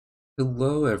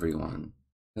Hello, everyone.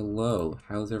 Hello.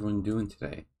 How's everyone doing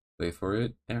today? Wait for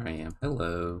it. There I am.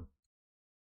 Hello.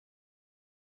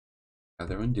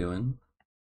 How's everyone doing?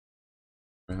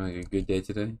 We're having a good day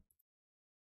today?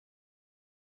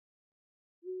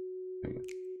 There you go.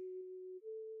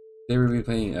 Today we're going to be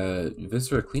playing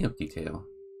Viscera Cleanup Detail,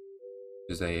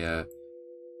 which is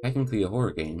technically a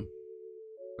horror game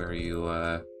where you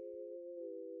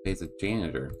play as a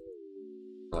janitor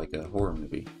for like a horror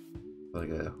movie, like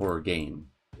a horror game.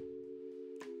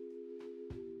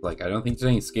 Like, I don't think there's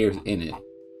any scares in it,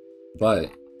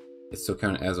 but it's still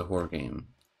counted as a horror game.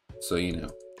 So, you know.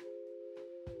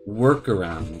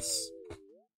 Workarounds.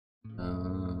 There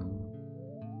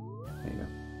you go.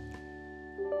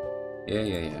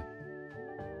 Yeah.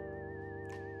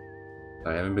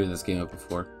 I haven't been in this game up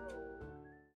before.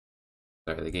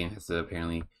 Sorry, the game has to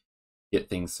apparently get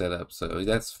things set up, so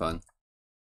that's fun.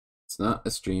 It's not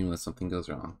a stream unless something goes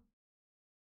wrong.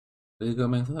 Where did you go,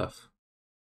 my fluff?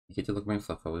 You get to look at my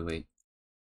fluff while we wait.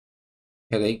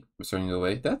 Headache, I'm starting to go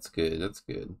away. That's good, that's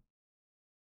good.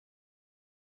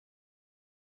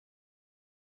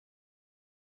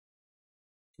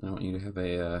 I don't want you to have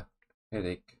a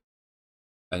headache.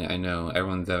 I know,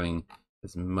 everyone's having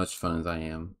as much fun as I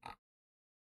am.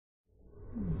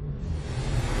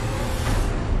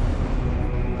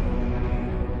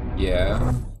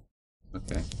 Yeah.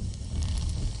 Okay.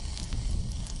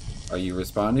 Are you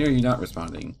responding or are you not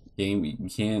responding? Game, you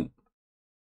can't...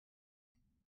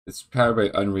 It's powered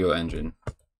by Unreal Engine.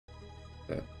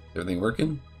 Okay. Everything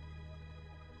working?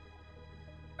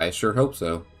 I sure hope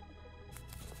so.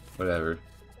 Whatever.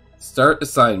 Start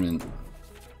assignment.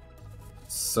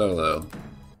 Solo.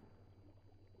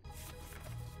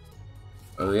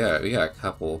 Oh yeah, we got a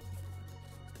couple.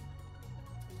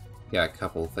 Yeah, a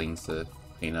couple things to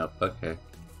clean up. Okay.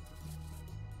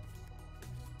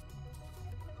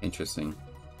 Interesting.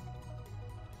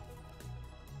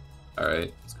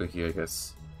 Alright, let's go here, I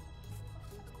guess.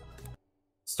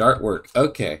 Start work.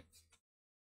 Okay.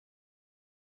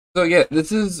 So yeah,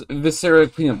 this is Viscera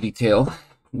Cleanup Detail.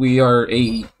 We are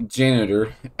a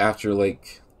janitor after,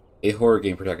 like, a horror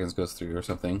game protagonist goes through or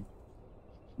something.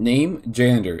 Name,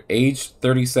 janitor. Age,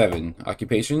 37.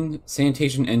 Occupation,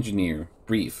 sanitation engineer.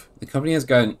 Brief. The company has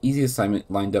got an easy assignment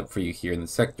lined up for you here in the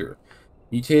sector.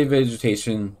 Mutated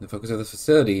vegetation, the focus of the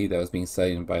facility that was being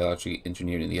studied and biologically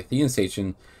engineered in the Athena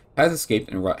station, has escaped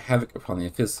and wrought havoc upon the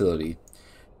facility.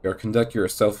 You are to conduct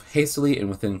yourself hastily and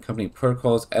within company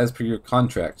protocols as per your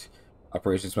contract.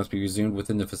 Operations must be resumed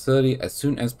within the facility as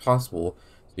soon as possible,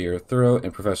 so you're thorough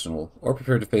and professional, or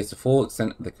prepared to face the full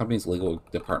extent of the company's legal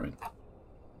department.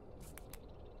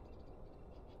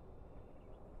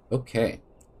 Okay.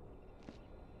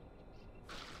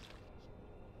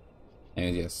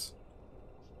 And yes.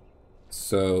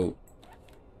 So...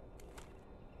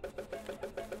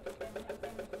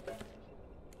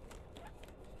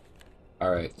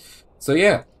 Alright. So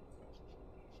yeah.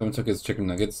 Someone took his chicken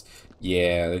nuggets.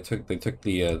 Yeah, they took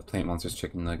the plant monster's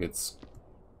chicken nuggets.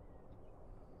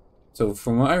 So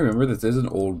from what I remember, this is an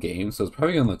old game, so it's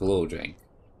probably gonna look a little jank.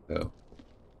 So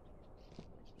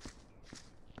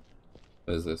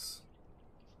what is this?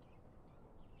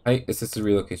 Height assisted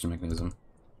relocation mechanism.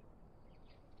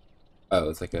 Oh,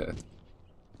 it's like a...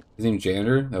 His name's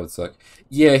Janitor? That would suck.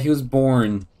 Yeah, he was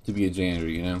born to be a janitor,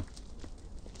 you know?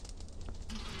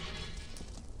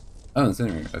 Oh,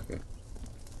 incinerator. Okay.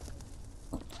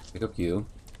 Pick up you.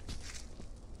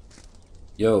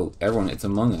 Yo, everyone, it's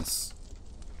Among Us.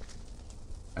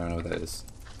 I don't know what that is.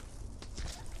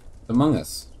 Among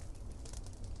Us.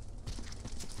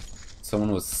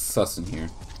 Someone was sus in here.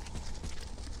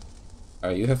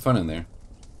 Alright, you have fun in there.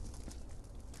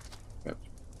 Yep.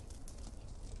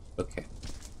 Okay.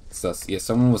 Sus. Yeah,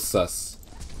 someone was sus.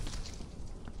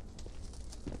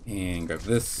 And grab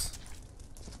this.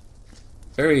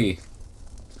 Very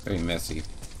messy.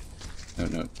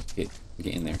 No, get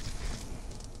in there.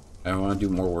 I want to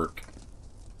do more work.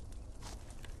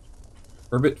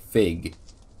 Herbert Fig.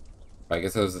 I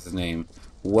guess that was his name.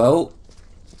 Well,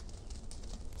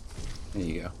 there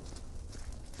you go.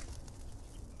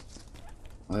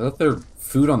 I left their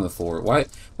food on the floor. Why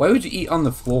would you eat on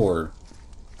the floor?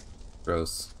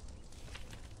 Gross.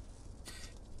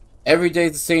 Every day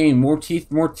it's the same. More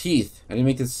teeth, more teeth. I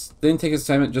didn't take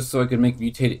assignment just so I could make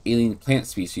mutated alien plant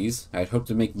species. I had hoped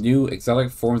to make new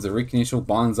exotic forms of recognitional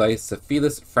bonsai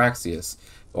Cephalus fraxius.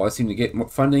 All I seem to get more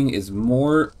funding is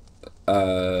more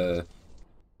oh.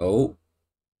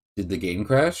 Did the game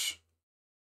crash?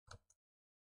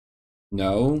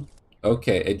 No?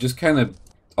 Okay, it just kind of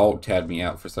alt-tabbed me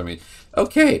out for some reason.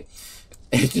 Okay!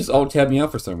 It just alt-tabbed me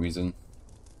out for some reason.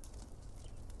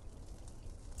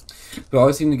 but all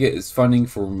I seem to get is funding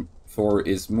for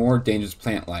is more dangerous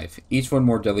plant life, each one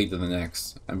more deadly than the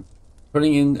next. I'm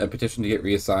putting in a petition to get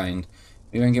reassigned.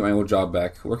 Maybe I can get my old job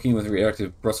back. Working with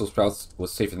radioactive Brussels sprouts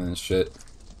was safer than this shit.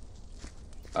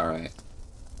 Alright.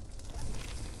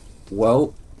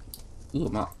 Well... Ooh, a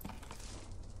mop.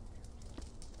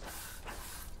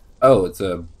 Oh, it's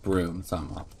a broom. It's not a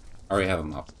mop. I already have a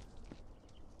mop.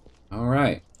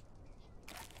 Alright.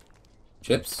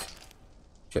 Chips?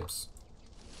 Chips.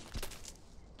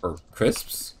 Or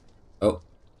crisps? Oh.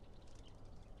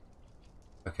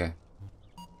 Okay.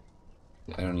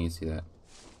 I don't need to see that.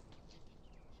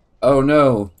 Oh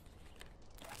no!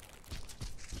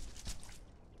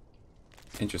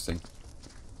 Interesting.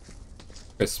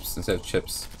 Crisps instead of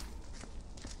chips.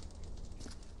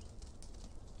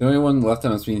 The only one left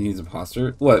on must mean he's an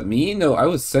imposter. What, me? No, I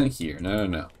was sent here.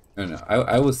 No.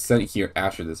 I was sent here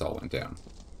after this all went down.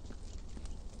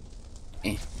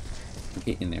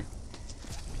 Get in there.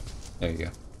 There you go.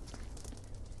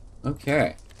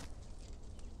 Okay.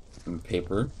 Some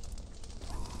paper.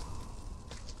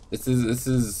 This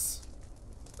is...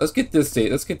 Let's get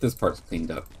this part cleaned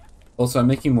up. Also, I'm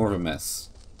making more of a mess.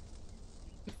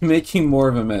 Making more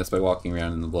of a mess by walking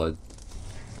around in the blood.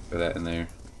 Throw that in there.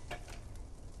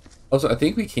 Also, I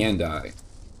think we can die.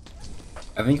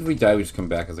 I think if we die, we just come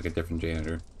back as like a different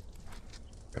janitor.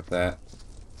 Grab that.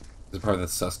 This is part of the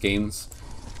sus games.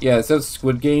 Yeah, instead of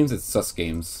squid games, it's sus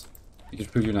games. You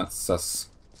just prove you're not sus.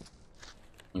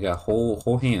 We got a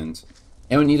whole hand.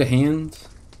 And we need a hand.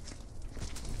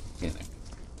 Get in there.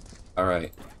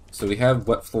 Alright. So we have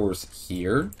wet floors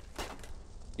here.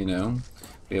 You know?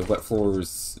 We have wet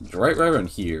floors right around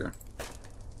here.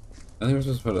 I think we're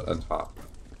supposed to put it on top.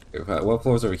 Okay, wet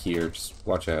floors over here. Just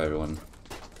watch out, everyone.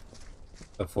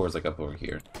 Wet floors like up over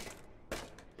here.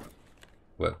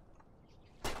 What?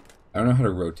 I don't know how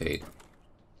to rotate.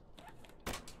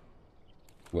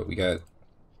 What, we got...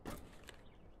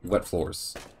 Wet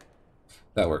floors.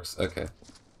 That works, okay.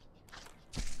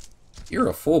 You're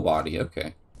a full body,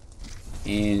 okay.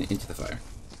 And into the fire.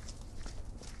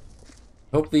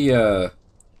 Hope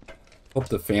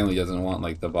the family doesn't want,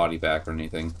 like, the body back or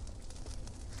anything.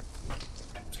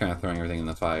 Just kind of throwing everything in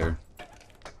the fire.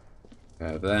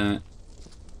 Grab that.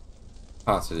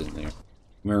 Toss it in there.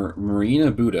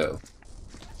 Marina Budo.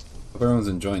 Hope everyone's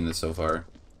enjoying this so far.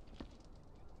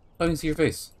 I can see your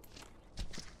face.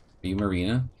 Are you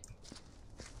Marina?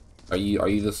 Are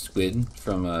you the squid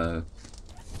from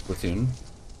Platoon?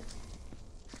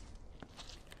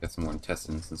 Got some more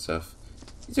intestines and stuff.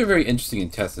 These are very interesting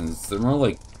intestines. They're more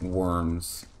like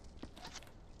worms.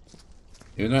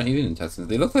 They're not even intestines.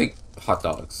 They look like hot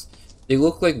dogs. They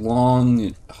look like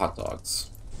long hot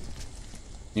dogs.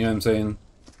 You know what I'm saying?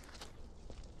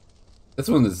 This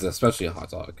one is especially a hot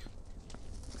dog.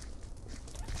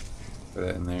 Put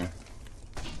that in there.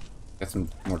 Got some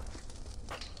more.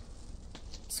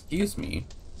 Excuse me.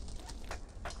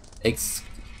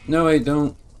 No, I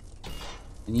don't.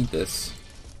 I need this.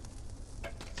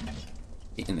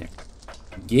 Get in there.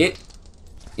 Get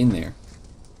in there.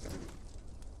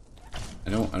 I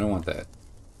don't want that.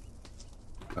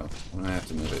 Oh, I'm gonna have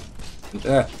to move it.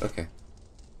 Ah, okay.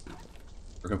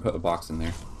 We're gonna put a box in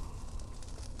there.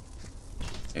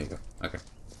 There you go. Okay.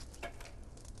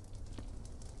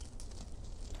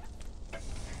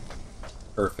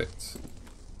 Perfect.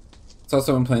 Saw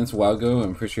someone playing this a while ago.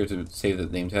 I'm pretty sure to save the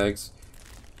name tags.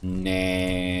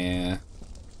 Nah.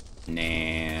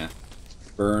 Nah.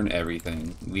 Burn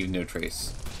everything. Leave no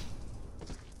trace.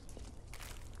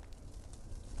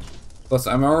 Plus,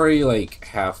 I'm already, like,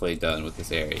 halfway done with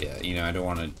this area. You know, I don't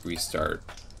want to restart.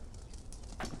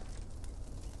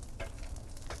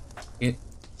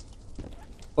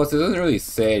 Plus, it doesn't really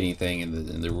say anything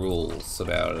in the rules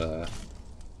about,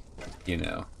 you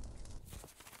know,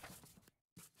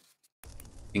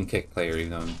 in-kick player,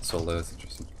 even though I'm solo. That's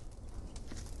interesting.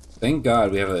 Thank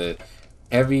God we have a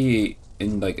heavy,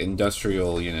 like,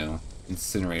 industrial, you know,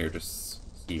 incinerator just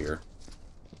here.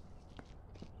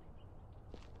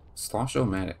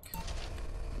 Slosh-o-matic.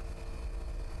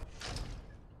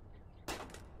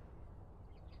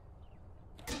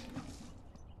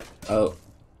 Oh.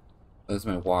 That's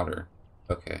my water.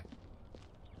 Okay.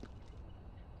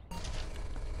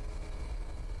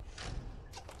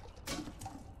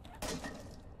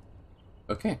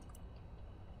 Okay.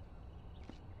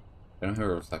 I don't have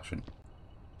a reflection.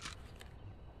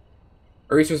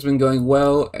 Our research has been going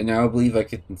well, and now I believe I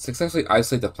can successfully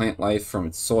isolate the plant life from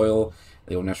its soil.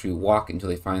 They will naturally walk until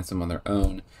they find some on their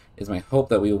own. It is my hope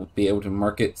that we will be able to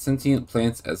market sentient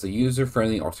plants as a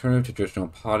user-friendly alternative to traditional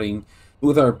potting.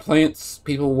 With our plants,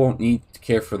 people won't need to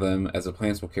care for them, as the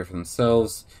plants will care for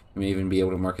themselves. You may even be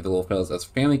able to market the little fellows as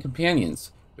family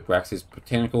companions. The Grax's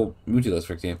botanical Mutulus,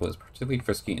 for example, is particularly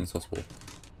frisky and sociable.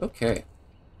 Okay.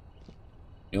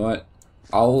 You know what?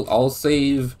 I'll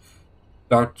save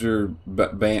Dr.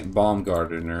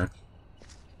 Baumgartner.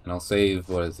 And I'll save,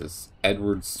 what is this?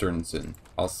 Edward Sternson.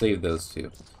 I'll save those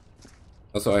two.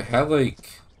 Also, I have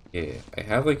like, yeah, I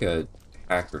have like a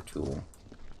hacker tool.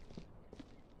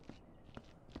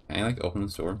 Can I like open the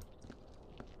door?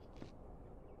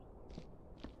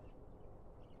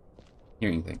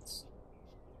 Hearing things.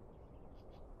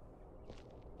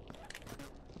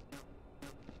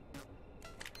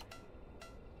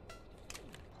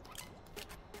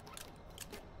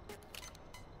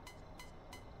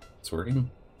 It's working.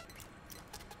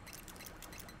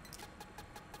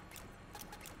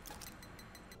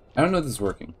 I don't know if this is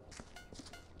working.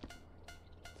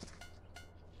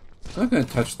 I'm not gonna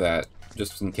touch that,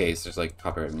 just in case there's like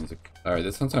copyright music. Alright,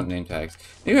 this one's not name tags.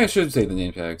 Maybe I should say the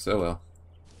name tags. Oh well.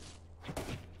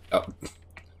 Oh.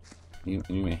 I need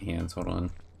my hands, hold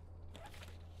on.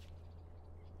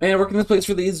 Man, working this place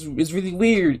really is really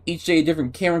weird. Each day a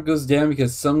different camera goes down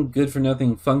because some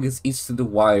good-for-nothing fungus eats through the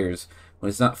wires. When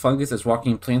it's not fungus, it's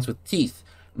walking plants with teeth.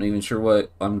 I'm not even sure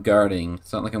what I'm guarding.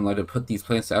 It's not like I'm allowed to put these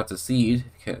plants out to seed.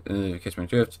 Catch my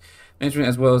drift. Management,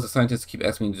 as well as the scientists, keep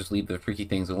asking me to just leave the freaky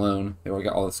things alone. They already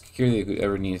got all the security they could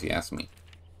ever need if you ask me.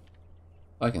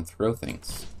 Oh, I can throw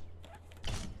things.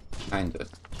 Kinda.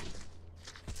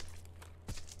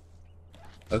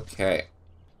 Okay.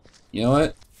 You know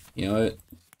what? You know what?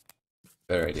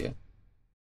 Better idea.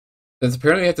 Since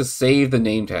apparently I have to save the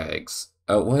name tags.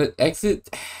 Oh, what?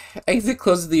 Exit? Exit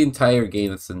closes the entire game.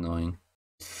 That's annoying.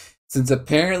 Since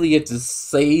apparently you have to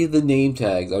save the name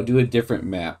tags, I'll do a different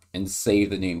map and save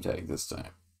the name tag this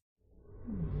time.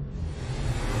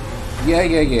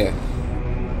 Yeah.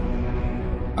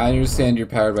 I understand you're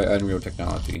powered by Unreal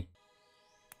technology.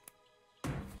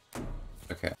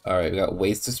 Okay, alright, we got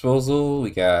waste disposal,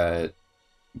 we got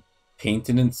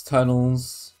maintenance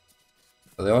tunnels.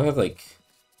 Oh, they all have, like,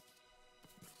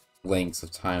 lengths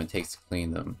of time it takes to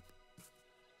clean them.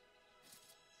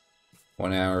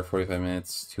 1 hour, 45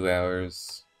 minutes, 2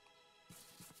 hours,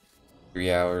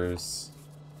 3 hours,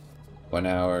 1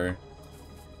 hour.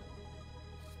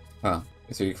 Huh.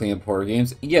 So you're cleaning up horror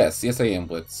games? Yes I am,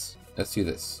 Blitz. Let's do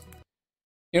this.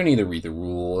 You don't need to read the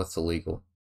rule, that's illegal.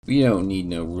 We don't need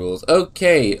no rules.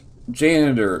 Okay,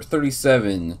 Janitor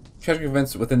 37. Tragic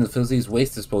events within the facility's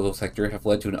waste disposal sector have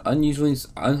led to an unusually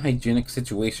unhygienic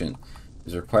situation. It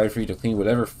is required for you to clean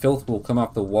whatever filth will come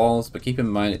off the walls, but keep in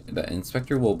mind that an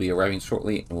inspector will be arriving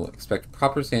shortly and will expect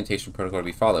proper sanitation protocol to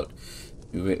be followed.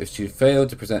 If you fail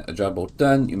to present a job well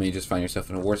done, you may just find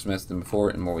yourself in a worse mess than before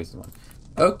in more ways than one.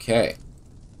 Okay.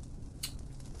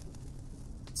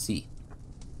 Let's see.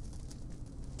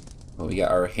 Well, we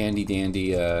got our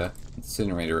handy-dandy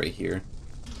incinerator right here.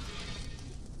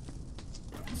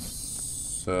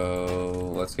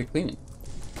 So, let's get cleaning.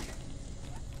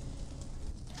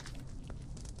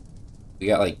 We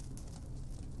got, like,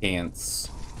 pants.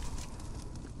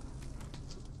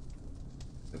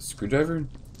 A screwdriver?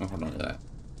 Oh, hold on to that.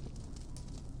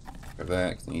 Grab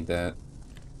that, 'cause I need that.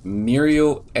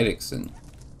 Muriel Edixon.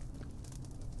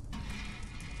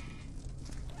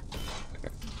 Okay.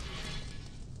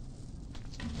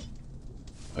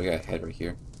 I got a head right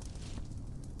here.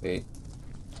 Wait.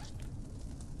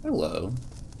 Hello.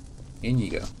 In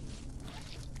you go.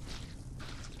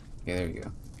 Okay, there you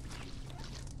go.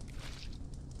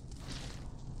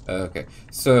 Okay,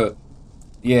 so,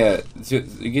 yeah,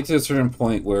 you get to a certain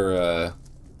point where,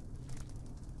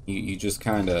 you just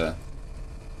kinda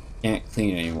can't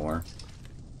clean anymore.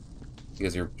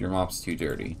 Because your mop's too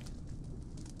dirty.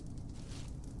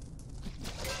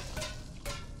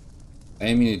 I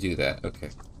didn't mean to do that, okay.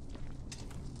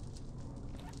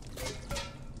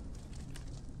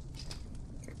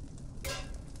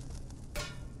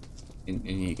 In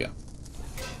you go.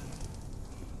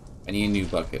 I need a new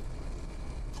bucket.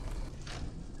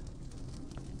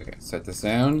 Okay, set this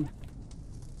down.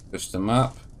 Push them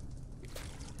up.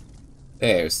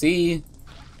 There, see?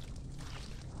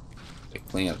 Okay,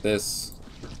 clean up this.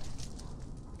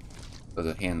 There's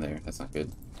a hand there, that's not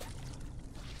good.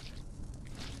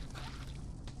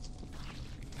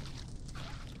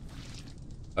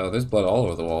 Oh, there's blood all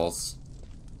over the walls.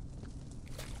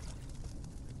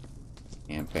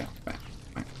 And bam, bam,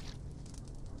 bam.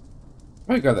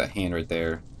 Probably grab that hand right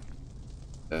there.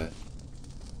 Get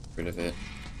rid of it.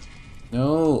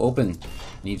 No, open.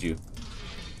 Need you.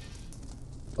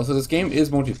 Also, this game is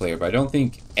multiplayer, but I don't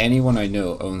think anyone I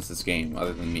know owns this game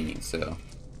other than me, so...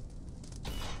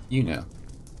 You know.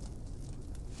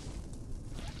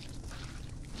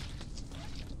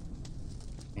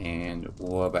 And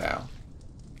wabow.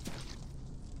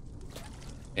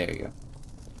 There you go.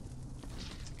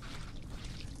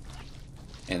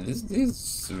 And this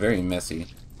is very messy.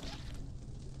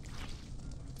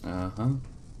 Uh-huh.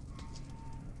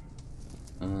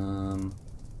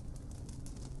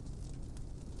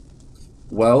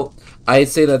 Well, I'd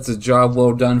say that's a job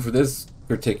well done for this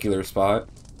particular spot.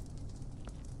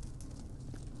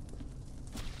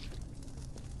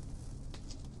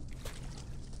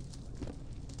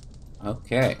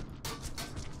 Okay.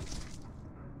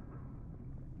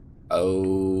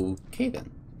 Okay then.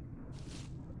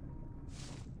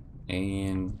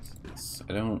 And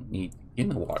I don't need in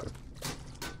the water.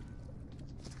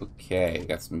 Okay,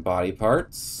 got some body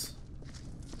parts.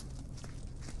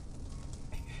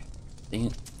 Dang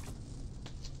it.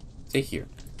 Stay here.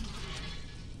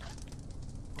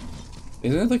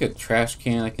 Isn't there like a trash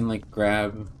can I can like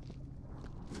grab?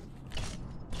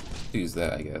 Use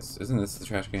that, I guess. Isn't this the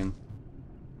trash can?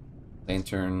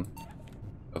 Lantern,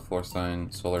 a force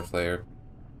sign, solar flare.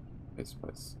 Waste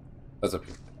place. That's up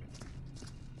here.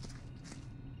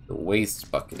 The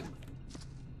waste bucket.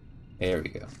 There we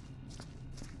go.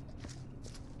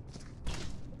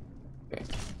 Okay.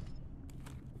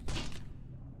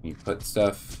 You put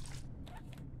stuff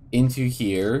into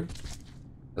here.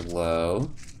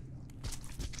 Hello.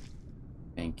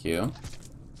 Thank you.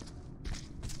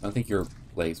 I don't think your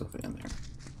legs will fit in there.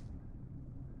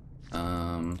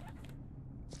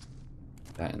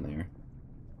 That in there.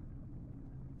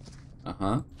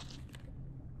 Uh-huh.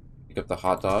 Pick up the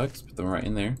hot dogs, put them right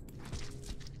in there.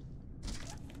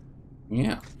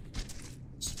 Yeah.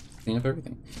 Just clean up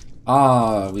everything.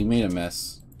 Ah, we made a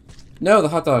mess. No, the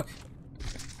hot dog.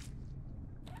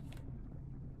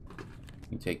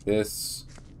 You take this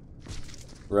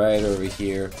right over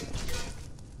here.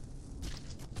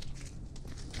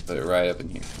 Put it right up in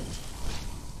here.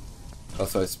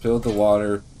 Also, I spilled the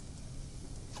water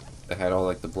that had all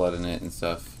like the blood in it and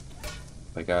stuff.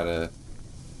 I gotta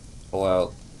pull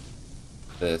out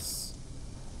this.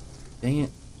 Dang it.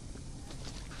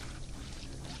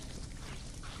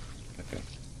 Okay.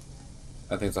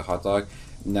 I think it's a hot dog.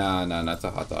 Nah, not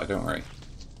a hot dog. Don't worry.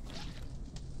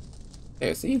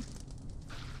 There, see?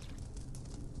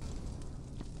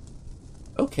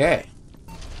 Okay.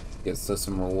 Get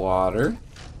some more water.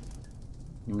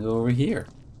 And go over here.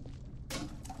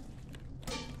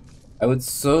 I would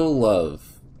so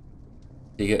love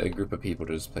to get a group of people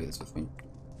to just play this with me.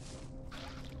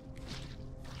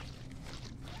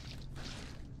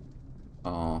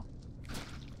 Oh.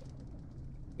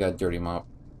 Got a dirty mop.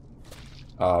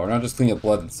 Oh, we're not just cleaning up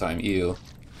blood this time. Ew.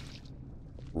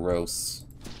 Gross.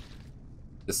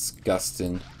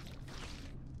 Disgusting.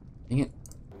 Dang it.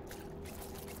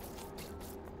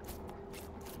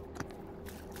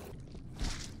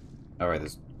 Alright,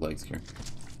 there's legs here.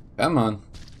 Come on.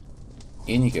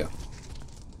 In you go.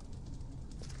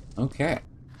 Okay.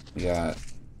 We got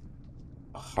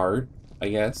a heart, I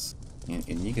guess. And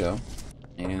in you go.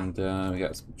 And we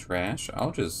got some trash. I'll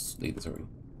just leave this over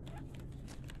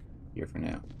here for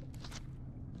now.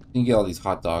 You can get all these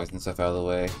hot dogs and stuff out of the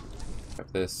way.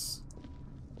 Grab this.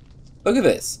 Look at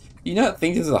this. Do you not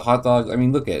think this is a hot dog? I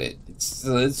mean, look at it. It's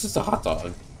just a hot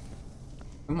dog.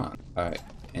 Come on. Alright.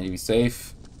 And you be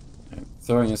safe. I'm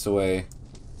throwing this away.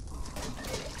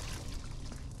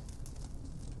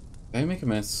 Did I make a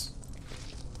mess?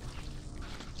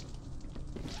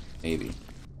 Maybe.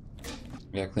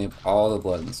 We gotta clean up all the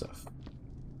blood and stuff.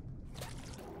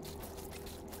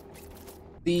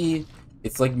 See,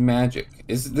 it's like magic.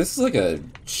 This is like a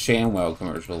ShamWow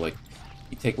commercial. Like,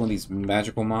 you take one of these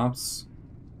magical mops,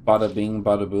 bada bing,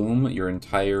 bada boom, your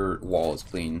entire wall is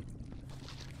clean.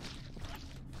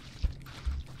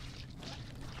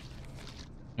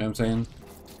 You know what I'm saying?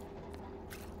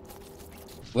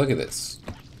 Look at this.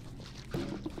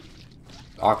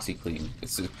 OxyClean.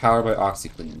 It's powered by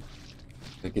OxyClean.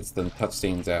 It gets the touch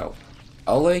stains out.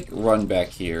 I'll like run back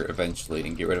here eventually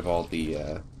and get rid of all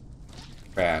the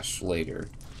trash later.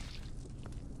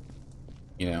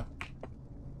 You know.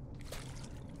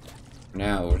 For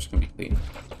now, we're just gonna be clean.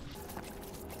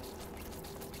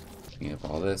 Clean up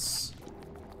all this.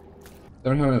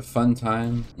 Everyone having a fun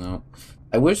time? No.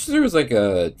 I wish there was like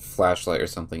a flashlight or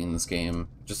something in this game,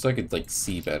 just so I could like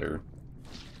see better.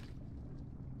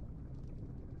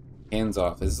 Hands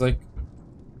off. This is like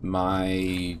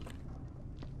my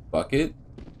bucket.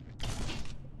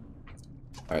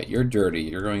 Alright, you're dirty.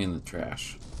 You're going in the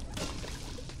trash.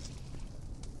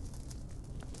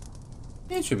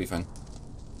 Yeah, it should be fine.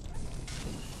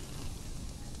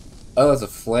 Oh, that's a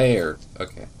flare.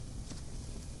 Okay.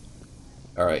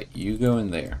 Alright, you go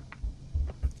in there.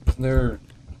 Isn't there...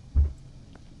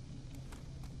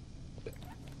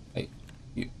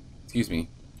 Excuse me.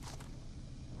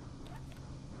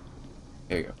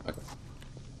 There you go. Okay.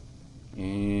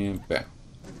 And back.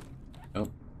 Oh.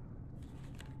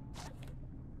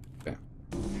 Back.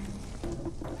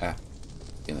 Ah.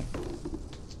 In there.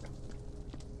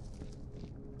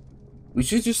 We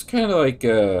should just kind of like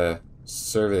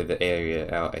survey the area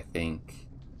out, I think,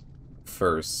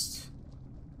 first,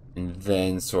 and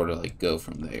then sort of like go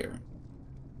from there.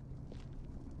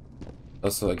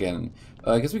 Also, again,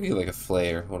 I guess we could get like a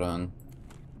flare. Hold on.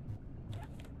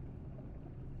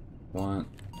 Want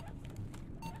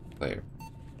flare.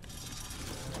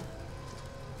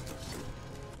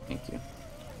 Thank you.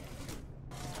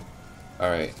 All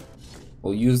right,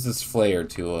 we'll use this flare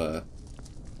to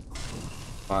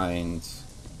find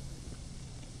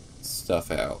stuff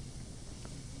out.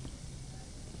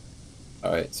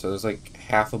 Alright, so there's like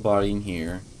half a body in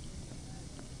here.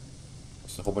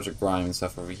 Just a whole bunch of grime and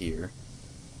stuff over here.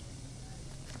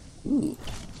 Ooh.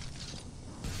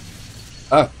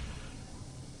 Ah!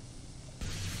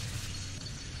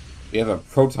 We have a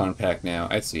proton pack now,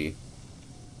 I see.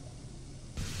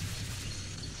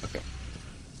 Okay.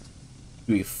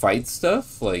 Do we fight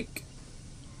stuff? Like,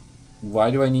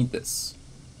 why do I need this?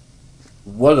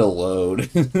 What a load.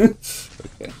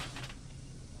 Okay.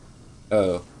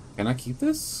 Oh, can I keep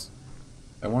this?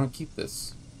 I want to keep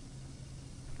this.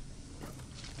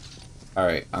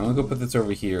 Alright, I'm gonna go put this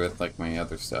over here with, like, my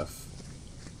other stuff.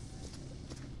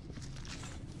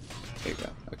 There you go.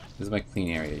 Okay. This is my clean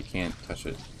area. You can't touch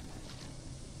it.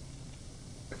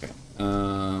 Okay.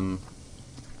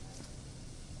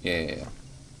 Yeah.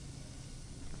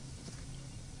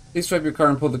 Please drive your car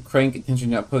and pull the crank.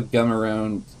 Attention, not put gum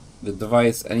around the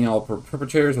device. Any and all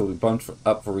perpetrators will be bumped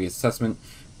up for reassessment.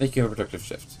 Thank you. Have a productive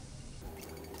shift.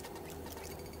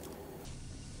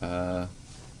 I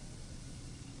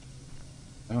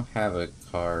don't have a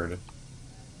card.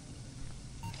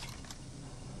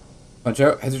 Punch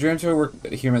out. Has your janitor work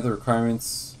here met the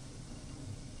requirements?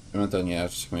 I'm not done yet. I'll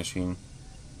just check my machine.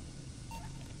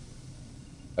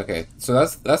 Okay, so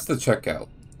that's the checkout.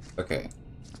 Okay.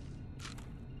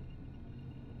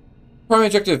 Primary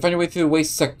objective, find your way through the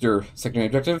waste sector. Secondary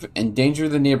objective, endanger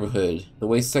the neighborhood. The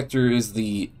waste sector is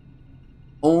the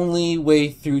only way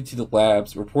through to the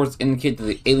labs. Reports indicate that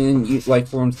the alien life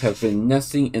forms have been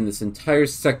nesting in this entire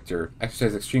sector.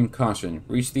 Exercise extreme caution.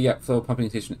 Reach the flow pumping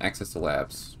station, access the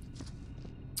labs.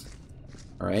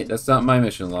 Alright, that's not my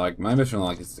mission log. My mission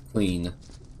log is to clean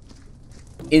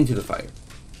into the fire.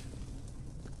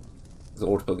 The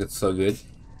old book is so good.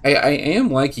 I am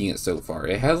liking it so far.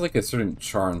 It has like a certain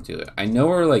charm to it. I know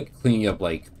we're like cleaning up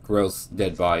like gross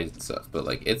dead bodies and stuff, but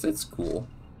like it's cool.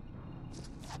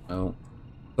 Oh,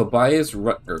 Tobias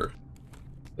Rutger.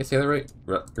 Did I say that right?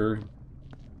 Rutger.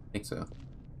 I think so.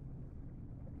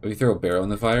 If we throw a barrel in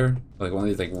the fire, like one of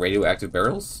these like radioactive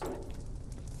barrels,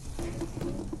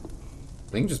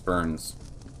 the thing just burns.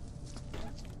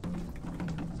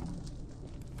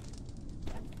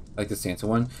 Like the Santa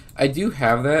one. I do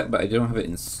have that, but I don't have it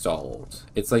installed.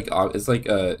 It's like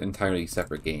a entirely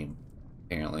separate game,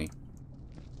 apparently.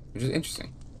 Which is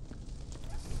interesting.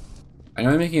 I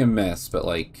know I'm making a mess, but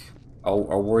like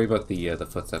I'll worry about the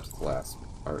footsteps at the last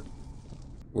part.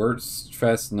 Word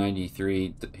stress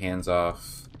 93, hands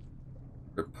off.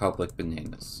 Republic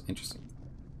bananas. Interesting.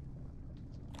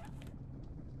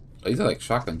 Oh, these are like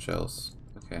shotgun shells.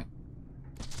 Okay.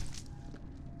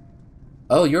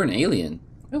 Oh, you're an alien.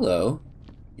 Hello.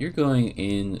 You're going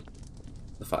in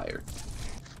the fire.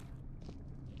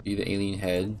 You the alien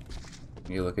head. Let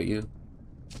me look at you.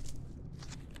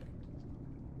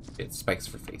 It spikes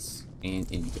for face. And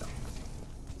in you go.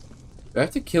 Do I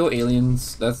have to kill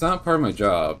aliens? That's not part of my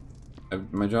job.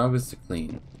 My job is to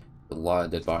clean. A lot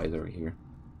of dead bodies over here.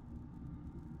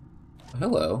 Oh,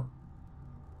 hello.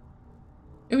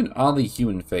 You have an oddly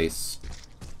human face.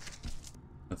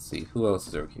 Let's see. Who else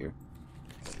is over here?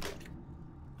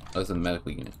 Oh, it's a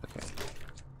medical unit. Okay.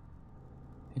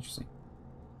 Interesting.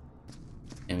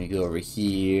 And we go over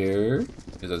here.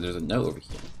 There's a note over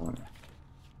here in the corner.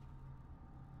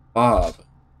 Bob,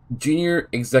 Junior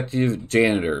Executive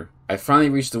Janitor. I finally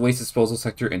reached the waste disposal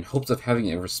sector in hopes of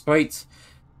having a respite.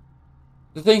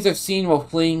 The things I've seen while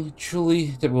playing, truly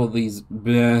typical of these.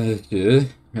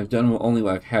 I've done only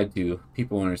what I've had to.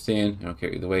 People will understand. I don't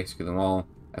care either way. Screw them all.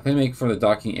 I plan to make for the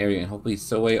docking area and hopefully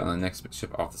stow away on the next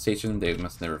ship off the station. They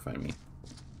must never find me.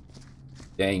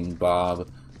 Dang, Bob.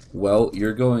 Well,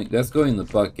 that's going in the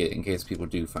bucket in case people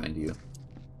do find you.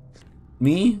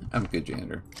 Me? I'm a good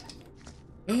janitor.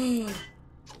 A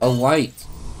light.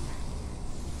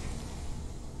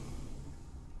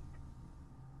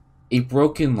 A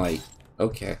broken light.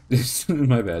 Okay.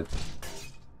 My bad.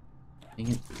 Dang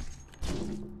it.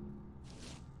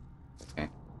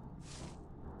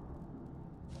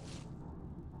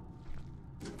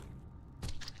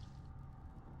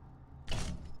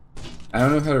 I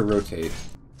don't know how to rotate.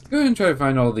 Go ahead and try to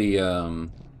find all the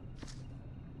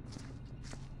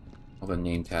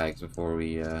name tags before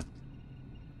we do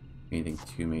anything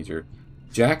too major.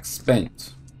 Jack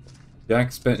spent.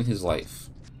 Jack spent his life.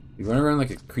 We run around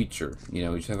like a creature, you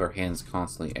know, we just have our hands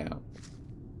constantly out.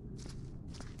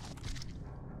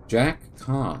 Jack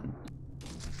Con.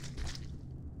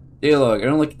 Dialogue. I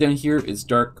don't like it down here. It's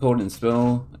dark, cold, and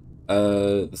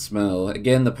the smell.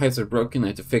 Again, the pipes are broken. I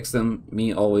have to fix them.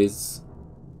 Me always.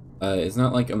 It's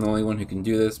not like I'm the only one who can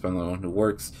do this, but I'm the only one who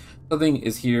works. Something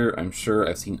is here. I'm sure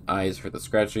I've seen eyes for the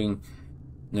scratching.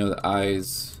 No, the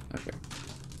eyes. Okay.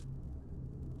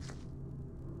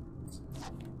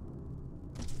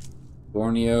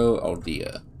 Borneo,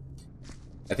 Aldea.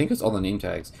 I think it's all the name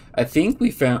tags. I think we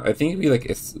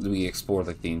explored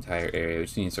like the entire area. We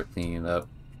just need to start cleaning it up.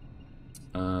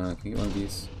 Can you get one of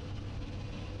these?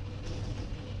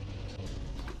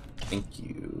 Thank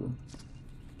you.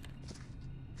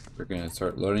 We're gonna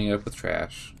start loading it up with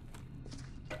trash.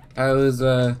 How is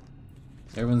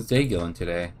everyone's day going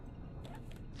today?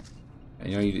 I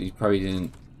know you probably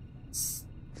didn't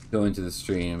go into the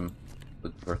stream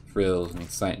for thrills and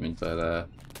excitement, but that's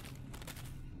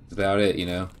about it, you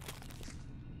know.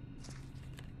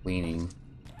 Cleaning.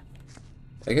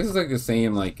 I guess it's like the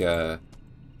same like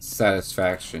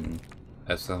satisfaction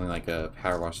as something like a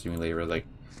power wash simulator, like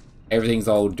everything's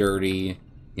all dirty,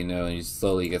 you know, and it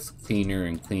slowly gets cleaner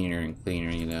and cleaner and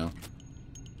cleaner, you know.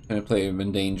 Gonna play a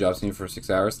mundane job simulator for 6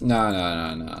 hours?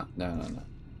 No.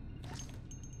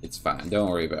 It's fine, don't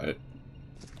worry about it.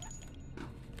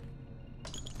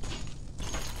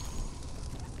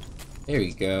 There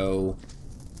you go.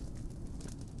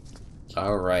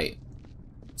 Alright.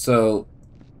 So,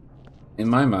 in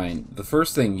my mind, the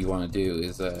first thing you want to do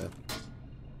is,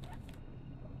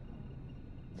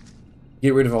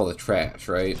 get rid of all the trash,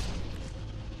 right?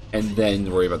 And then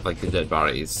worry about, like, the dead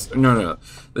bodies. No.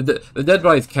 The dead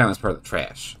bodies count as part of the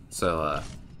trash. So,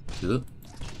 you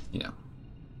know.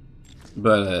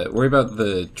 But, worry about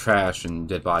the trash and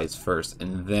dead bodies first,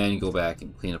 and then go back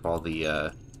and clean up all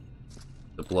the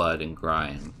blood and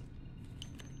grime.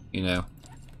 You know?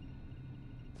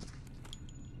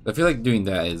 I feel like doing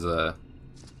that is a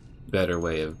better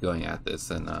way of going at this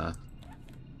than,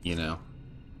 you know,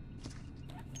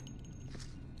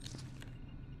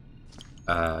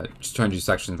 just trying to do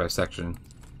section by section.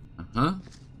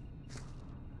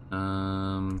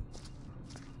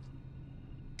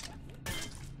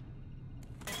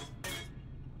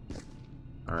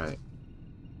 Alright.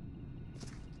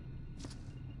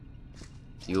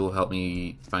 You'll help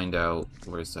me find out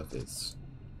where stuff is.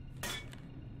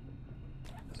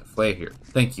 There's a flare here.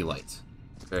 Thank you, Light.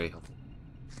 Very helpful.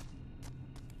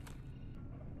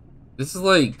 This is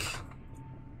like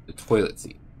the toilet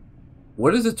seat.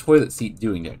 What is a toilet seat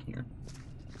doing down here?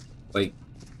 Like,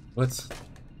 what's...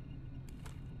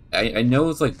 I know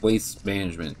it's like waste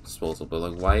management disposal, but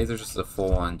like, why is there just a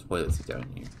full-on toilet seat down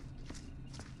here?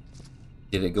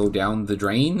 Did it go down the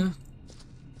drain? And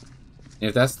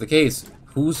if that's the case,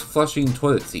 who's flushing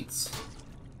toilet seats?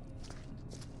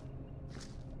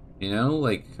 You know,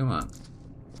 like, come on.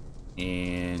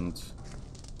 And...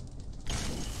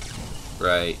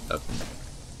 right up in there.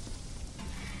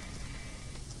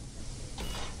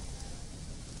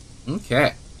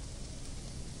 Okay.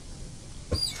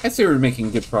 I'd say we're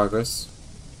making good progress.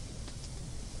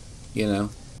 You know.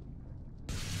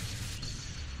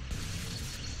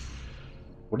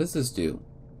 What does this do?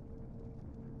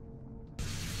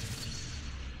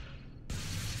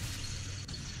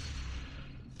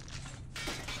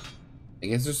 I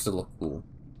guess just to look cool.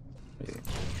 Maybe.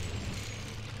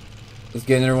 Let's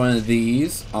get another one of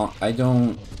these. I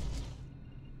don't... What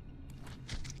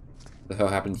the hell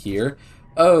happened here?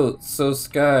 Oh, so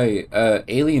Sky,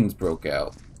 aliens broke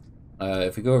out.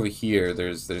 If we go over here,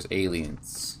 there's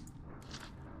aliens.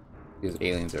 There's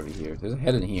aliens over here. There's a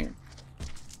head in here.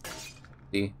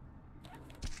 See?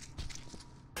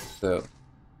 So,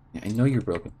 yeah, I know you're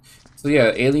broken. So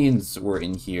yeah, aliens were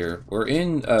in here. We're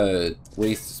in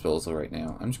waste disposal right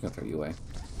now. I'm just gonna throw you away.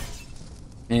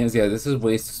 And yeah, this is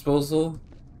waste disposal.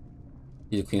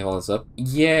 You need to clean all this up.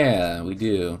 Yeah, we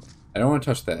do. I don't want to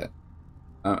touch that.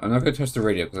 I'm not gonna touch the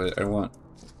radio because I don't want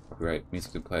copyright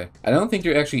music to play. I don't think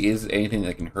there actually is anything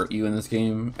that can hurt you in this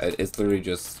game. It's literally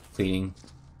just cleaning.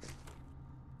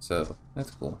 So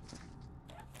that's cool.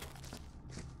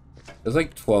 It's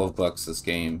like $12 this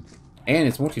game, and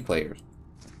it's multiplayer.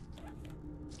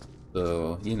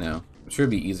 So you know, I'm sure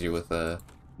it'd be easier with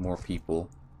more people.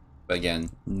 But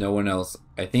again, no one else.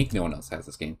 I think no one else has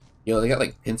this game. Yo, they got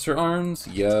like pincer arms.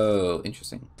 Yo,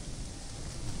 interesting.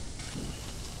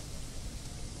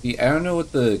 See, I don't know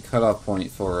what the cutoff point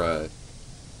for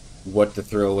what to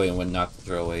throw away and what not to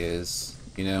throw away is,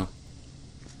 you know?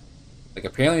 Like,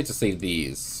 apparently I have to save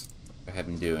these. I have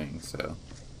been doing, so...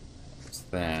 It's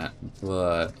that.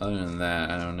 But, other than that,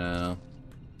 I don't know.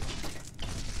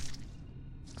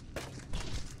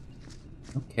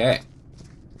 Okay.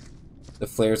 The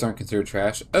flares aren't considered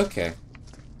trash? Okay.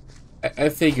 I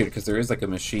figured, because there is, like, a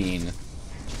machine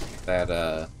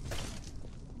that,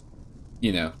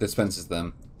 you know, dispenses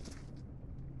them.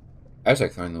 I was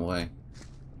like throwing them away.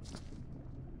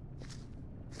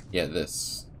 Yeah,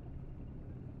 this.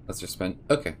 Let's just spend.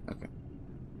 Okay, okay.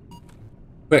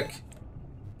 Quick.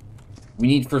 We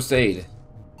need first aid.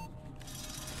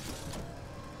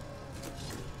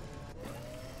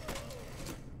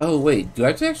 Oh, wait. Do I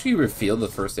have to actually refill the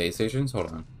first aid stations? Hold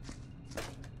on.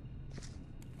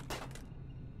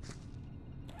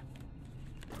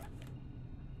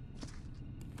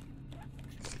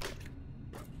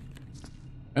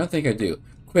 I don't think I do.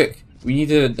 Quick. We need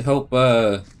to help,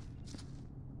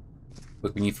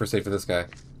 Look, we need first aid for this guy.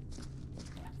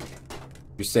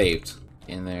 You're saved.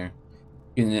 In there.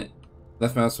 In it.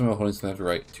 Left mouse while holding select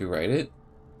to write it.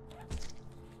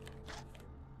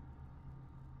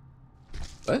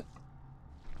 What?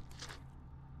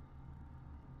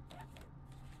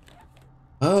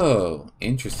 Oh,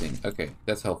 interesting. Okay,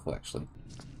 that's helpful actually.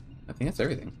 I think that's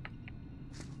everything.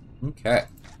 Okay.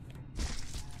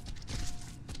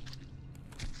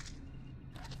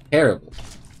 Terrible.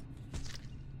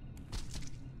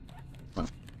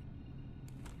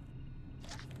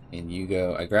 And you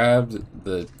go. I grabbed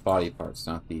the body parts,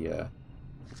 not the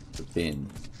bin.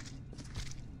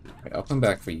 Alright, I'll come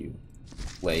back for you.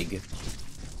 Leg.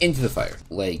 Into the fire.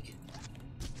 Leg.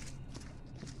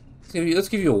 Let's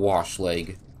give you a wash,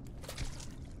 leg.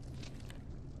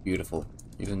 Beautiful.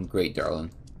 You're doing great,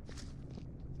 darling.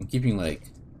 I'm keeping leg.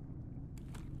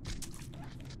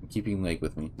 I'm keeping leg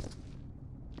with me.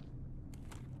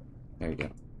 There you go.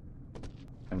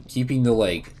 I'm keeping the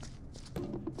leg.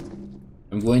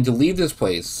 I'm going to leave this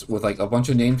place with like a bunch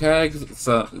of name tags,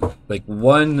 so like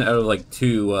 1 out of like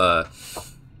 2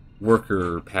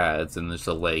 worker pads, and there's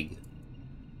a leg.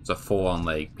 It's a full-on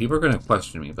leg. People are going to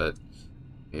question me, but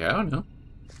yeah, I don't know.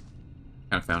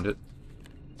 Kind of found it.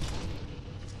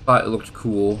 Thought it looked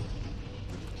cool.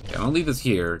 Yeah, I'm gonna leave this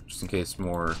here just in case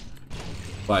more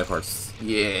body parts.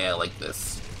 Yeah, like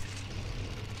this.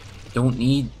 Don't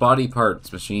need body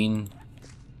parts, machine.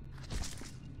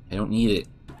 I don't need it.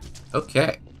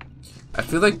 Okay. I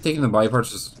feel like taking the body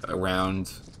parts just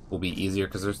around will be easier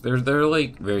because they're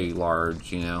like very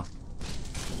large, you know.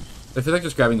 I feel like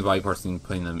just grabbing the body parts and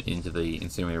putting them into the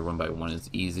incinerator one by one is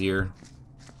easier.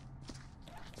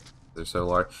 They're so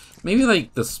large. Maybe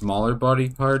like the smaller body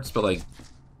parts, but like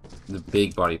the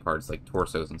big body parts, like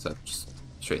torsos and stuff, just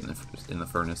straight in the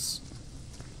furnace.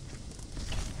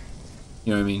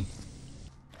 You know what I mean?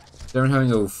 Is everyone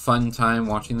having a fun time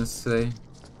watching this today?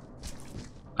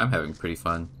 I'm having pretty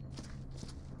fun.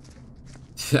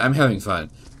 I'm having fun.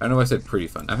 I don't know why I said pretty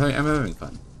fun. I'm having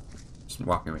fun. Just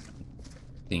walking around,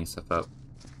 cleaning stuff up.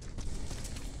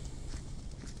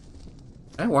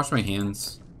 Can I wash my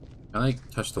hands? Can I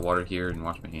like touch the water here and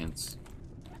wash my hands?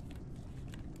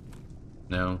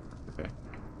 No? Okay.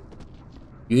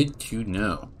 Good to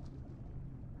know.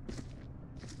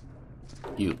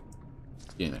 You.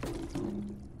 Get in there.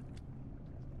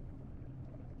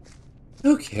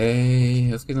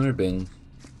 Okay, let's get another bin.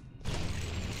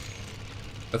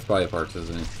 That's body parts,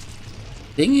 isn't it?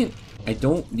 Dang it! I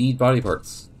don't need body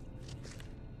parts.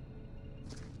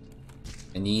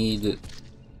 I need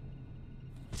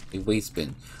a waste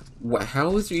bin.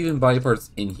 How is there even body parts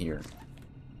in here?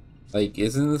 Like,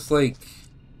 isn't this like...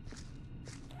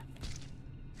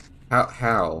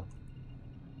 How?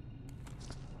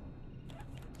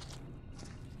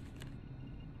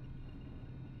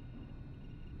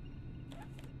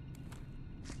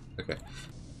 Okay.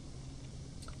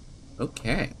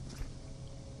 Okay.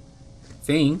 I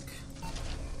think...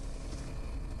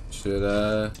 should,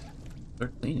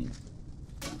 start cleaning.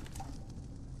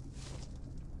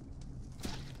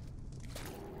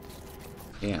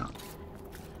 Yeah.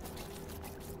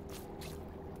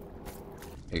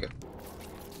 There you go.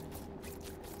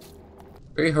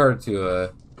 Very hard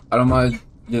to, I don't mind,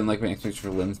 didn't like my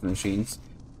explanation for limbs and machines.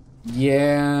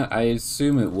 Yeah, I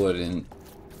assume it wouldn't.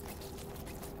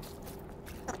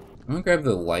 I'm gonna grab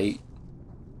the light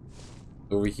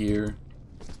over here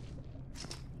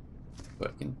so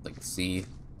I can, like, see.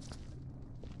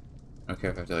 I don't care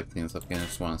if I have to, like, clean this up again, I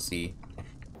just want to see.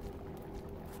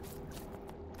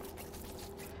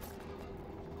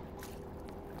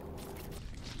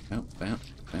 Bounce,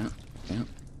 bounce, bounce, bounce,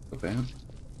 go bounce.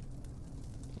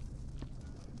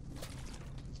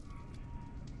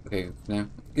 Okay, Now,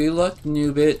 good luck,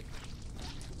 Noobit.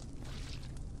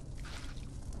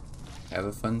 Have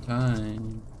a fun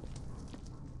time.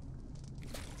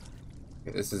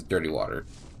 Okay, this is dirty water.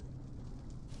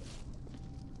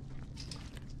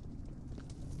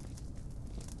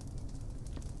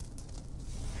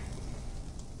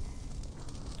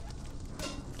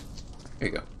 There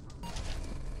you go.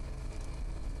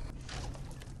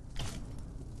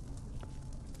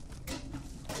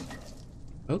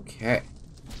 Okay.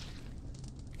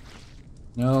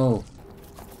 No.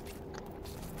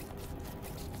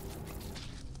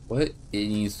 What it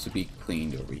needs to be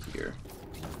cleaned over here?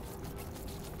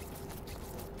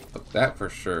 Oh, that for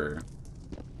sure.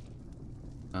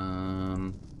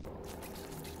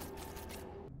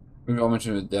 We've all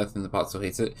mentioned death and the pot still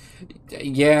hates it.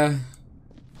 Yeah.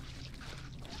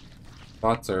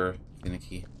 Bots are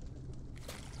finicky.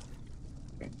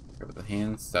 Okay, cover the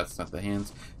hands. That's not the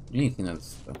hands. Anything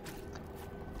else though.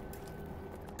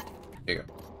 There you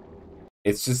go.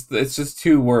 It's just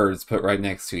two words put right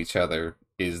next to each other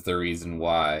is the reason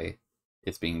why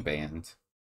it's being banned.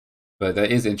 But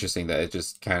that is interesting that it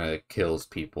just kind of kills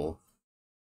people.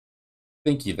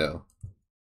 Thank you though.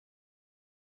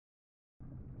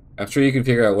 I'm sure you can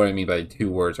figure out what I mean by two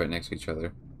words right next to each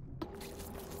other.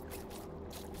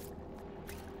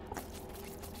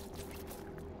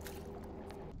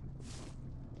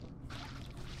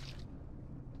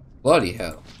 Bloody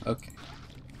hell. Okay.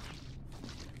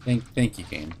 Thank you,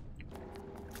 game.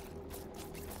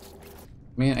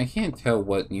 Man, I can't tell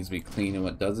what needs to be clean and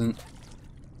what doesn't.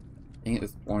 Dang it,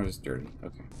 this water is dirty.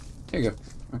 Okay. There you go.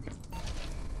 Okay.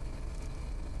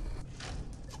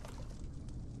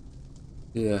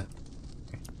 Yeah.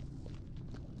 Okay.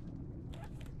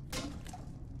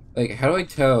 Like, how do I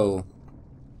tell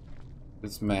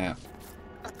this map?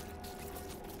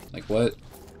 Like, what?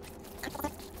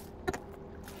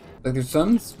 Like, there's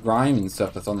some grime and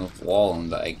stuff that's on the wall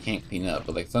and that I can't clean up,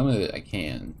 but like some of it I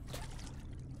can.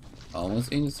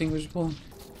 Almost indistinguishable.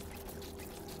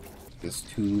 This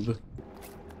tube.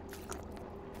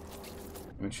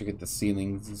 Make sure you get the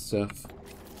ceilings and stuff.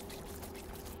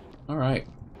 Alright.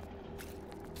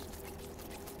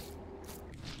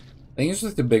 I think it's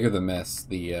just the bigger the mess,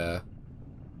 the,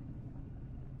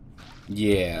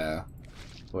 yeah.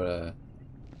 What,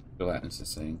 Gelatinous is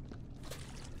saying.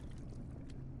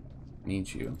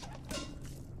 Need you.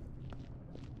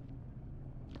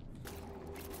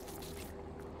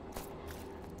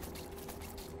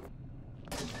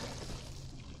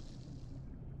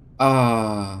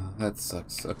 Ah, that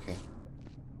sucks. Okay.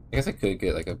 I guess I could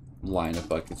get like a line of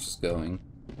buckets just going.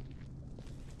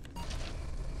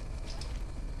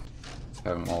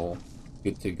 Have them all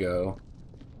good to go.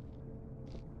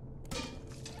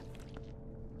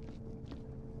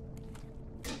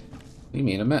 We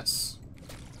made a mess.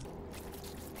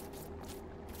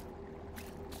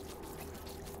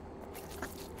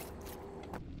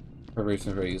 Preparation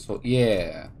is very useful.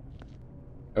 Yeah.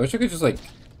 I wish I could just like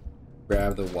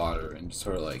grab the water and just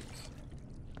sort of like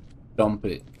dump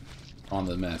it on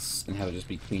the mess and have it just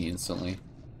be clean instantly.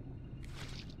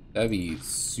 That'd be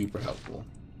super helpful.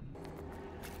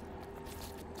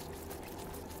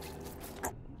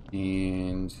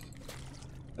 And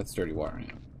that's dirty water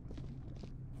now.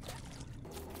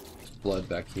 There's blood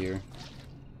back here.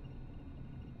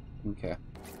 Okay.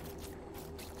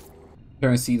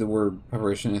 Trying to see the word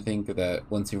preparation, I think that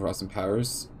one scene for Austin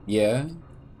Powers. Yeah.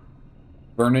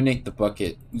 Burninate the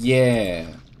bucket. Yeah.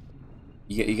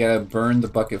 You gotta burn the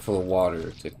bucket full of water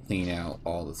to clean out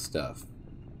all the stuff.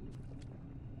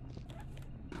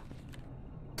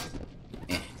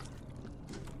 Eh.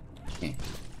 Eh.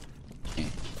 Eh.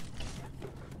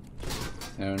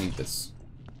 I don't need this.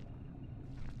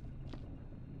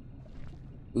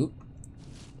 Oop.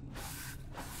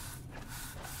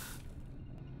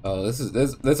 Oh,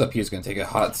 this up here is gonna take a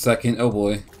hot second. Oh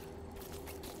boy.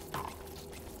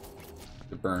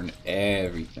 To burn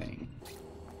everything.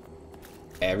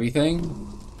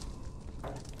 Everything?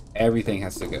 Everything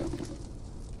has to go.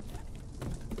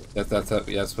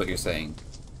 That's what you're saying.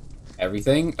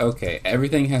 Everything? Okay,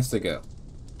 everything has to go.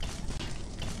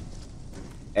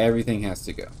 Everything has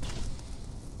to go.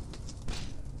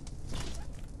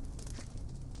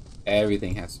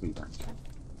 Everything has to be burned.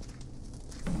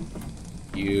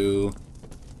 You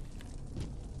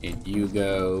and you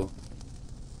go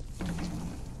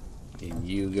and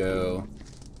you go.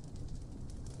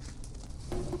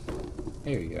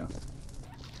 There you go.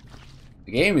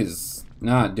 The game is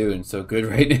not doing so good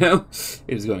right now.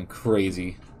 It is going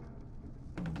crazy.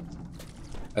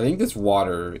 I think this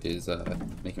water is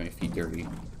making my feet dirty.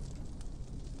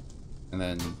 And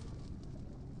then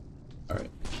alright.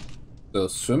 So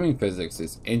swimming physics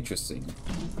is interesting.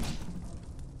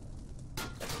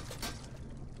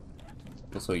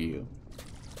 Also you.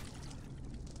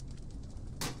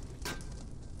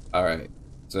 Alright.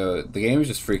 So the game is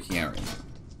just freaking out right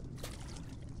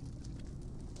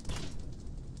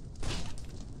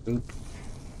now. Oop.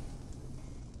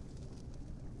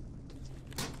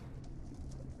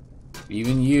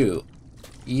 Even you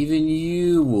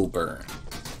will burn.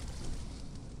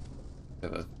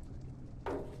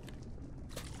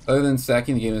 Other than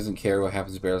sacking, the game doesn't care what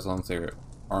happens to bears as long as they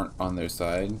aren't on their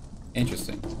side.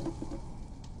 Interesting.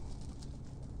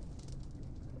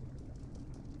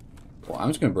 Well, I'm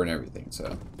just gonna burn everything,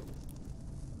 so.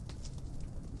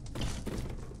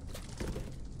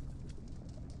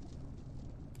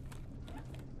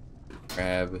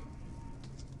 Grab.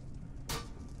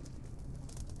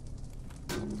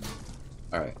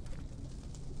 Alright.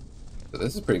 So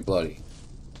this is pretty bloody.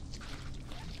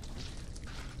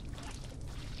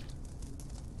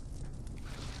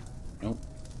 Nope.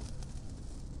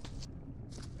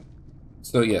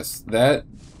 So yes,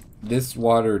 this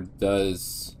water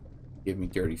does give me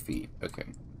dirty feet. Okay.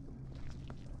 I'm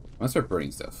gonna start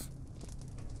burning stuff.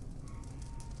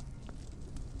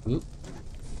 Oop.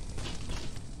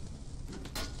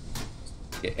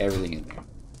 Get everything in there.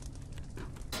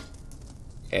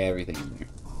 Everything in there.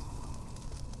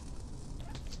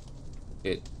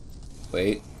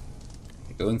 Wait.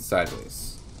 Going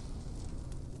sideways.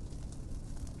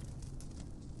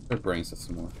 Start burning stuff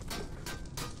some more.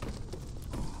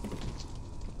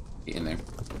 Get in there.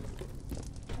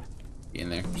 Get in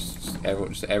there.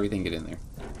 Just everything get in there.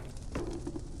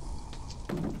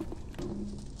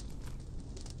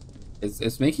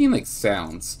 It's making like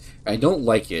sounds. I don't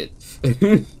like it.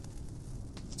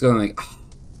 It's going like,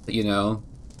 you know.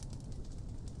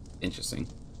 Interesting.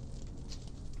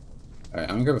 Alright,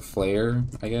 I'm gonna grab a flare,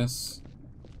 I guess.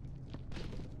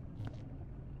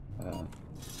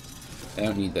 I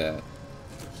don't need that.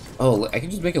 Oh, I can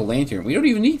just make a lantern. We don't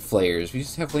even need flares. We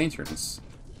just have lanterns.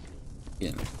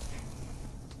 In.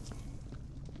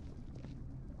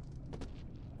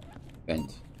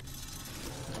 Vent.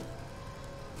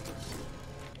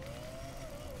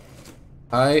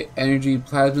 High energy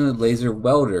plasma laser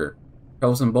welder.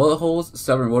 Troublesome bullet holes,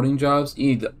 stubborn welding jobs. You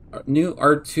need the new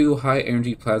R2 high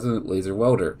energy plasma laser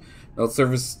welder. Melt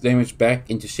surface damage back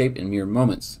into shape in mere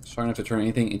moments. Strong enough to turn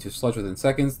anything into sludge within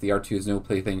seconds. The R2 is no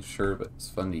plaything, sure, but it's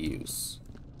fun to use.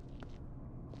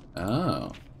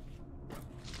 Oh.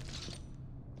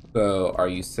 So, are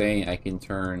you saying I can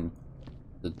turn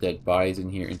the dead bodies in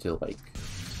here into, like,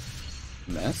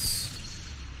 mess?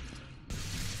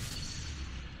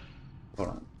 Hold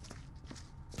on.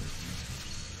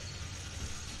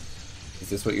 Is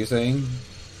this what you're saying?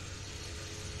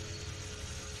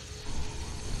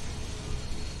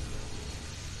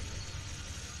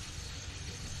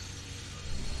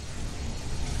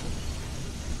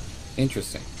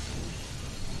 Interesting.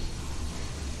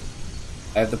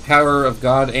 I have the power of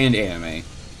God and anime.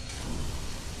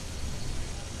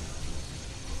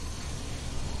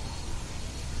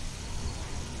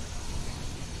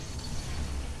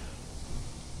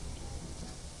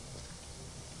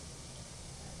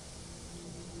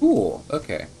 Cool,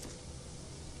 okay.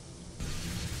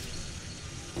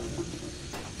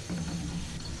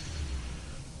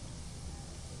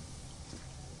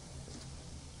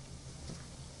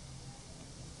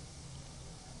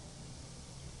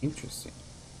 Interesting.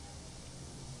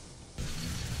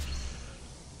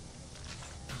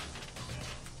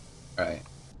 Alright.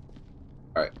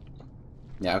 Alright.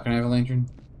 Now can I have a lantern?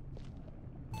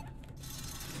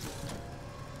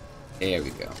 There we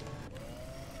go.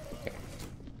 Okay.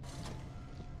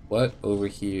 What over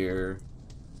here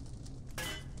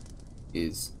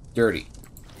is dirty?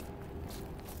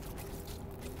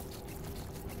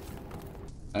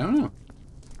 I don't know.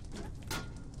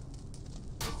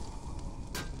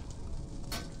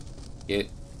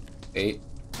 Eight.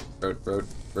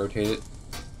 Rotate it.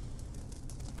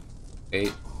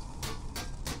 8.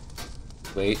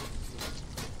 Wait.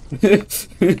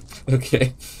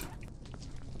 Okay.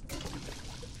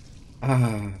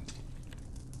 Ah.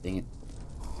 Dang it.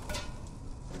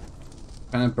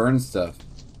 Trying to burn stuff.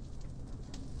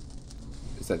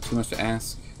 Is that too much to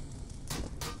ask?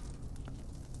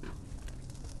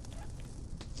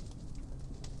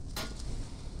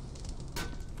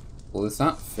 Will this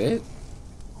not fit?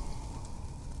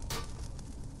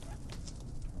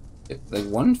 Like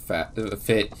one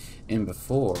fit in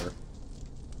before.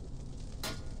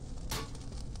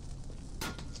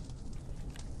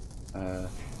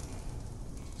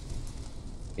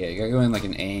 Yeah, you gotta go in like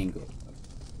an angle.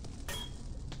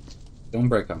 Don't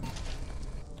break them.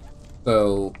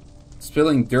 So,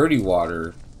 spilling dirty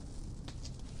water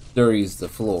dirties the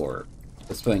floor.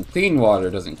 But spilling clean water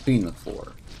doesn't clean the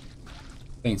floor.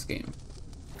 Thanks, game.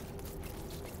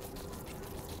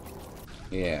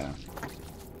 Yeah.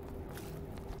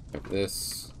 Like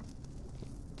this.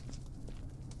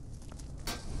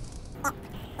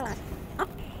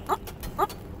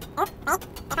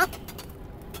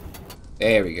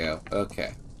 There we go.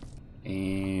 Okay.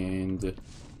 And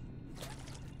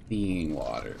clean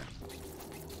water.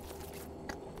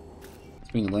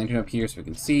 Let's bring the lantern up here so we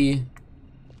can see.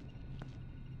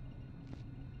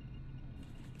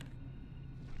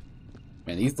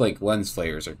 Man, these like lens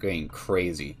flares are going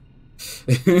crazy.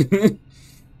 They're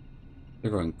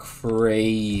going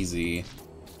crazy.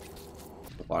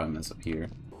 A lot of mess up here.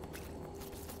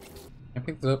 Can I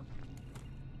pick this up?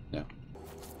 No.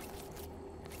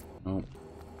 Oh.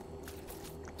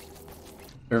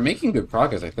 They're making good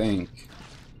progress, I think.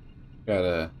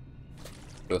 Gotta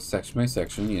go section by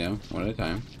section, you know, one at a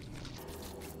time.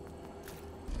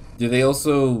 Do they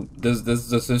also... Does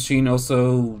this machine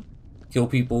also kill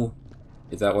people?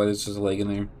 Is that why there's just a leg in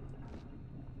there?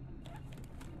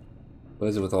 What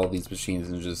is it with all these machines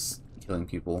and just killing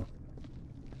people?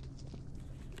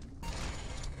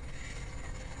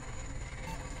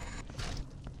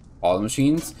 All the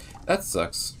machines? That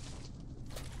sucks.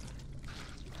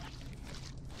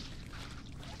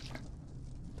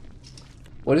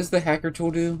 What does the hacker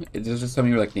tool do? It does just tell me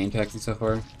your like name tags and stuff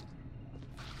are. That's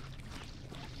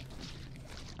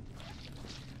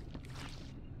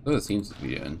what it seems to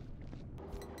be doing.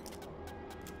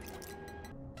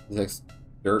 It's like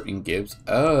dirt and Gibbs.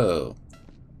 Oh.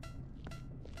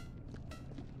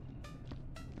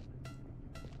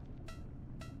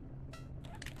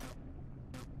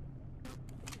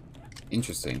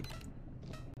 Interesting.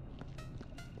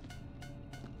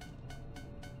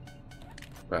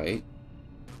 Right.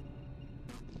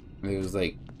 It was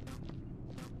like...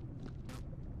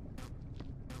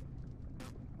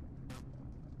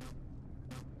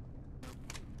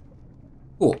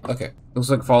 Cool, okay. Looks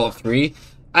like Fallout 3.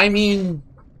 I mean,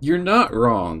 you're not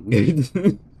wrong.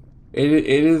 It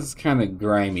is kind of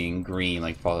grimy and green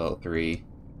like Fallout 3.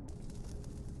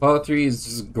 Fallout 3 is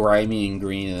just grimy and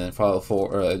green, and then Fallout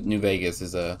 4, or New Vegas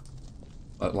is a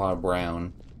lot of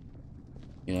brown.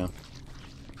 You know?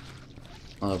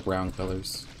 A lot of brown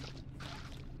colors.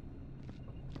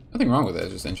 Nothing wrong with it,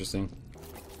 it's just interesting.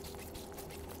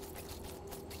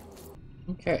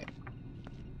 Okay.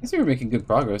 I see we're making good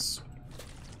progress.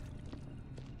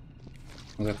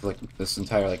 We got like this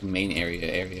entire like main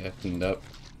area cleaned up.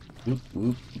 Boop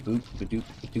boop boop ba-doop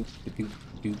ba-doop ba-doop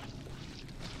ba-doop.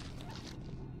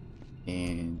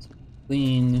 And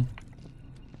clean.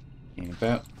 And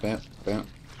bout.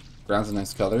 Brown's a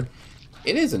nice color.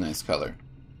 It is a nice color.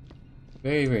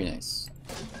 Very, very nice.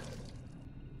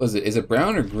 What is it? Is it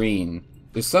brown or green?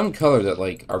 There's some color that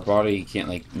like our body can't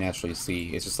like naturally see.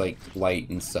 It's just like light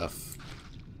and stuff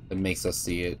that makes us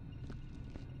see it.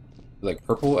 Like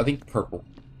purple? I think purple.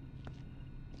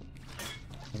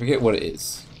 I forget what it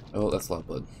is. Oh, that's a lot of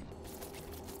blood.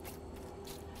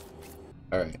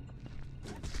 Alright.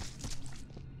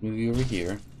 Move you over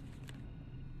here.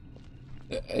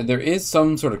 There is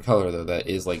some sort of color though that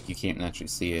is like you can't naturally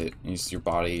see it. It's just your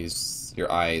body's,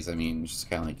 your eyes, I mean, just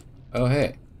kind of like, oh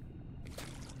hey.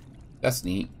 That's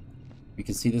neat. We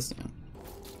can see this now.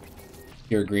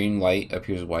 Here green light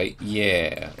appears white.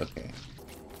 Yeah, okay.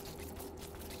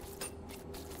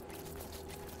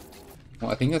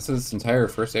 Well, I think that's this entire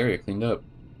first area cleaned up.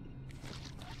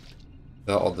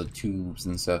 All the tubes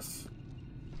and stuff.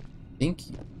 I think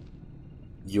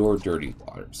you're dirty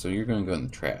water, so you're gonna go in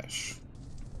the trash.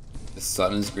 The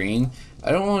sun is green.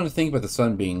 I don't want to think about the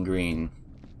sun being green.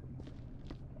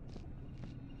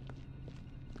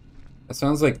 That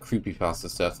sounds like creepypasta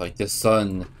stuff, like the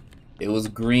sun, it was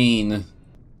green.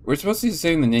 We're supposed to be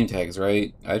saving the name tags,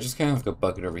 right? I just kind of have a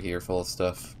bucket over here full of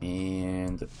stuff,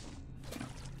 and...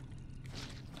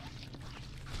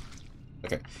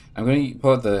 Okay, I'm going to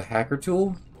pull out the hacker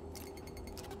tool.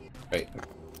 Right.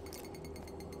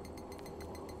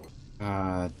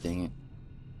 Ah, dang it.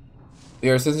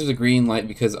 There are sensors of green light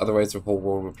because otherwise the whole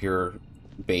world would appear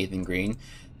bathed in green.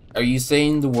 Are you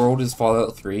saying the world is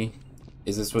Fallout 3?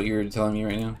 Is this what you're telling me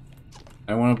right now?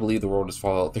 I want to believe the world is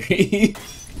Fallout 3.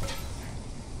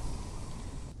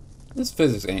 This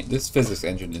physics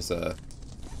engine is a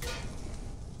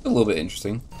little bit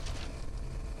interesting.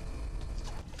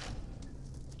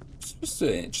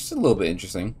 Just a little bit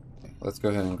interesting. Okay, let's go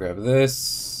ahead and grab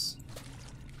this.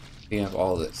 We have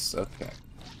all this. Okay.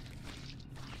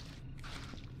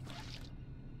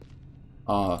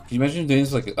 Can you imagine doing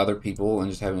this with, like, other people and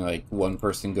just having, like, one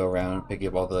person go around and pick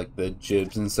up all the, like, the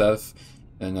jibs and stuff,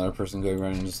 and another person going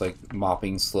around and just, like,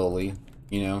 mopping slowly,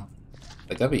 you know?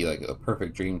 Like, that'd be, like, a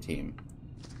perfect dream team.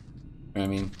 You know what I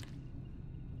mean?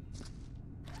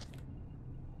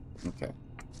 Okay.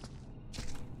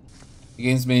 The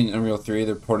game's made in Unreal 3,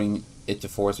 they're porting it to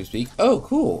 4 as we speak. Oh,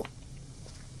 cool!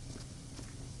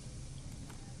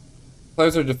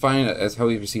 Colors are defined as how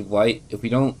we receive light. If we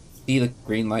don't see the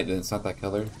green light, then it's not that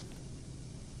color.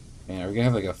 Man, are we gonna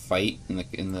have like a fight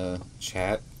in the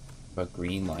chat about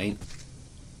green light?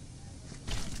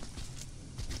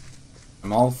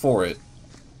 I'm all for it.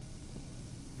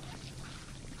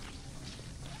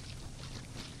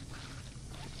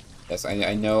 Yes,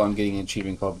 I know I'm getting an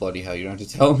achievement called Bloody Hell. You don't have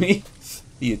to tell me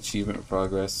the achievement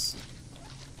progress.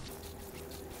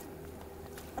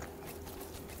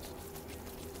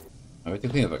 I have to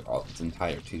clean up like all this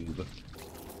entire tube.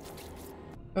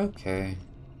 Okay.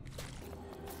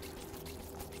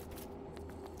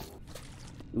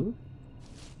 Ooh.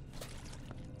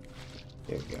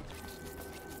 There we go.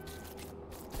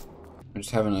 I'm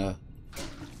just having a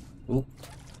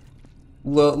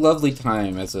lovely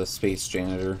time as a space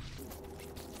janitor.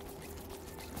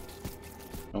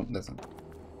 Oh, that's not.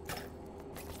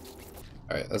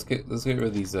 All right, let's get rid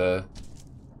of these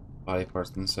body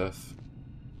parts and stuff.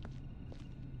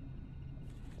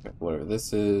 Okay, whatever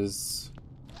this is.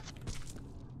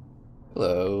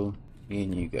 Hello, me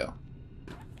and you go.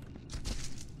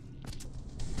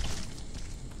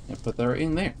 And put that right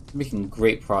in there. Making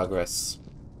great progress.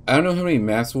 I don't know how many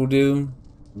maps we'll do,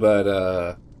 but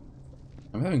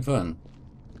I'm having fun.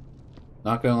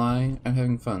 Not gonna lie, I'm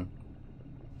having fun.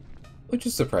 Which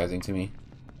is surprising to me.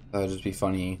 That would just be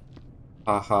funny.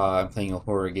 Haha, I'm playing a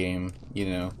horror game, you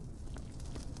know.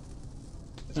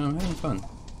 But no, I'm having fun.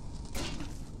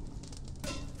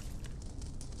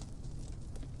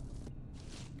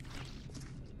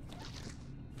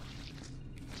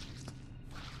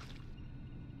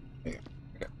 There you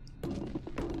go.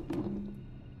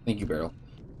 Thank you, Barrel.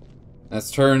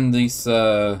 Let's turn this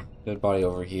dead body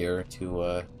over here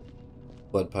to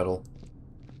blood puddle.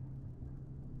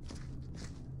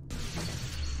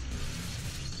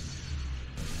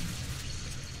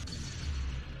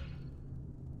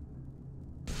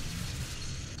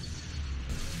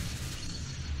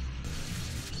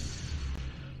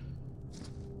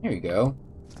 There you go.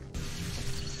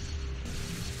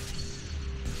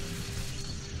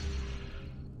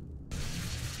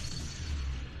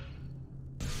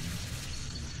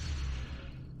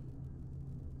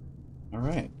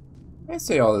 Alright. I'd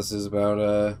say all this is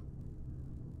about,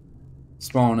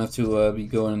 small enough to, be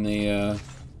going in the,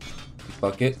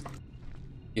 bucket.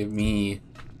 Give me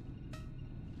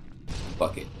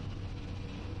bucket.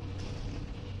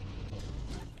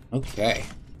 Okay.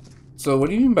 So what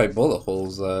do you mean by bullet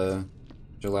holes,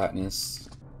 gelatinous?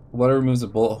 Water removes the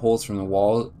bullet holes from the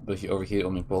wall, but if you overheat it,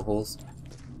 it'll make bullet holes.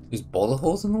 There's bullet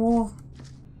holes in the wall?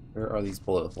 Where are these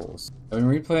bullet holes? I've been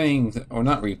replaying, or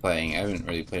not replaying, I haven't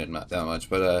really played it that much,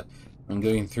 but I'm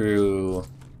going through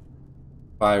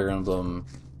Fire Emblem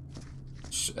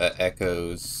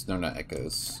Echoes. No, not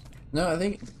Echoes. No, I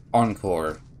think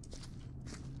Encore.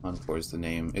 Encore is the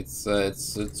name. It's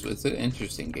an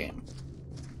interesting game.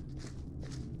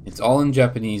 It's all in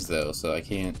Japanese though, so I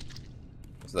can't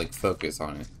just, like, focus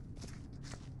on it.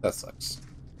 That sucks.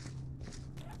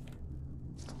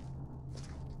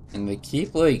 And they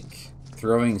keep, like,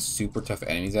 throwing super tough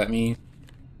enemies at me,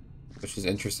 which is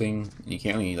interesting. You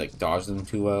can't really, like, dodge them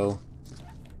too well.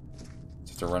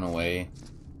 Just have to run away,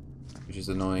 which is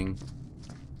annoying.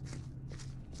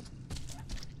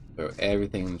 Throw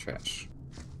everything in the trash.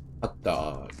 Hot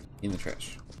dog in the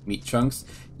trash. Meat chunks.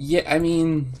 Yeah, I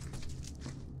mean,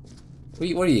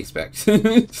 what do you expect?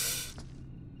 I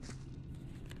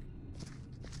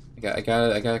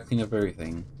gotta clean up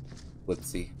everything. Let's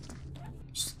see.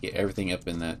 Just get everything up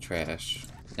in that trash.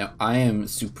 Now, I am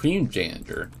Supreme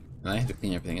Janitor, and I have to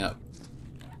clean everything up.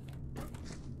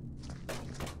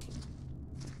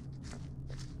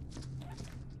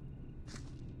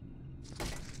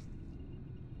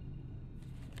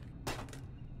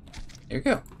 There you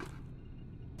go.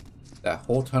 That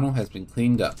whole tunnel has been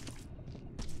cleaned up.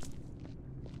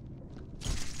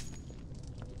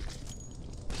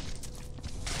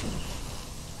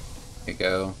 There you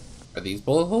go. Are these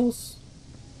bullet holes?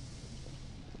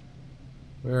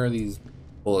 Where are these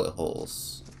bullet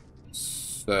holes?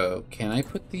 So, can I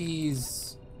put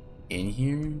these in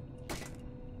here?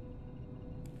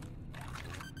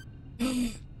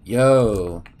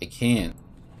 Yo, I can't.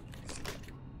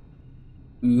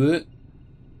 Ooh.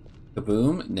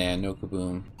 Kaboom? Nah, no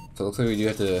kaboom. So it looks like we do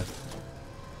have to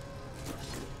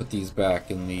put these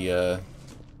back in the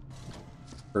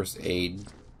first aid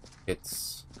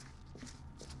kits.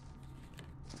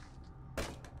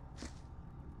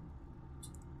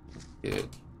 Good.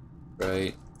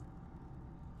 Right.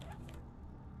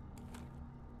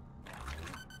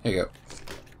 There you go.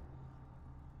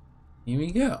 Here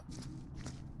we go.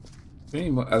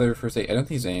 Any other first aid? I don't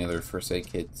think there's any other first aid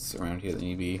kits around here that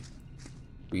need to be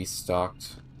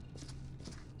restocked.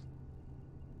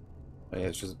 Oh yeah,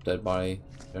 it's just a dead body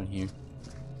down here.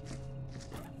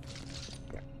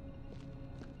 Yeah.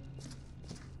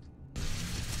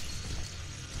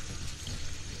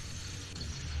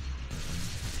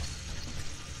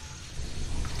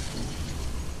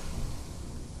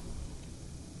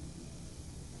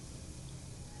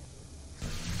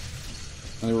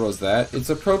 What was that? It's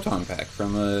a proton pack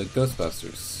from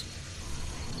Ghostbusters.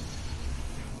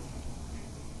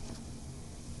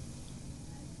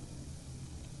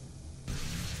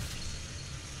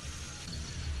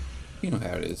 You know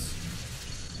how it is.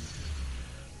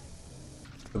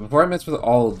 But before I mess with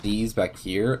all of these back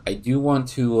here, I do want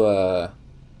to,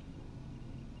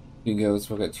 you can go,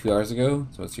 spoke about 2 hours ago,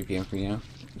 so it's 3 p.m. for you now.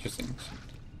 Interesting.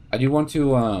 I do want to,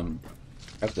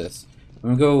 grab this.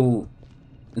 I'm gonna go,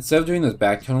 instead of doing those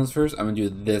back tunnels first, I'm gonna do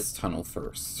this tunnel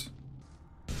first.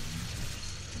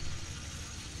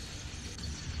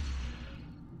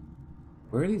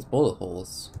 Where are these bullet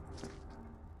holes?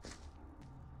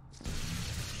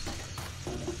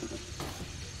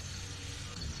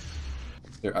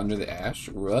 They're under the ash?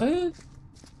 What?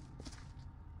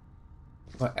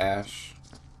 What ash?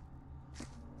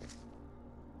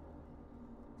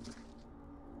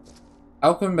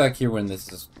 I'll come back here when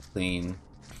this is clean.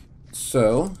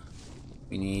 So,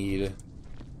 we need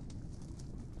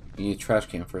a trash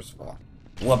can first of all.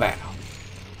 Wabow!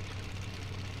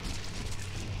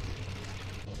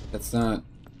 That's not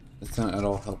at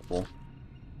all helpful.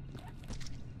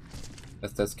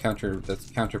 That's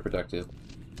counterproductive.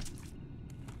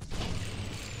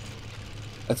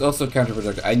 That's also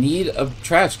counterproductive. I need a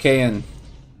trash can.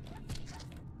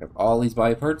 Grab all these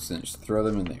body parts and just throw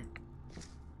them in there.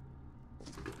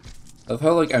 I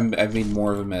felt like I've made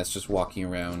more of a mess just walking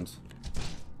around.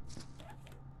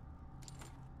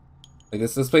 Like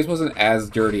this place wasn't as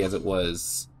dirty as it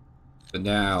was, but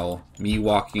now me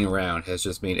walking around has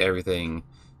just made everything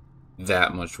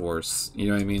that much worse. You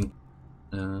know what I mean?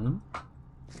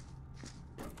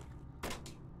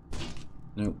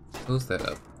 Nope. Close that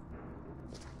up.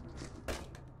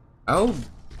 I'll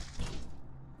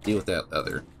deal with that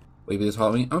other. Maybe this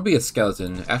help me. I'm gonna be a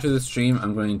skeleton. After this stream,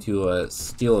 I'm going to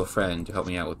steal a friend to help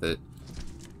me out with it.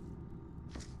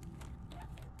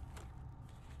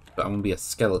 But I'm gonna be a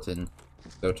skeleton.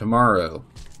 So tomorrow,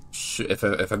 if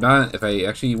I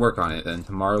actually work on it, then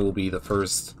tomorrow will be the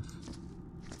first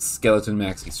skeleton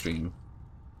Maxie stream.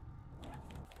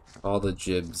 All the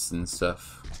jibs and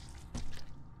stuff.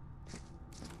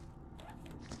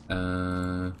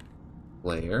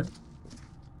 Layer.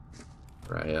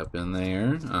 Right up in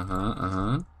there.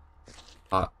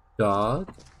 Hot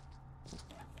dog.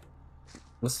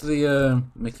 What's the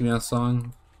Mickey Mouse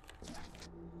song?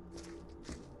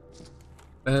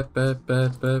 Hot dog.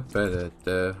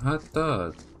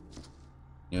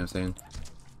 You know what I'm saying?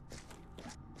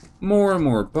 More and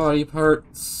more body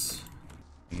parts.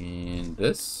 And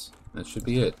this. That should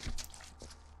be it.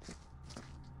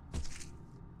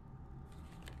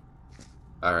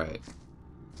 Alright.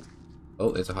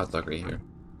 Oh, there's a hot dog right here.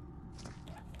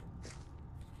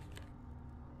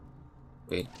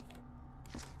 Wait.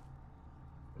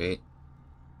 Wait.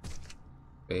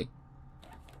 Wait.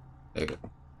 There you go.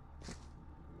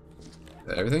 Is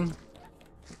that everything?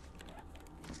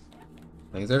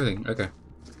 I think it's everything. Okay.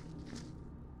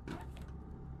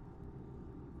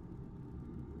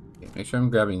 Okay, make sure I'm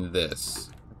grabbing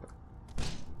this. Okay.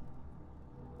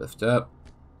 Lift up.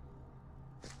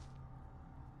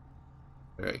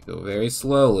 Alright, go very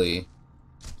slowly.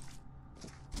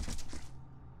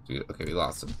 Dude, okay, we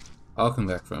lost him. I'll come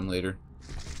back for him later.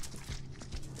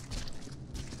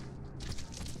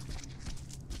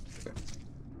 Okay.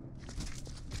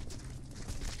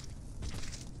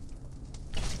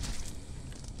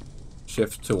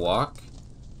 Shift to walk?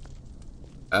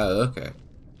 Oh, okay.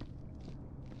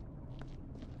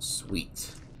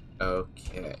 Sweet.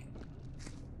 Okay.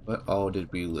 What all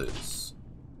did we lose?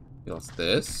 We lost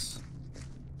this.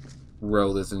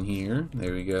 Row this in here.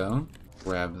 There we go.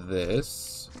 Grab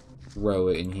this. Row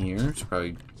it in here. Should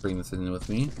probably bring this in with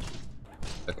me.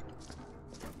 Okay.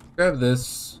 Grab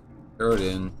this. Throw it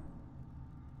in.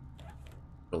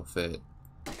 It'll fit.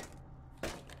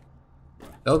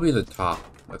 That'll be the top.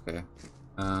 Okay.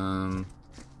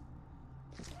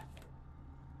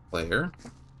 Player.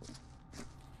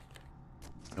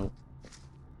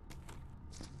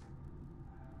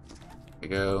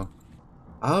 go.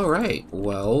 Alright,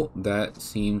 well, that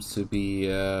seems to be,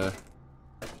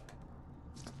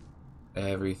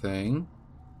 everything.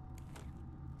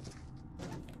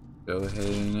 Go ahead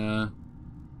and,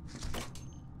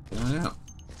 get on out.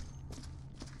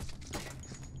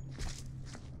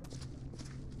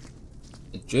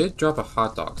 It did drop a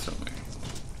hot dog somewhere.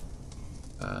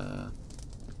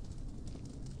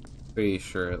 Pretty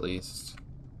sure, at least.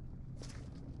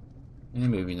 And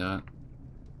maybe not.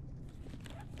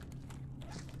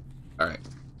 Alright.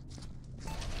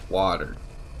 Water.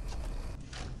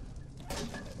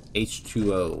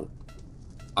 H2O.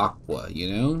 Aqua,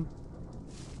 you know?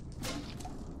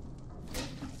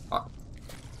 Ah,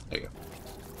 there you go.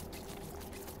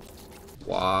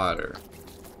 Water.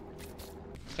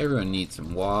 Everyone needs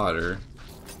some water.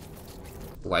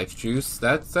 Life juice.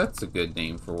 That's a good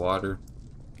name for water.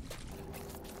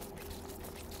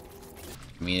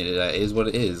 I mean, it is what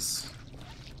it is.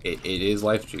 It is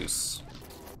life juice.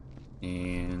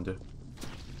 And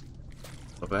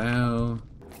about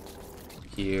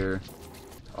here,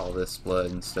 all this blood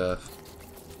and stuff.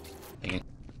 And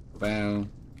about. I'm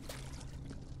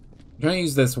trying to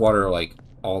use this water like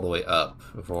all the way up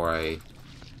before I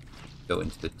go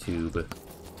into the tube.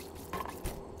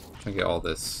 Trying to get all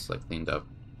this like cleaned up.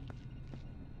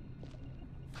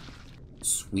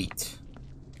 Sweet.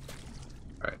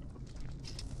 Alright.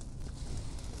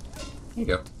 There you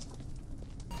go.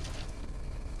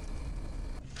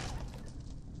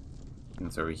 And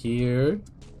it's over here.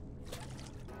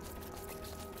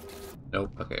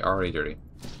 Nope. Okay, already dirty.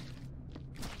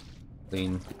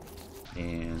 Clean.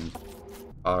 And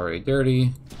already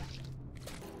dirty.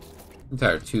 The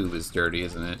entire tube is dirty,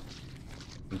 isn't it?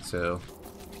 I think so.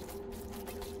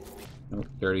 Nope,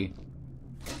 dirty.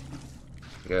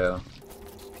 Go.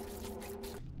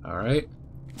 Alright.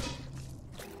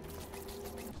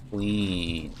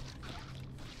 Clean.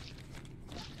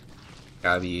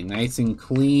 Gotta be nice and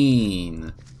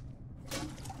clean.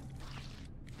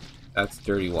 That's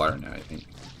dirty water now, I think.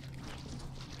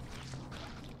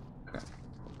 Okay.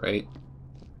 Right?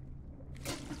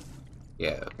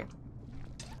 Yeah, okay.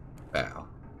 Wow.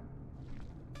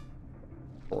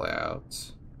 Pull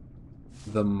out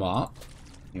the mop.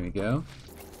 Here we go.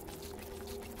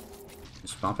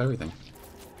 Just mop everything.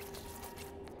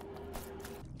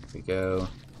 Here we go.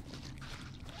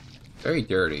 Very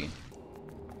dirty.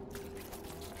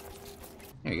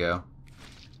 There you go.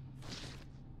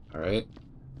 Alright.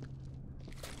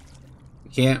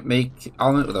 You can't make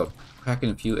omelet without cracking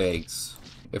a few eggs.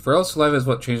 If real saliva is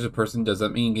what changes a person, does that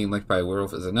mean getting licked by a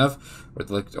werewolf is enough? Or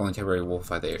the lick only temporary wolf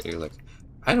by the you're like,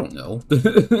 I don't know.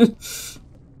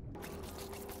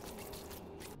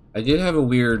 I did have a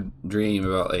weird dream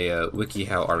about a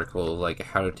WikiHow article, like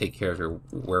how to take care of your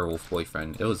werewolf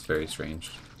boyfriend. It was very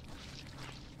strange.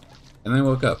 And then I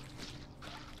woke up.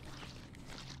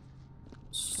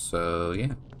 So,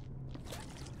 yeah.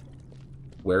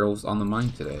 Werewolves on the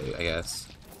mind today, I guess.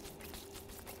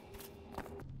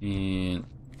 And,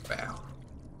 wow.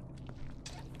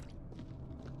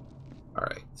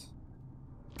 Alright.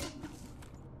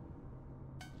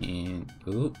 And,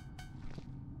 ooh.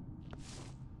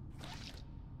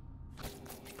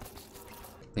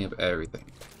 Clean up everything.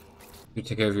 You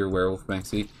take care of your werewolf,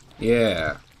 Maxie?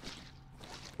 Yeah.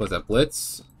 Was that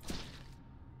Blitz?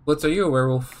 Blitz, are you a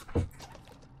werewolf?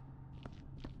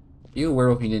 You a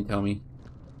werewolf? You didn't tell me.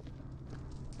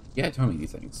 Yeah, tell me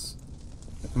these things.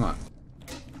 Come on.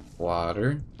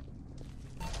 Water.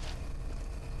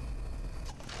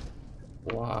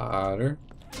 Water.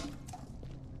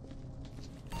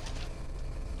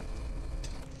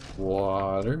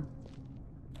 Water.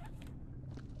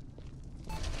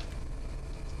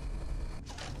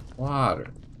 Water.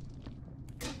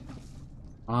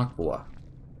 Aqua.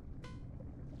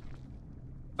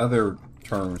 Other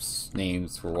terms,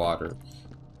 names for water.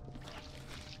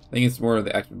 I think it's more of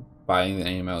the act of biting the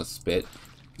animal out of spit.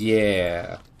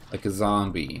 Yeah, like a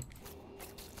zombie.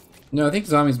 No, I think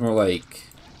zombie's more like...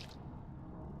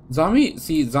 Zombie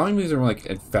movies are more like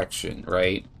infection,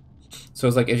 right? So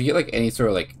it's like, if you get like any sort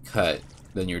of like cut,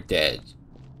 then you're dead.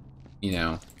 You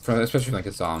know? Especially from like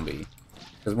a zombie.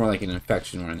 It's more like an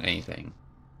infection more than anything.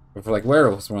 But for like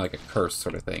werewolves, it's more like a curse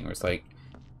sort of thing, where it's like,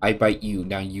 I bite you,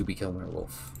 now you become a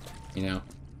werewolf. You know?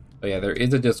 But yeah, there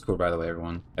is a Discord, by the way,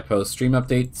 everyone. I post stream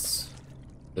updates.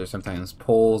 There's sometimes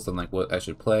polls on like what I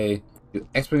should play. Do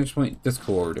exclamation point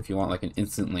Discord if you want like an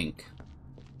instant link.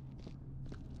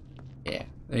 Yeah,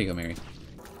 there you go, Mary.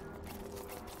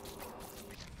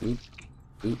 Oop,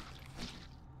 oop.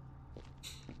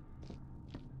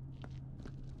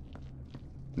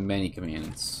 Many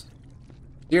commands.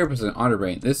 0% otter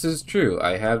brain. This is true.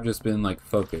 I have just been like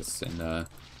focused and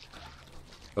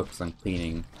focused on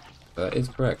cleaning. That is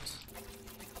correct.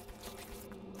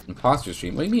 Imposter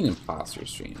stream? What do you mean imposter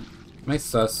stream? Am I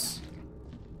sus?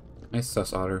 Am I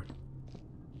sus, Otter?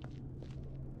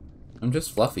 I'm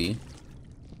just Fluffy.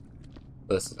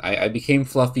 Listen, I became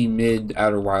Fluffy mid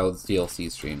Outer Wilds DLC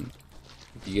stream.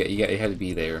 You had to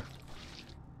be there.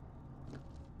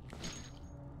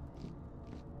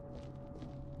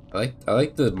 I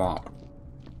like the mop.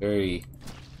 Very.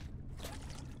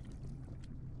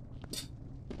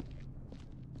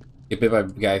 Get bit by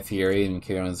Guy Fieri and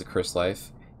carry on as a cursed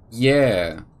life.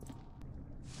 Yeah.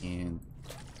 And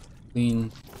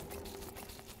clean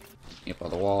up all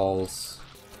the walls.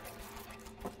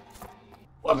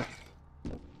 Love it.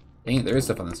 Dang it, there is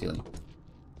stuff on the ceiling.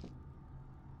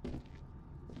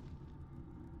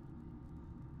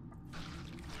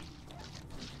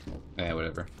 Yeah,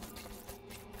 whatever.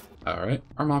 Alright.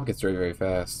 Our mop gets dirty very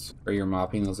fast. Are you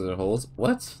mopping those other holes?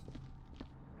 What?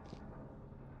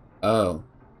 Oh.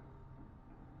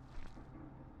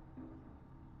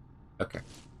 Okay.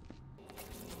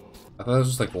 I thought it was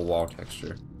just like a wall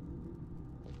texture.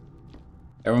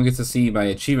 Everyone gets to see my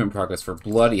achievement progress for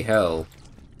bloody hell.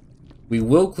 We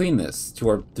will clean this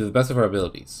to the best of our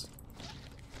abilities.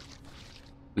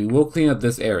 We will clean up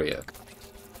this area.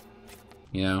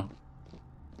 You know?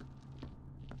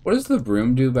 What does the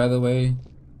broom do, by the way?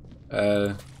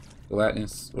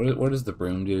 Gelatinous. What does the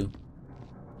broom do?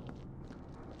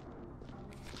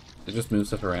 It just moves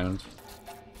stuff around.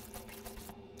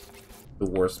 The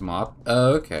worst mop?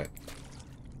 Oh, okay.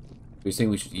 You're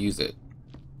saying we should use it.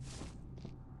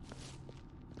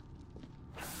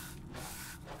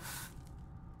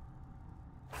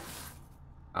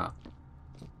 Ah.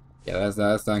 Yeah,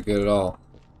 that's not good at all.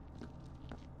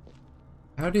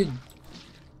 How did...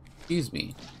 Excuse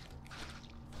me.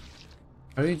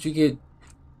 How did you get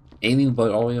alien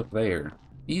blood all the way up there?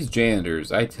 These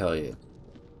janitors, I tell you.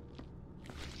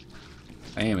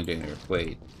 I am a janitor.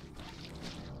 Wait.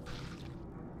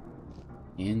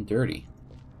 And dirty.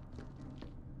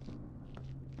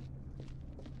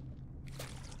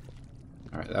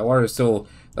 Alright, that water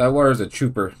is a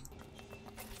trooper.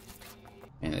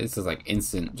 And this is like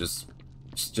instant, just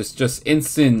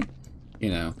instant, you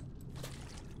know,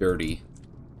 dirty.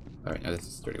 Alright, now this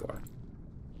is dirty water.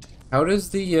 How does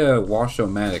the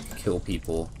wash-o-matic kill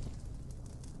people?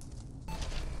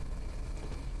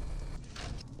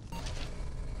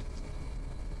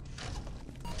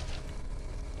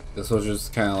 This will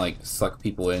just kind of like suck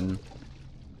people in.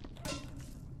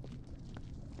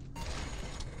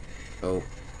 Oh.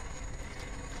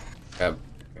 Grab.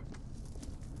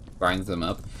 Grinds them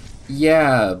up.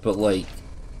 Yeah, but like,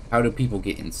 how do people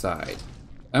get inside?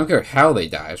 I don't care how they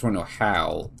die, I just want to know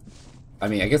how. I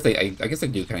mean, I guess I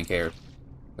do kind of care.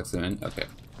 Flex them in? Okay.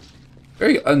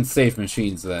 Very unsafe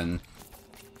machines, then.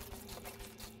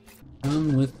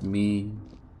 Come with me,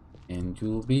 and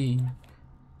you'll be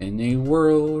in a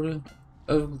world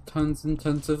of tons and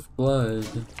tons of blood.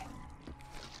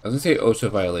 I was gonna say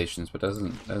OSHA violations, but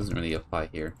that doesn't really apply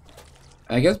here.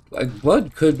 I guess like,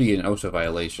 blood could be an OSHA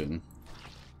violation.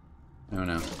 I don't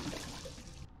know.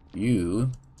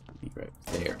 You be right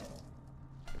there.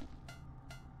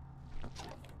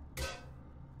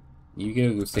 You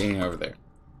gotta go standing over there.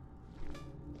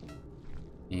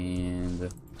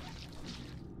 And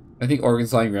I think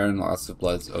organs lying around and lots of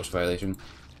blood's OSHA violation.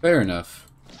 Fair enough.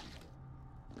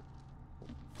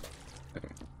 Okay.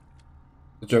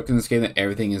 The joke in this game that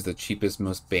everything is the cheapest,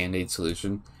 most band-aid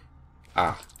solution.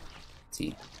 Ah.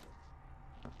 See.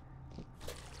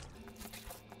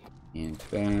 And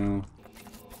down.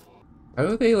 How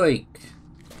do they like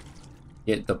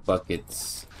get the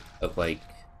buckets of like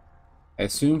I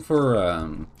assume for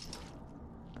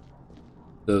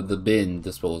the bin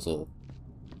disposal,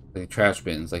 like trash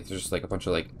bins, like there's just like a bunch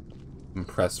of like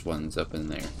compressed ones up in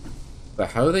there. But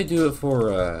how do they do it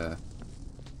for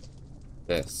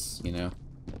this, you know?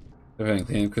 They're having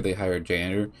cleanup, could they hire a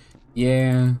janitor?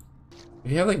 Yeah.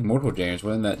 If you have like multiple janitors,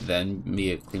 wouldn't that then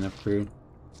be a cleanup crew?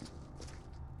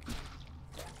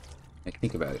 Like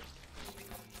think about it.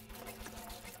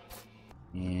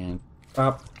 And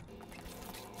pop.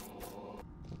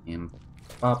 And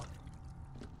pop.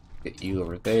 Get you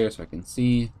over there so I can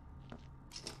see.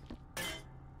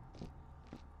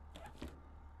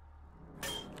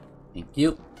 Thank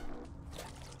you.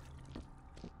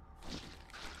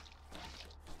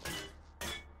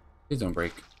 Please don't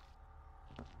break.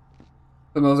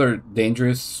 Some of those are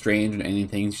dangerous, strange, and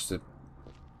anything just to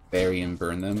bury and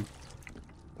burn them.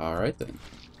 Alright then.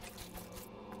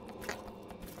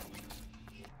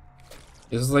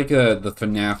 This is like the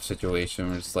FNAF situation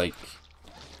where it's like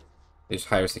They just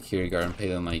hire a security guard and pay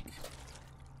them like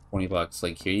 20 bucks.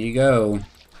 Like, here you go.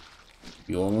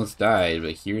 You almost died,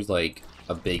 but here's like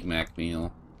a Big Mac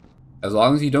meal. As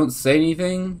long as you don't say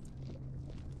anything,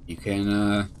 you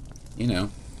can, you know,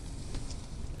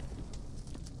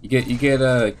 you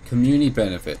get community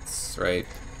benefits, right?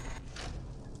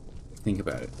 Think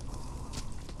about it.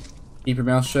 Keep your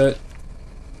mouth shut.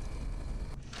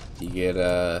 You get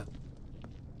a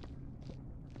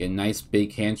nice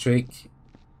big handshake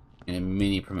and a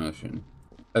mini promotion.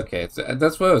 Okay, so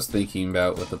that's what I was thinking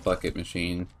about with the bucket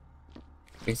machine.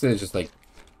 I guess it just like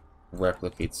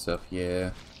replicates stuff, yeah.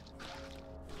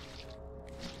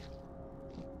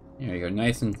 There you go,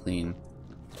 nice and clean.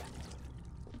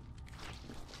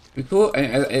 Be cool.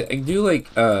 I do like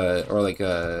or like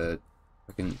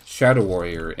fucking Shadow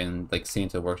Warrior and like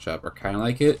Santa Workshop are kind of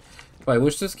like it, but I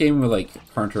wish this game would like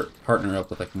partner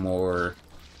up with like more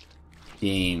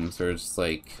games, or just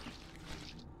like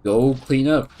go clean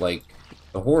up like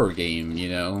a horror game, you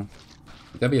know?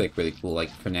 That'd be like really cool,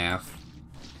 like FNAF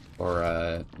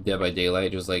or Dead by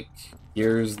Daylight. Just like,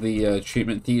 here's the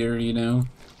treatment theater, you know?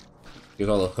 Here's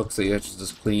all the hooks that you have to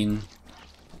just clean.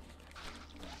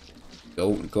 Go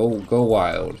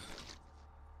wild.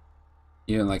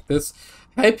 Even like this.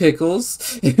 Hi,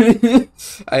 Pickles!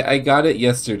 I got it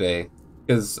yesterday,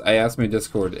 because I asked my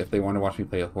Discord if they want to watch me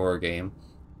play a horror game.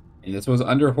 And this was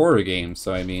under horror games,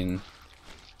 so I mean...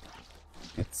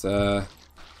 It's, I'm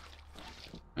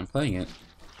playing it.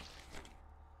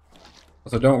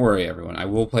 So don't worry, everyone. I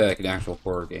will play like an actual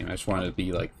horror game. I just wanted to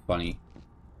be, like, funny.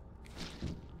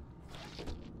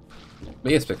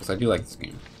 But yes, Pickles, I do like this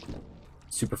game.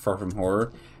 Super far from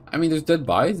horror. I mean, there's dead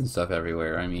bodies and stuff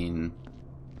everywhere. I mean...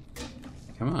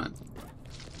 Come on.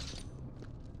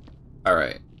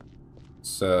 Alright.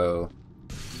 So...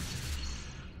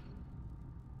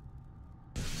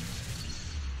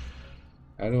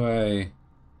 How do I...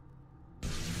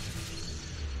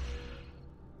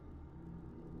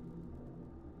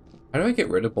 How do I get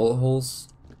rid of bullet holes?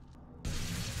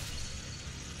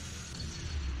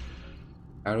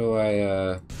 How do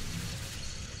I,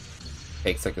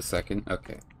 Takes like a second.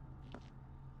 Okay.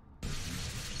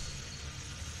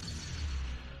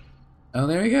 Oh,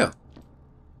 there we go.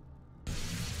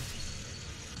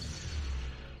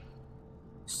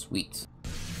 Sweet.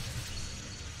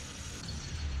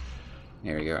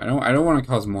 There we go. I don't want to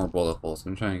cause more bullet holes.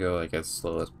 I'm trying to go like as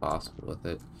slow as possible with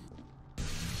it.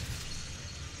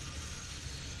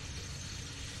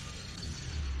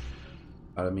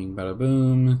 Bada bing, bada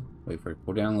boom. Wait for it to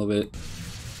cool down a little bit.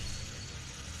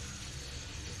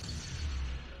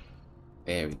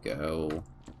 There we go.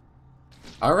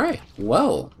 Alright,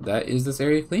 well, that is this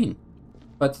area clean.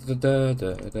 But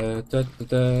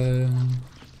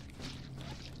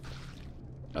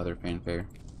other fanfare.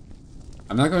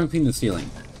 I'm not going to clean the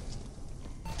ceiling.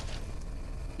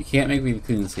 You can't make me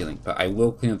clean the ceiling, but I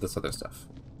will clean up this other stuff.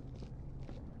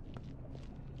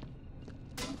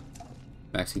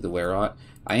 Maxie the Werewolf.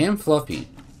 I am fluffy.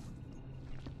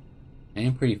 I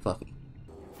am pretty fluffy.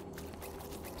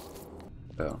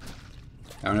 So,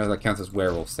 I don't know if that counts as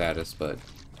werewolf status, but,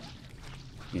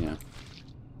 you know.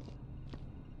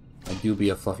 I do be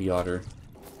a fluffy otter.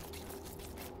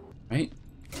 Right?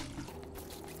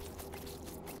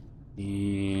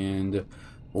 And...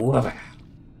 Alright,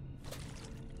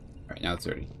 now it's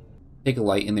dirty. Take a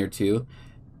light in there, too.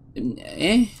 You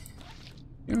don't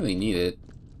really need it.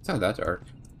 It's not that dark.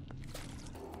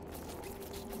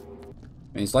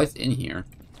 I mean, it's lights in here,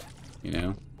 you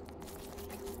know?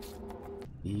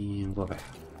 And blah, blah.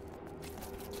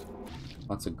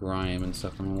 Lots of grime and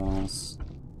stuff on the walls.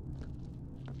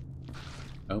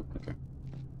 Oh, okay.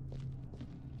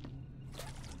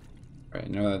 Alright,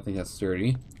 now I think that's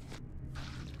dirty.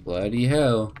 Bloody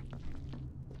hell.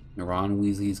 Ron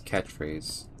Weasley's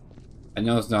catchphrase. I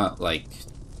know it's not, like,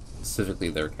 specifically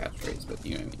their catchphrase, but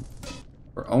you know what I mean.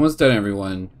 We're almost done,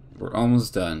 everyone. We're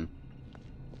almost done.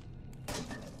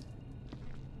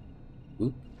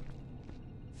 Oop.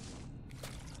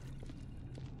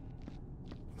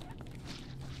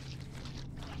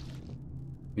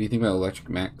 What do you think about electric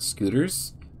Mac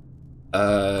scooters?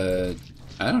 I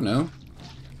don't know.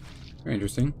 Very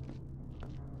interesting.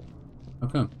 How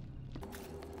come?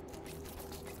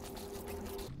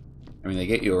 I mean, they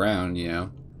get you around, you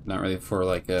know. Not really for,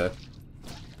 like, a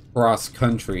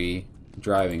cross-country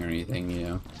driving or anything, you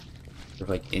know. Sort of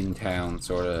like in town,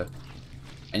 sort of.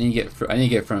 I need to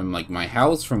get from like my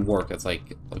house from work. That's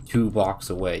like 2 blocks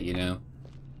away, you know.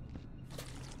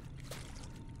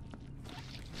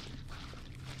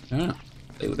 I don't know.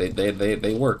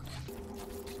 They work.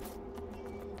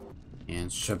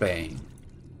 And shebang.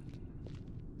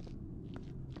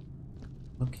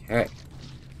 Okay.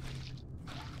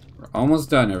 We're almost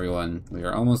done, everyone. We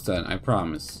are almost done, I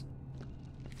promise.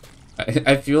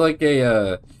 I feel like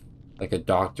a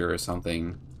doctor or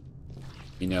something.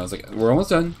 You know, it's like, we're almost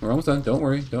done. We're almost done. Don't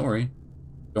worry. Don't worry.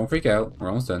 Don't freak out. We're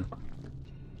almost done.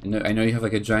 I know you have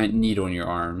like a giant needle in your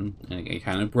arm, and it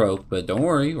kind of broke, but don't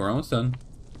worry. We're almost done.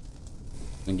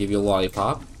 I'm gonna give you a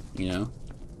lollipop, you know.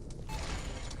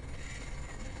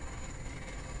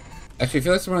 Actually, I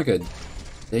feel like it's more like a...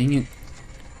 Dang it.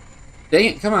 Dang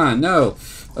it, come on, no!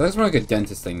 That's more like a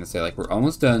dentist thing to say, like, we're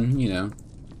almost done, you know.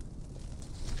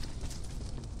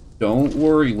 Don't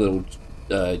worry, little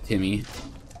Timmy.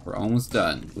 We're almost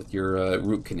done with your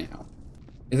root canal.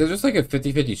 Is it just like a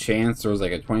 50-50 chance, or is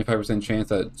like a 25% chance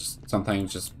that just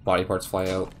sometimes just body parts fly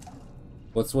out?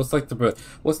 What's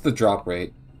the drop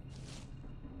rate?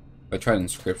 Have I tried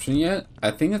inscription yet?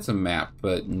 I think it's a map,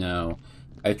 but no.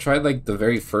 I tried like the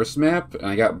very first map, and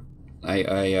I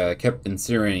kept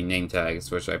incinerating name tags,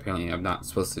 which apparently I'm not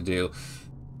supposed to do.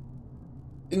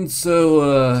 And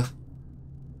so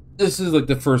this is like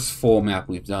the first full map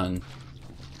we've done.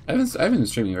 I haven't been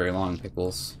streaming very long,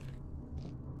 Pickles.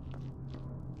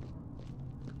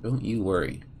 Don't you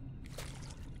worry.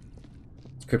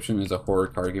 Inscription is a horror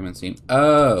card game and scene.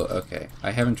 Oh, okay.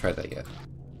 I haven't tried that yet.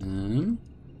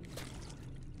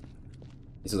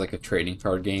 This is like a trading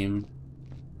card game.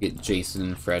 Get Jason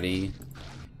and Freddy.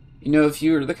 You know, if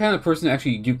you're the kind of person to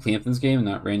actually do clean up in this game and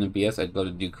not random BS, I'd love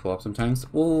to do co-op sometimes.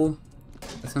 Well,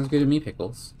 that sounds good to me,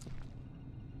 Pickles.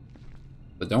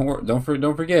 But don't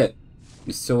forget,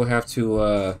 you still have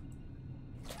to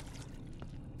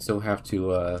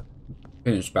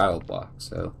finish battle block.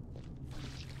 So,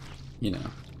 you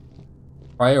know,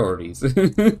 priorities.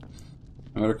 I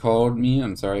would have called me.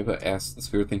 I'm sorry, but asked the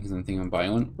spirit thing because I'm thinking of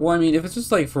buying one. Well, I mean, if it's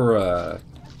just like for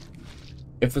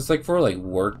if it's like for like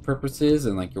work purposes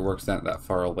and like your work's not that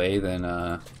far away, then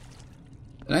I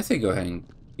say go ahead and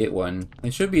get one.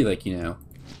 It should be like, you know,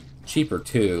 cheaper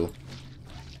too.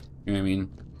 You know what I mean?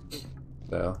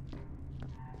 So,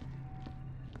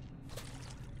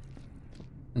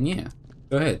 and yeah,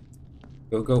 go ahead,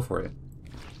 go for it.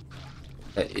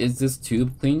 Is this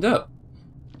tube cleaned up?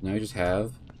 Now I just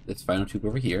have this final tube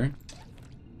over here,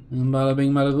 and bada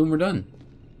bing, bada boom, we're done.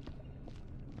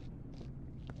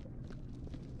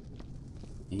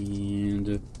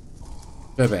 And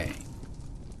ba-bang.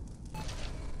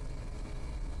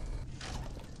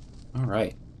 All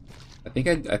right. I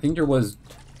think there was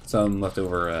some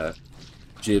leftover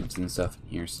jibs and stuff in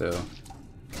here, so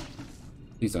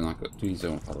please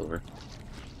don't fall over.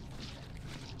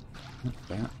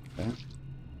 That.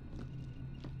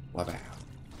 Wow. I have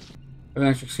an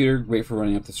electric scooter, great for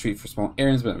running up the street for small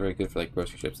errands, but not very good for like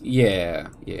grocery trips. Yeah.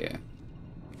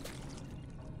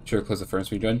 Sure, close the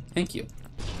furnace when you're done. Thank you.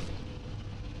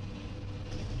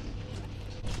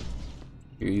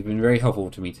 You've been very helpful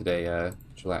to me today,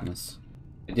 Gelatinous.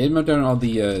 I did melt down all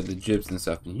the jibs and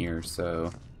stuff in here,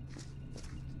 so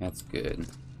that's good.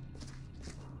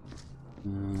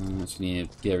 Just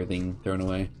need to get everything thrown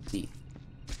away.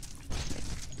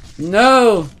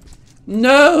 No!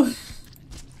 No!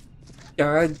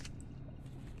 God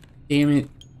damn it.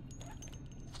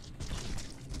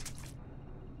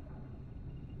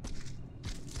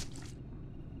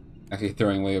 Actually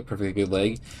throwing away a perfectly good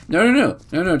leg. No,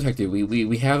 detective.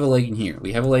 We have a leg in here.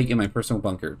 We have a leg in my personal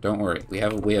bunker. Don't worry. We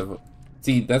have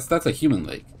see, that's a human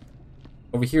leg.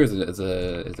 Over here is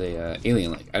a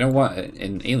alien leg. I don't want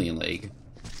an alien leg.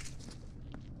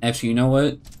 Actually, you know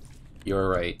what? You're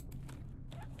right.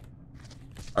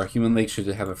 Our human leg should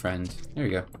have a friend. There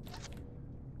you go.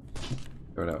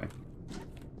 Throw it that way.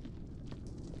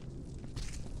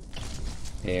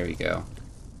 There we go.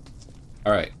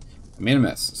 Alright. I made a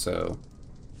mess, so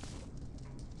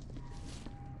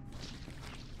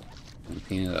I'm gonna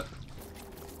clean it up.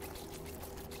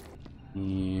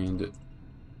 And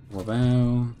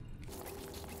wow.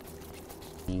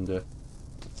 And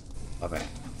wow.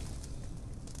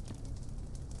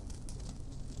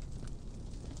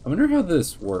 I wonder how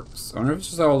this works. I wonder if it's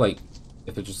just all like,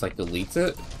 if it just like deletes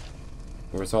it,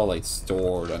 or it's all like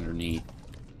stored underneath.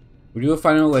 We do a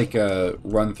final like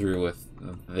run through with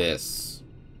this.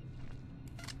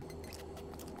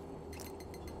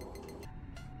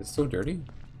 It's so dirty.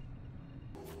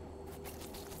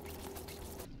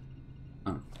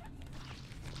 Oh.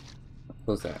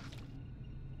 Close that.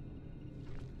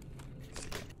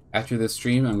 After this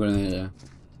stream, I'm gonna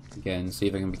again see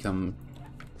if I can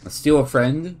steal a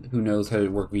friend who knows how to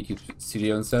work VTube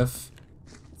Studio and stuff.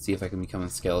 See if I can become a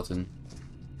skeleton.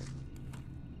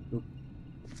 Oop.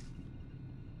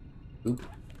 Oop.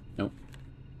 Nope.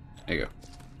 There you go.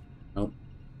 Nope.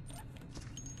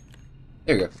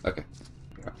 There you go. Okay.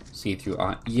 See-through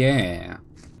on. Yeah.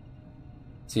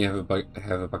 So you have a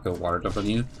bucket of water dumped on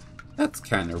you? That's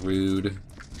kind of rude.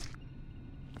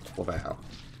 Wow.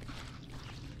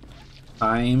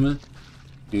 Time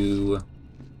to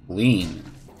clean.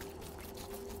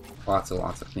 Lots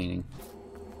of cleaning.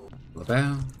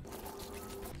 Wow.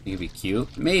 Think it'd be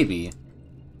cute? Maybe.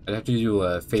 I'd have to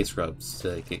do face rubs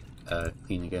to get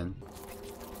clean again.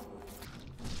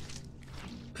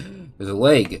 There's a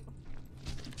leg.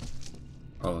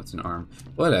 Oh, it's an arm.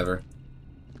 Whatever.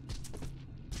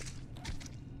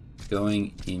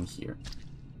 Going in here.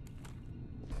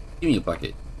 Give me a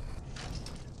bucket.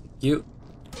 Thank you.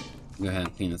 Go ahead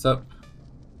and clean this up.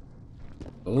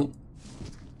 Oh.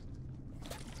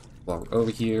 While we're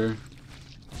over here.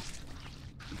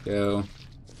 Go.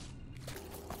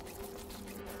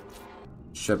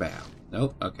 Shabow.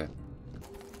 Nope. Okay.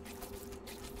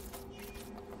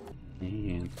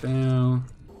 And bow.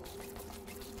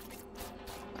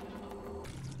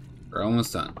 We're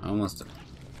almost done. Almost done.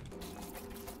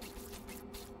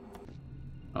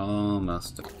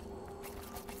 Almost done.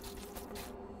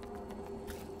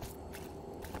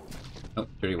 Oh,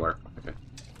 dirty water. Okay.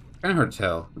 Kind of hard to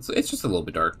tell. It's just a little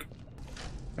bit dark.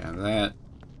 Grab that.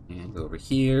 And go over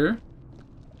here.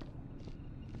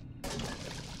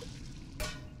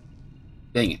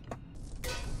 Dang it.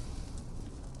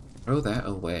 Throw that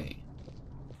away.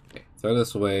 Okay, throw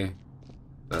this away.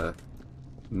 The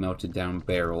melted down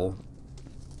barrel.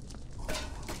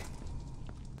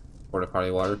 Porta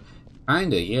potty water.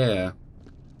 Kinda, yeah.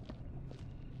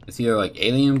 It's either like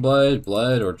alien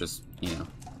blood, or just, you know,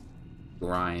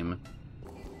 grime.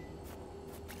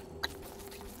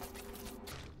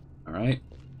 Alright.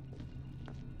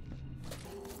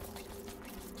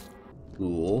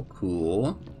 Cool,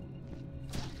 cool.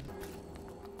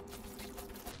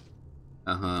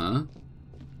 Uh-huh.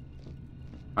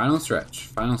 Final stretch.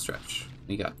 Final stretch.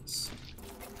 We got this.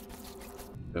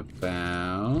 Go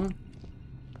bow.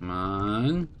 Come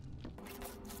on.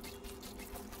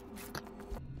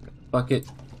 Bucket.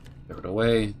 Throw it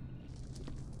away.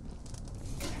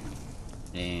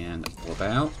 And flip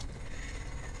out.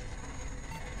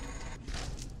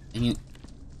 Dang it.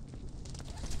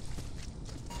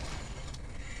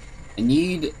 I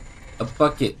need a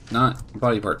bucket, not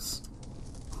body parts.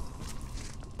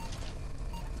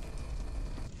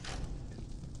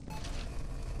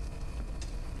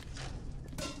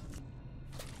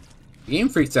 The game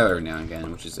freaks out every now and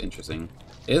again, which is interesting.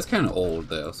 It is kind of old,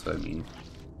 though, so I mean...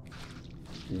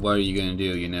 What are you gonna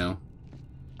do, you know?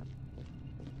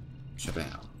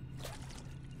 Shabow.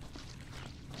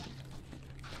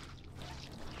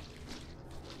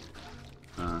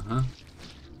 Uh-huh.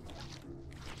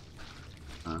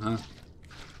 Uh-huh.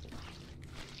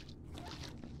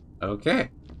 Okay.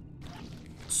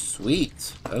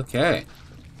 Sweet. Okay.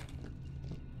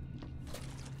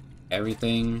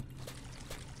 Everything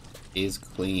is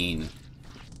clean.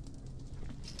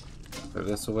 Throw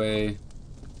this away.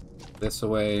 This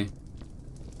away.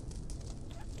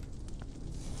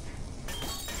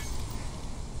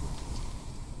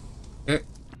 Okay.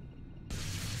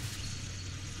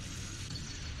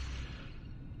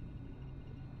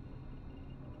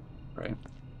 Right.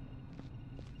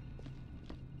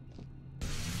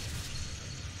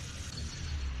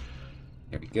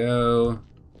 There we go.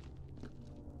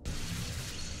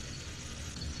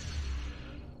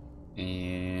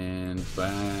 And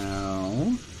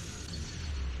bow.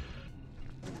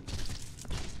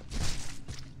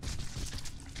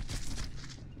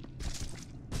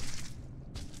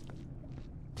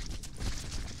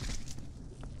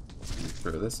 And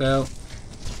throw this out.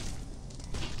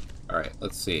 Alright,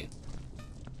 let's see.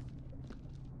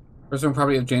 Personal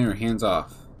property of janitor, hands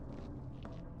off.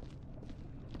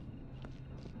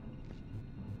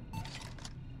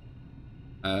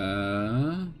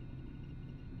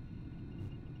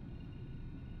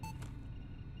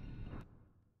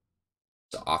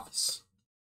 The office.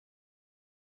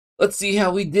 Let's see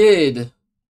how we did.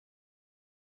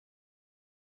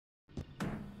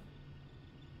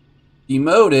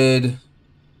 Demoted.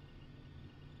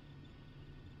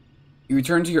 You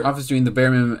return to your office doing the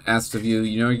bare minimum asked of you.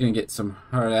 You know you're going to get some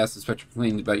hard-ass inspector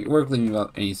complaining about your work, leaving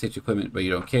about any safety equipment, but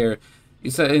you don't care.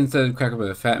 You said instead of crack up with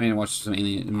a fat man and watch some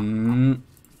alien...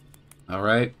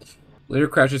 Alright. Later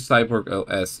crashes Cyborg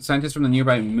OS. Scientists from the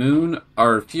nearby moon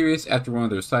are furious after one of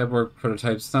their cyborg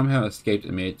prototypes somehow escaped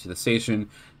and made it to the station,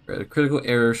 where a critical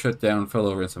error shut down, fell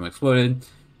over, and some exploded.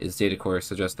 Its data core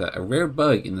suggests that a rare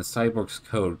bug in the cyborg's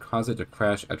code caused it to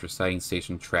crash after citing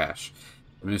station trash.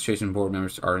 Administration board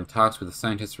members are in talks with the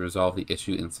scientists to resolve the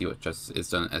issue and see what justice is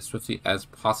done as swiftly as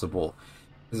possible.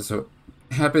 As so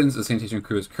happens, the sanitation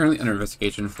crew is currently under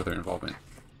investigation for their involvement.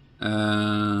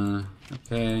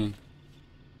 Okay.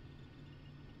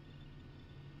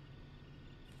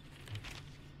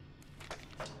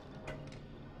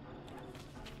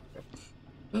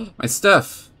 My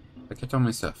stuff! I kept all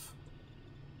my stuff.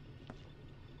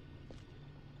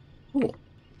 Cool.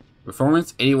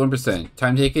 Performance, 81%.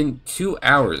 Time taken, 2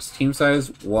 hours. Team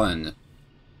size, 1.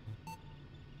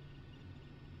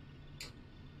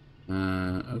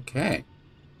 Okay.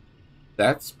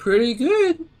 That's pretty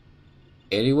good.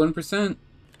 81%.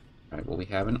 Alright, well, we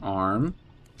have an arm.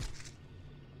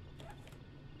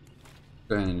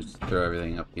 Go ahead and just throw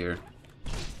everything up here.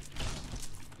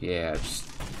 Yeah, just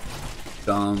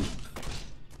dump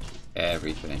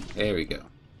everything. There we go.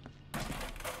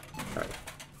 Alright,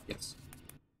 yes.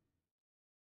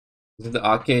 Is it the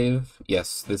otter cave?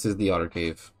 Yes, this is the otter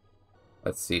cave.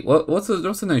 Let's see. What's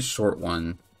a nice short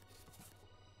one?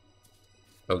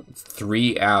 Oh, it's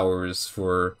 3 hours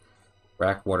for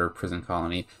Blackwater Prison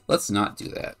Colony. Let's not do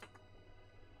that.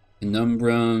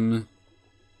 Penumbrum.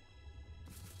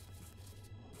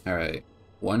 Alright.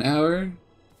 1 hour?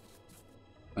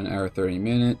 1 hour, 30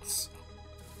 minutes.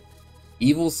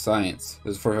 Evil Science.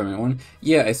 There's 401.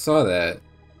 Yeah, I saw that.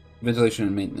 Ventilation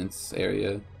and maintenance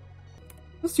area.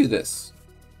 Let's do this.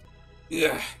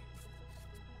 Yeah.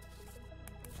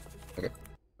 Okay.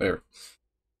 Whatever.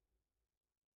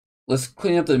 Let's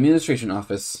clean up the administration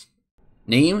office.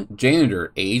 Name,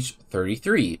 janitor, age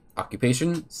 33.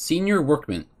 Occupation, senior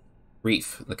workman.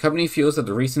 Brief. The company feels that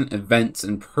the recent events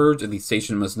and purge of the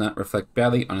station must not reflect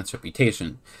badly on its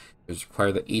reputation. It is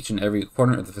required that each and every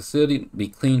corner of the facility be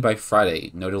cleaned by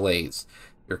Friday. No delays.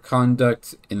 Your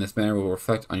conduct in this manner will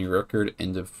reflect on your record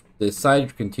and decide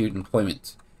your continued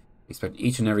employment. We expect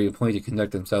each and every employee to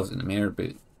conduct themselves in a manner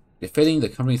befitting the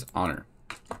company's honor.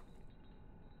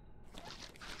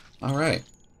 Alright.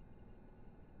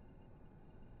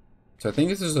 So I think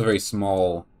this is a very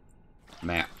small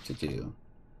map to do.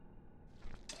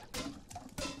 So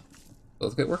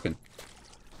let's get working.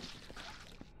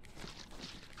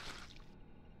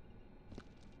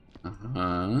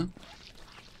 Uh-huh.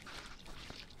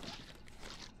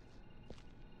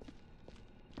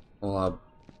 A lot of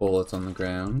bullets on the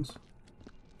ground.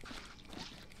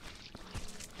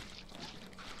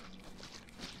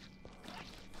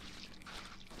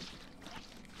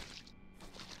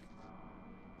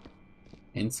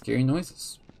 And scary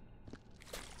noises.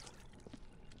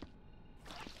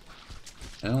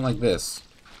 I don't like this.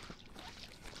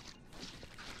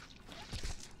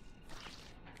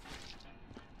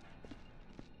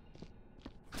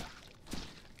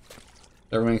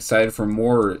 Everyone excited for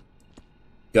more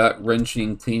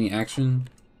gut-wrenching cleaning action?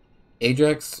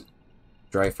 Ajax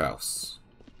Dryfouse.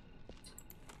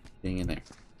 Being in there.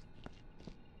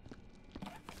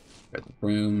 Got the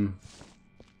broom.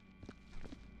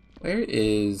 Where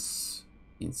is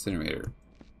the incinerator?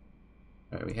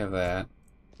 Alright, we have that.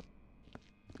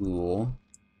 Cool.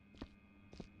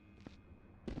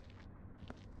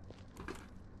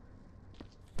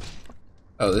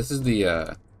 Oh, this is the,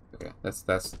 okay, that's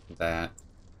that.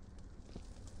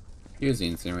 Here's the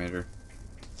incinerator.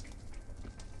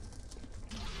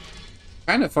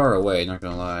 Kind of far away, not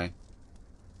gonna lie.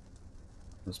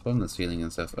 Let's put on the ceiling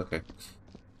and stuff. Okay.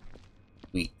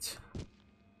 Sweet.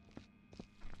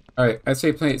 Alright, I'd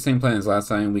say same plan as last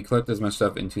time. We collect as much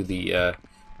stuff into the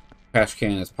trash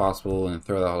can as possible and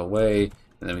throw that all away,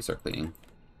 and then we start cleaning.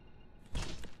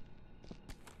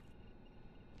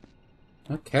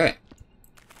 Okay.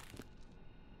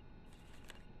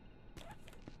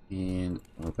 And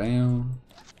Obao.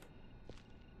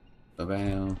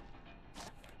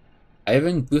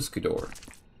 Ivan Buscador.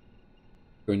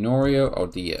 Gregorio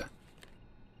Aldea.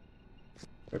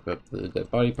 Rip up the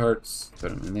dead body parts, put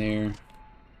them in there.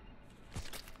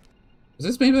 Is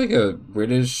this maybe like a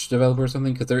British developer or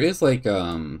something? Because there is like,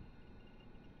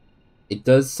 it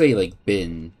does say like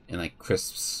bin and like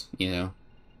crisps, you know?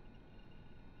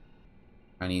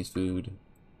 Chinese food.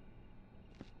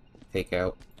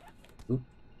 Takeout. Oop.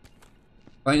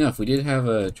 Funny enough, we did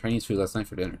have Chinese food last night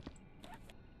for dinner.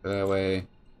 That way.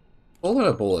 A whole lot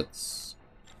of bullets.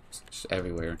 Just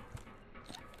everywhere.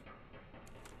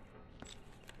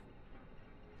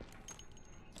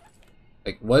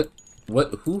 Like,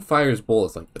 who fires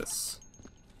bullets like this?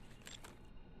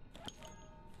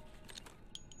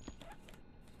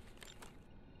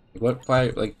 Like, what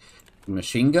fire, like,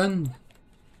 machine gun?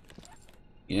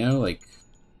 You know, like,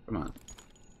 come on.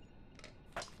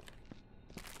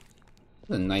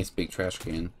 That's a nice big trash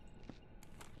can.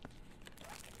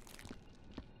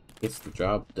 Gets the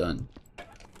job done.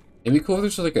 It'd be cool if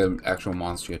there's just like an actual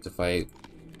monster you have to fight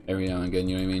every now and again,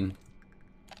 you know what I mean?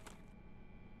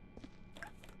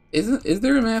 Is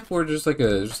there a map where just like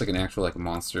an actual like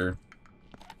monster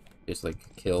just like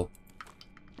kill?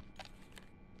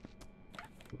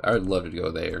 I would love to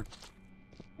go there.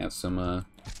 Have some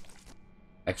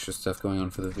extra stuff going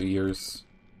on for the viewers.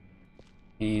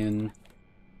 And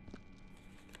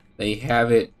they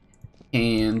have it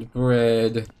hand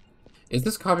bread. Is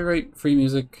this copyright free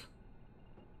music?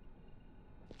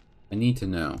 I need to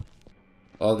know.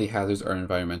 All the hazards are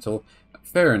environmental.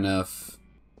 Fair enough.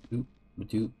 Doop,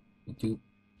 doop, doop,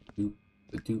 doop, doop,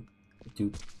 doop,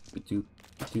 doop, doop,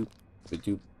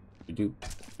 doop, doop,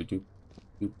 doop,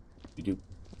 doop, doop.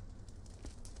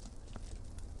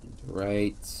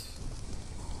 Right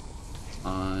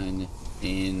on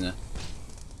in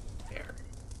there.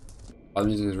 All the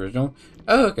music is original.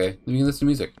 Oh, okay. Let me listen to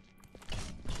music.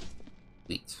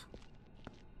 Sweet.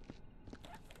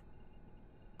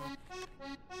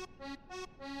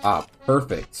 Ah,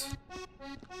 perfect.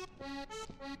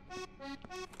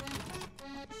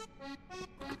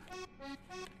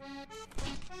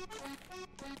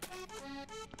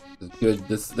 This is good.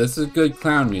 This is good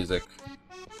clown music.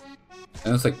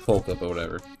 And it's like polka or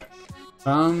whatever.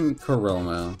 From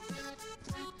Coromo.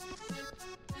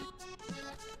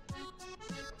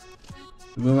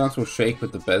 The boombox will shake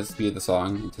with the best speed of the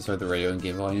song to start the radio and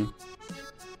game volume.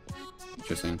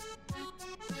 Interesting.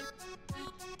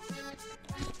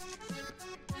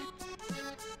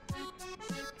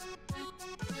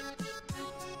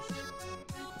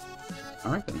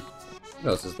 Alright then. What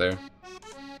else is there?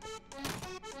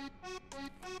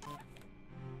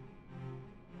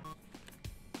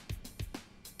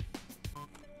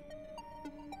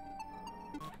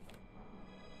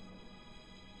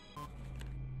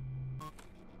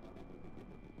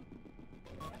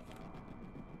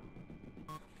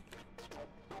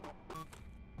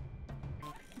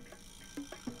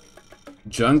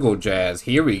 Jungle jazz,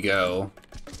 here we go.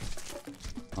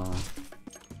 Oh,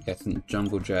 got some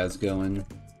jungle jazz going.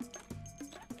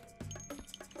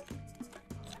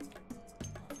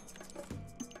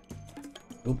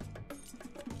 Oop.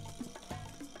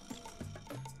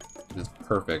 This is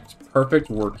perfect. Perfect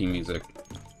working music.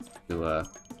 To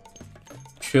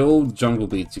chill jungle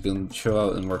beats you can chill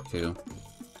out and work to. You know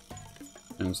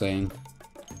what I'm saying?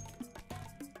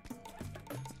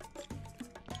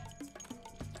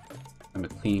 I'm a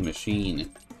clean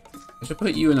machine. I should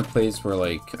put you in a place where,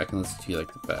 like, I can listen to you,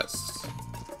 like, the best.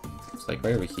 It's, like,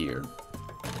 right over here.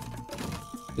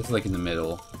 This is, like, in the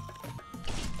middle.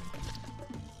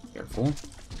 Careful.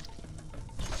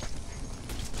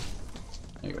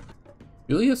 There you go.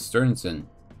 Julia Sternson.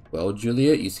 Well,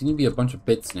 Julia, you seem to be a bunch of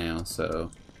bits now, so...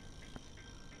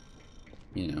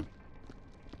 You know.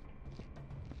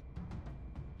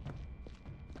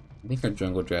 I think our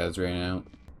jungle jazz ran out.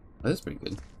 Oh, that's pretty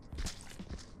good.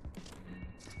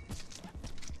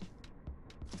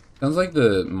 Sounds like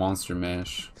the Monster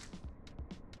Mash.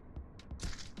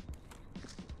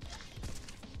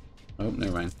 Oh,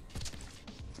 never mind.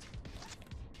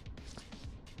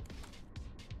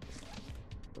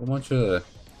 A bunch of...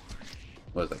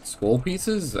 What, like skull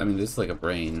pieces? I mean, this is like a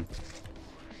brain.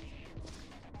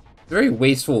 Very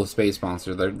wasteful space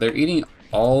monster. They're eating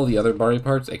all the other body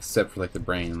parts except for like the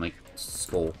brain and like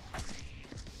skull.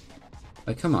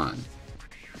 Like, come on.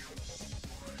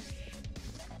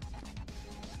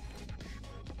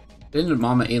 Didn't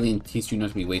Mama Alien teach you not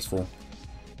to be wasteful?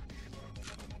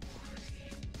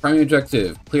 Primary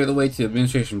objective. Clear the way to the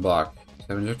administration block.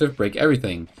 Second objective. Break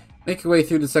everything. Make your way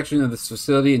through the section of this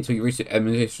facility until you reach the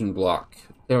administration block.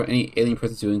 Clear out any alien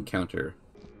presence you encounter.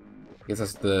 I guess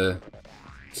that's the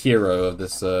hero of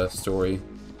this story.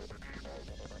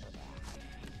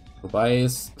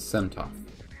 Tobias Semtov.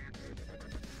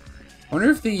 I wonder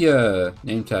if the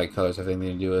name tag colors have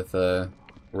anything to do with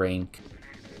rank.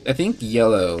 I think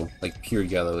yellow, like pure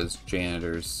yellow, is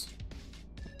janitors.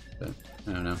 But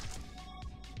I don't know.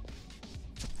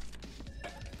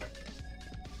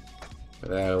 Put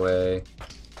that away.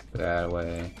 Put that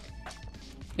away.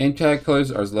 Name tag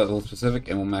colors are level specific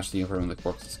and will match the uniform of the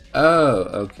corpses. Oh,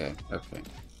 okay, okay.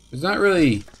 There's not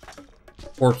really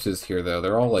corpses here though.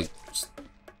 They're all like just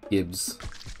gibs.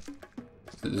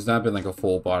 There's not been like a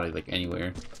full body like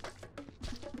anywhere.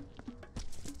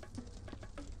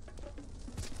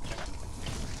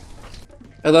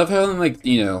 I love how, like,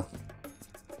 you know,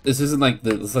 this isn't like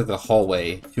this is like the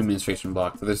hallway to administration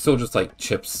block, but there's still just like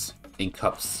chips in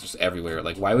cups just everywhere.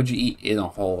 Like, why would you eat in a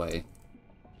hallway?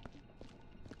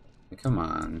 Like, come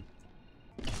on.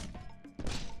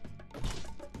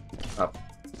 Up,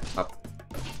 up.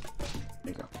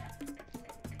 There you go.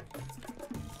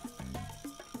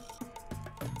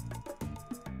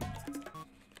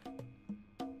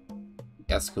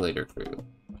 Escalator crew.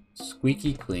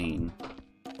 Squeaky clean.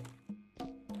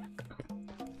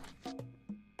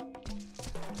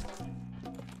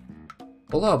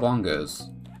 Hola bongos.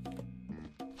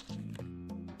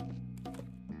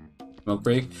 Smoke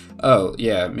break? Oh,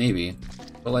 yeah, maybe.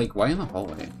 But like, why in the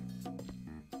hallway?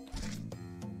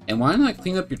 And why not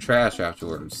clean up your trash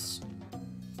afterwards?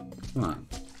 Come on.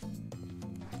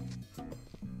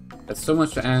 That's so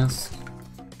much to ask.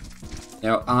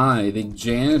 Now I, the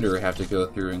janitor, have to go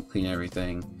through and clean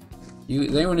everything.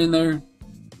 Is anyone in there?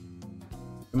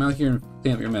 Come out here and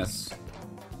clean up your mess.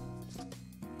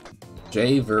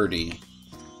 J. Verdi.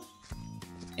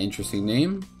 Interesting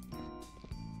name.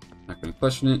 Not gonna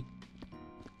question it.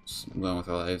 Just move on with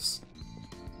our lives.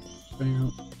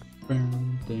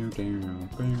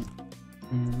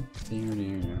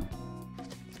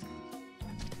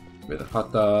 With a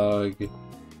hot dog.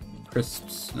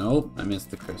 Crisps. Nope, I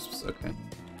missed the crisps. Okay.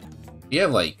 We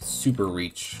have like super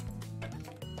reach.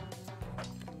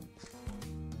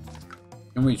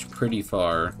 Can reach pretty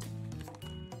far.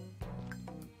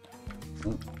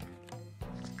 Oh.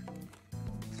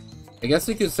 I guess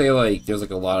you could say like there's like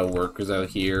a lot of workers out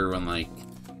here when like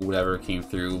whatever came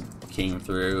through.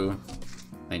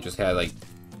 They just had like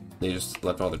they just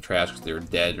left all the trash because they were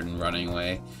dead and running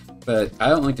away. But I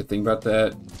don't like to think about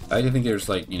that. I think they're just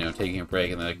like, you know, taking a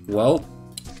break and they're like, well,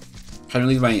 I'm gonna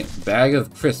leave my bag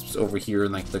of crisps over here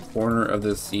in like the corner of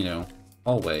this, you know,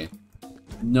 hallway.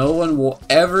 No one will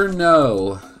ever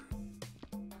know.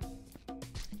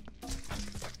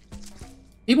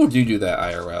 People do that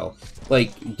IRL.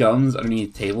 Like, gums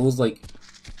underneath tables, like,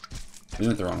 we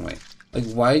went the wrong way. Like,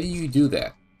 why do you do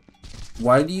that?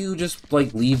 Why do you just,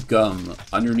 like, leave gum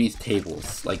underneath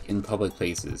tables, like, in public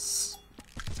places?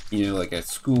 You know, like at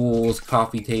schools,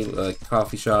 coffee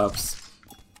shops.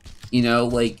 You know,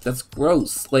 like, that's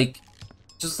gross. Like,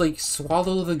 just, like,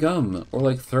 swallow the gum, or,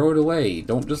 like, throw it away.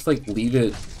 Don't just, like, leave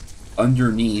it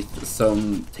underneath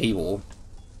some table.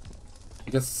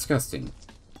 Like, that's disgusting.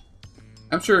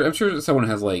 I'm sure someone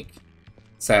has, like,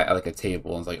 sat at, like, a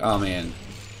table and is like, oh, man,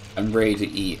 I'm ready to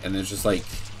eat, and there's just, like,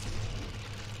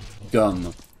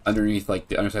 gum underneath, like,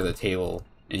 the underside of the table,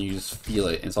 and you just feel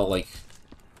it, and it's all, like,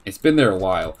 it's been there a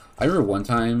while. I remember one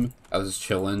time, I was just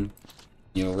chilling,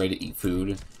 you know, ready to eat food,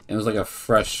 and it was, like, a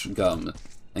fresh gum,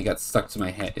 and it got stuck to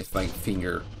my head, my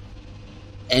finger,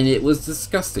 and it was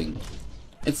disgusting.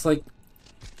 It's like,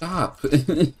 stop.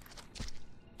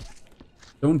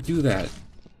 Don't do that.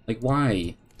 Like,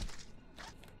 why?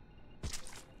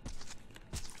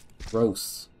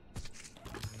 Gross.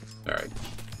 Alright.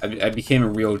 I became a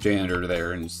real janitor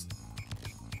there and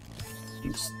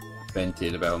just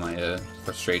vented about my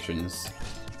frustrations.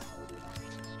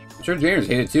 I'm sure janitors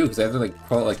hate it too, because I have to like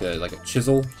call it like a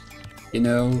chisel, you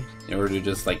know, in order to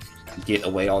just like get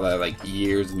away all that like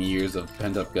years and years of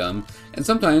pent up gum. And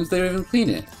sometimes they don't even clean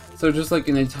it. So just like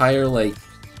an entire like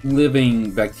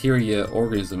living bacteria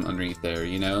organism underneath there,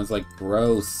 you know? It's like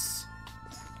gross.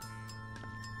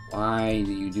 Why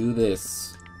do you do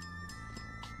this?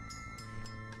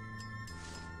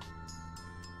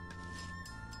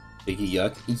 Biggie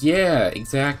yuck? Yeah,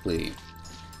 exactly.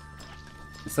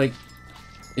 It's like,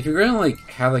 if you're gonna like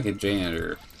have like a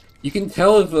janitor, you can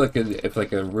tell if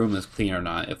like a room is clean or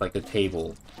not, if like the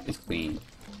table is clean.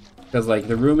 Because like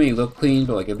the room may look clean,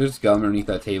 but like if there's gum underneath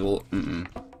that table,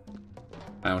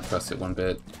 I don't trust it one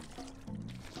bit.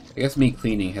 I guess me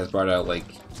cleaning has brought out like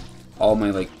all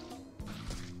my like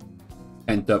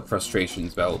pent up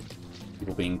frustrations about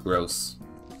people being gross.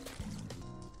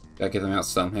 Gotta get them out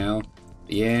somehow.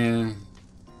 Yeah.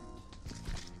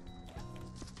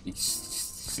 You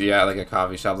see out like a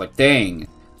coffee shop, like, dang!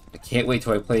 I can't wait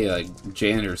till I play a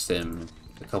janitor sim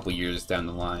a couple years down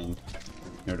the line.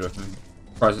 In order to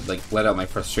like let out my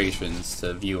frustrations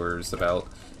to viewers about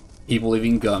people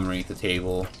leaving gum underneath the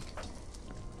table.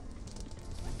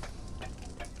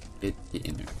 Get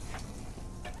in there.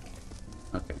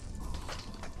 Okay.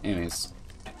 Anyways.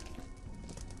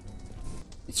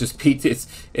 It's just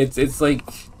it's like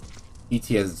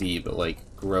PTSD, but like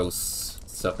gross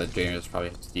stuff that janitors probably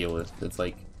have to deal with. It's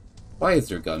like, why is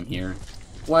there gum here?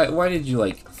 Why did you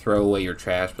like throw away your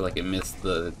trash but like it missed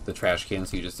the trash can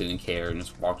so you just didn't care and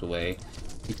just walked away?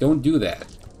 Like, don't do that.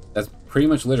 That's pretty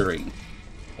much littering.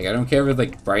 Like, I don't care if it's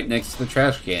like right next to the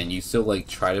trash can, you still like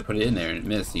try to put it in there and it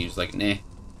missed and you're just like, nah.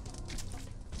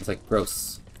 It's like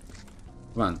gross.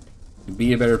 Come on.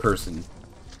 Be a better person.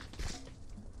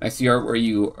 I see art where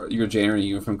you're a janitor and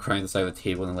you're from crying at the side of the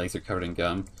table and the legs are covered in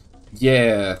gum.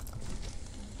 Yeah.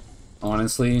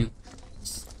 Honestly,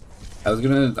 I was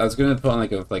gonna put on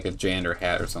like a janitor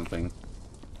hat or something,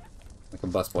 like a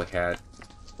busboy hat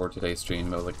for today's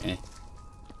stream, but I was like, eh.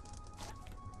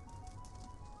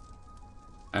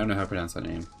 I don't know how to pronounce that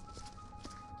name.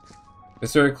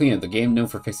 Viscera Cleanup, the game known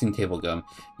for fixing table gum.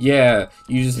 Yeah,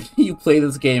 you play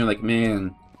this game and like,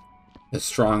 man, the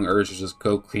strong urge to just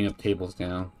go clean up tables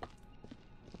now.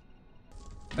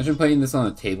 Imagine playing this on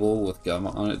a table with gum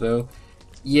on it though.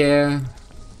 Yeah.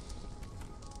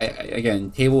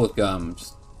 Again, table with gum,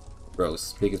 just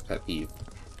gross. Biggest pet peeve.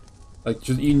 Like,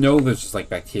 just, you know, there's just like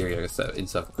bacteria and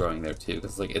stuff growing there too,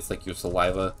 because like it's like your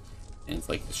saliva and it's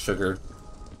like the sugar.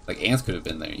 Like ants could have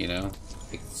been there, you know.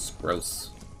 Like, it's gross.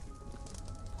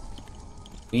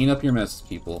 Clean up your mess,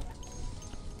 people.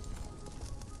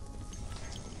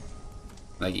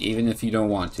 Like, even if you don't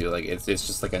want to, like, it's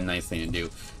just like a nice thing to do.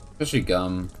 Especially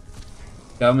gum.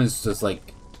 Gum is just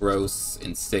like gross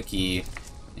and sticky,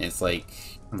 and it's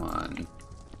like, come on,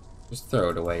 just throw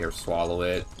it away or swallow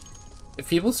it. If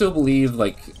people still believe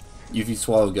like if you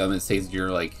swallow gum it stays in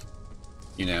your like,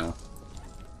 you know,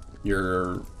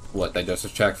 your what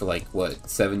digestive tract for like what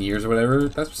 7 years or whatever,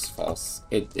 that's just false.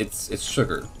 It's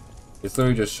sugar. It's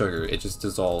literally just sugar. It just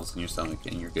dissolves in your stomach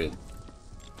and you're good.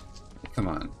 Come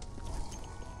on.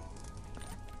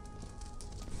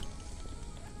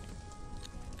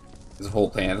 There's a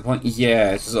whole plant at the point.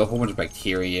 Yeah, it's just a whole bunch of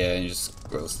bacteria and just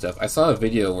gross stuff. I saw a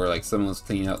video where like someone was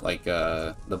cleaning out like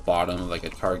the bottom of like a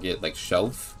Target like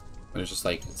shelf. There's just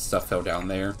like stuff fell down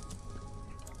there.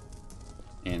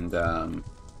 And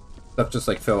stuff just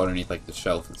like fell underneath like the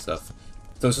shelf and stuff.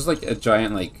 So it's just like a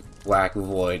giant like black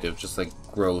void of just like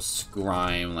gross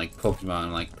grime, like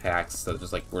Pokemon like packs that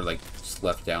just like were like just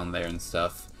left down there and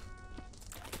stuff.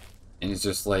 And it's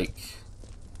just like,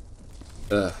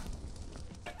 ugh.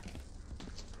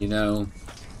 You know,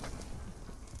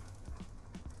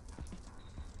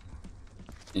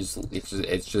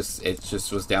 it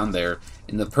just was down there,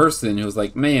 and the person who was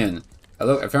like, man,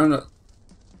 I found a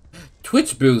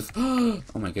Twitch booth. Oh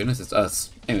my goodness, it's us.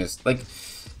 Anyways, like,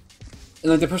 and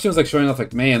like the person was like showing off,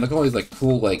 like, man, look at all these like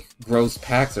cool like gross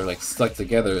packs that are like stuck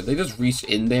together. They just reached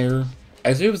in there. I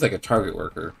assume it was like a Target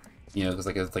worker, you know, because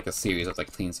like it's like a series of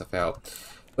like cleaning stuff out,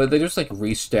 but they just like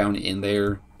reached down in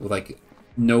there with like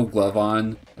no glove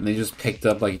on, and they just picked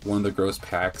up like one of the gross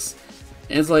packs,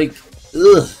 and it's like,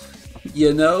 ugh,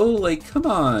 you know, like, come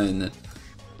on,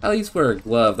 at least wear a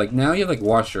glove. Like, now you have like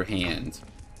wash your hand.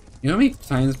 You know how many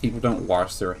times people don't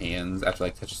wash their hands after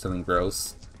like touching something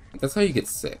gross? Like, that's how you get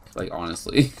sick, like,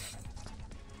 honestly.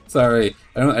 Sorry,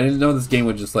 I didn't know this game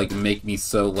would just like make me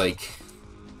so like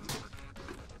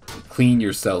clean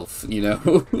yourself, you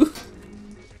know.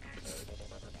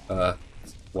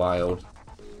 It's wild.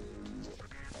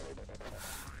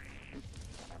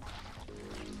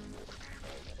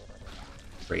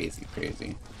 Crazy.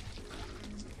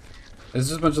 There's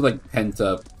just a bunch of like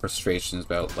pent-up frustrations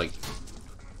about like,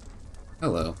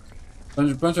 hello,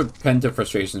 bunch of pent-up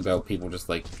frustrations about people just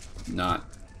like not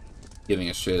giving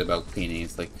a shit about cleaning.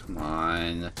 It's like, come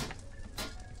on,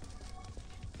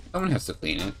 someone has to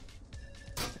clean it.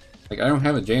 Like, I don't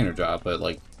have a janitor job, but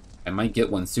like I might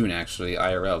get one soon actually,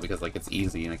 IRL, because like it's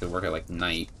easy and I could work at like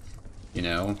night, you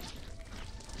know.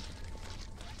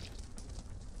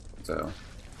 So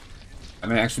I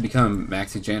might actually become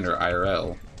Maxie Janitor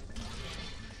IRL.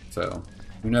 So,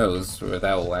 who knows where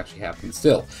that will actually happen.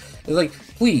 Still, it's like,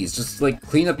 please, just like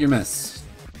clean up your mess.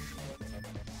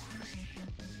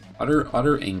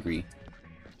 Utter angry.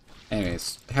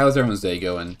 Anyways, how's everyone's day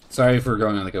going? Sorry for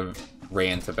going on like a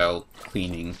rant about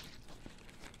cleaning.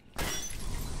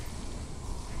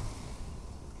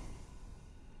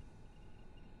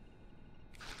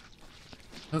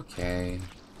 Okay.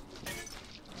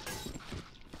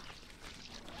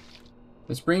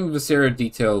 Let's bring Viscera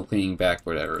Detail cleaning back,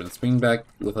 whatever. Let's bring back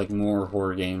with like more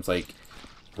horror games like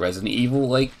Resident Evil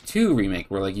like 2 remake,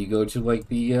 where like you go to like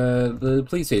the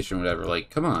police station or whatever. Like,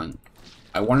 come on.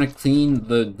 I want to clean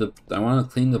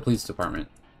the police department.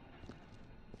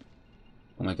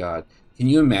 Oh my god. Can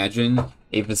you imagine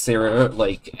a Viscera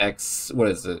like what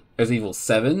is it? Resident Evil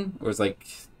 7? Or it's like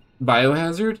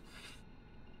Biohazard?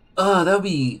 That would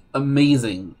be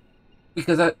amazing.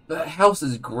 Because that house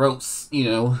is gross, you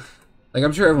know. Like,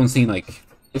 I'm sure everyone's seen, like,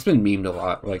 it's been memed a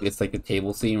lot. Like, it's like a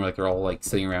table scene where, like, they're all, like,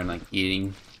 sitting around, like,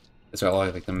 eating. It's all,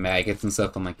 like, the maggots and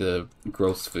stuff on, like, the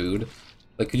gross food.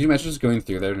 Like, could you imagine just going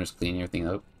through there and just cleaning everything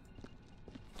up?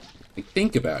 Like,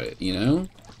 think about it, you know?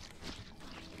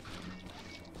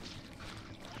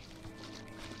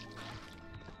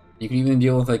 You can even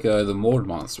deal with, like, the mold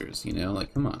monsters, you know?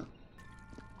 Like, come on.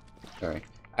 Sorry.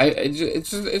 It's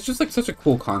just, like, such a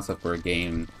cool concept for a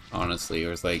game, honestly.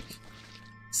 Where it's, like,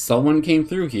 someone came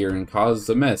through here and caused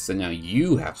a mess, and now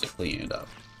you have to clean it up.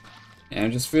 And I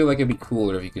just feel like it'd be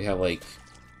cooler if you could have, like,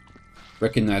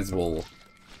 recognizable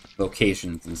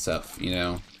locations and stuff, you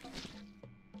know?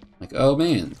 Like, oh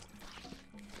man,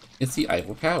 it's the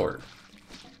Eiffel Tower.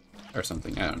 Or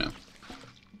something, I don't know.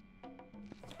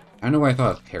 I don't know why I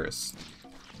thought of Paris.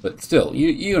 But still,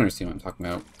 you understand what I'm talking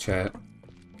about, chat.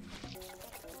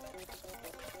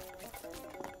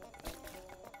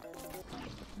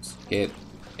 Just get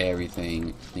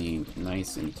everything cleaned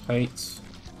nice and tight.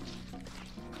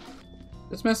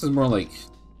 This mess is more like,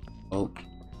 well,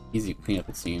 easy to clean up,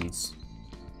 it seems.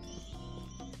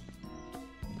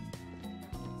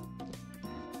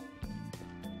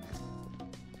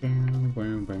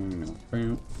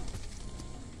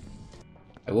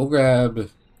 I will grab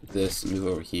this and move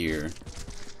over here.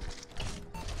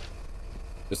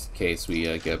 Just in case we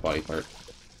get a body part.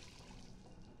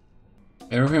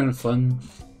 Everyone having fun?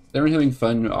 Everyone having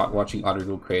fun watching Otter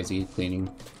go crazy cleaning?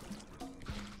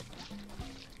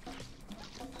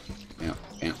 Bam,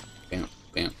 bam, bam,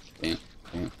 bam, bam,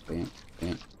 bam, bam,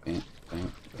 bam, bam,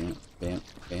 bam, bam, bam,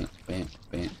 bam, bam,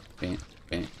 bam, bam,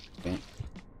 bam, bam.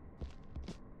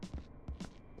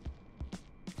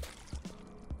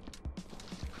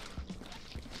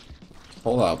 A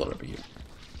whole lot of blood over here.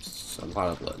 Just a lot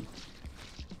of blood.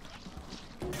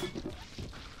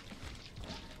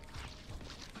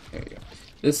 There you go.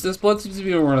 This blood seems to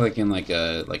be more like in like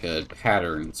a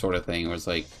pattern sort of thing, where it's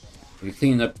like if you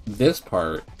clean up this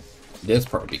part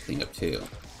would be cleaned up too. You know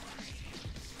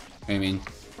what I mean?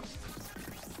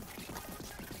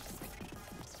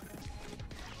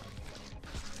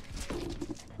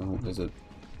 Oh, there's a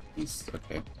piece.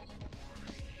 Okay.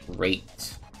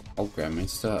 Great. I'll grab my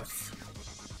stuff.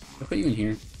 I'll put you in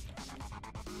here.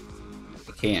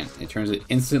 I can. It turns it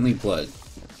instantly blood.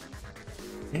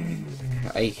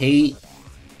 I hate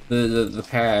the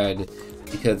pad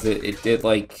because it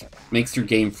like makes your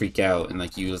game freak out and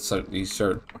like you start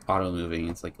auto moving.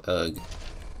 It's like ugh.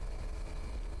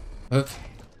 Okay.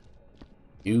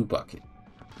 New bucket.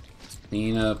 Let's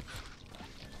clean up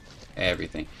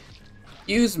everything.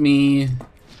 Excuse me.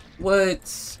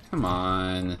 What? Come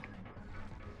on.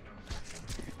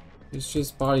 There's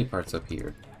just body parts up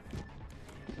here.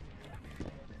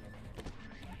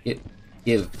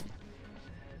 Give.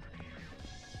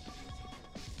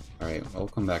 Alright, I'll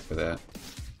come back for that.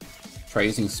 Try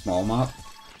using small mop?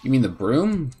 You mean the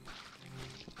broom?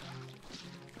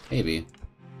 Maybe.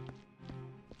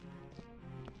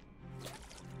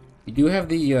 You do have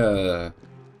the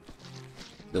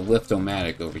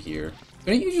lift-o-matic over here.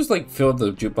 Couldn't you just, like, fill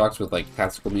the jukebox with, like,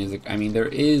 classical music? I mean, there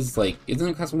is, like...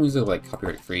 Isn't classical music, like,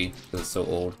 copyright-free? Because it's so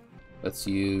old. Let's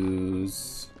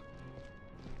use...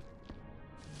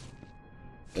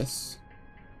 this.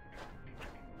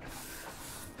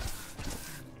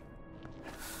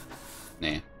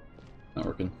 Nah. Not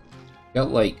working.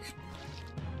 Got, like,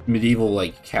 medieval,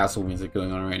 like, castle music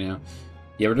going on right now.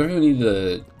 Yeah, we're definitely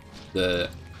need the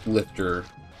lifter.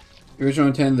 The original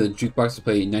intent of the jukebox to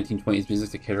play 1920s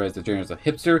music to categorize the genre as a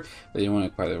hipster, but they didn't want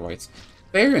to acquire their rights.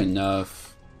 Fair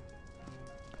enough.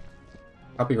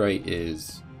 Copyright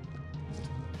is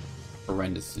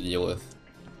horrendous to deal with.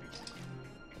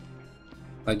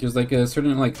 Like, there's like a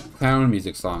certain like clown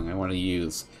music song I want to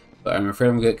use, but I'm afraid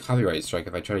I'm gonna get copyright strike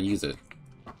if I try to use it.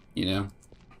 You know?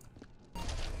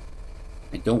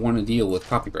 I don't want to deal with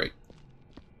copyright.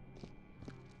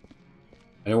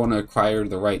 I don't want to acquire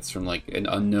the rights from like an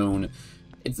unknown.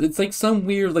 It's like some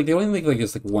weird like they only make like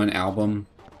this like one album,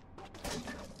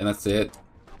 and that's it.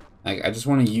 Like I just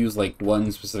want to use like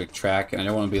one specific track, and I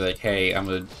don't want to be like, hey, I'm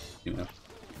a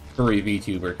furry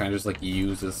VTuber. Can I just like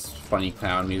use this funny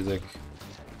clown music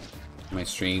in my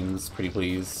streams, pretty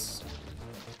please?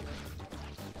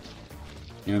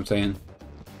 You know what I'm saying?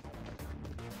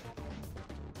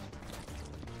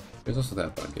 There's also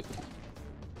that bucket.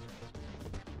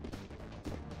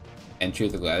 Entry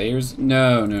of the Gladiators?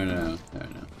 No.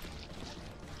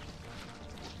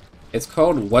 It's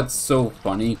called What's So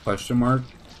Funny? Question mark.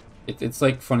 It's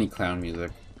like funny clown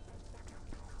music.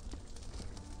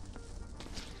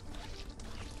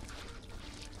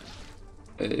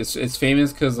 It's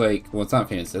famous because like, well, it's not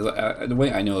famous. The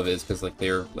way I know of it is because like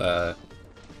they're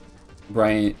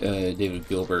Brian David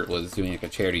Gilbert was doing like a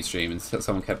charity stream and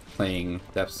someone kept playing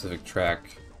that specific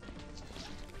track.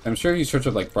 I'm sure if you search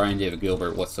up like Brian David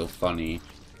Gilbert, What's So Funny,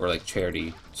 or like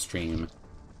charity stream,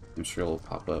 I'm sure it'll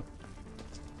pop up.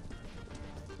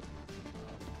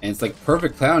 And it's like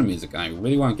perfect clown music, and I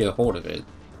really want to get a hold of it,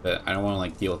 but I don't want to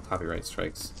like deal with copyright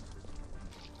strikes.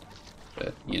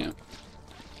 But, you know.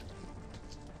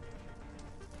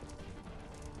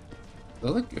 Is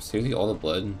that like seriously all the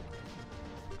blood?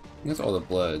 I think that's all the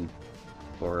blood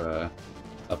for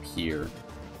up here.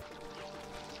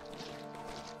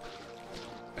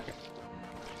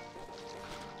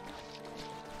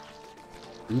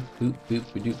 Boop, boop, boop,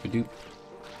 ba-doop, ba-doop.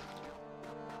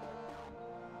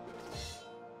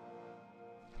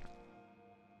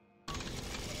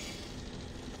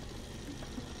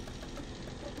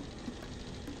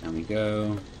 There we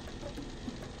go.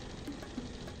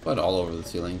 Blood all over the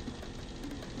ceiling.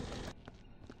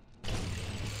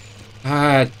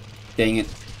 Ah, dang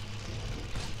it.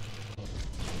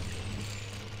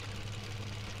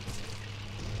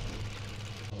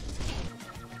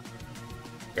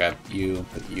 Grab you,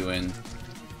 put you in.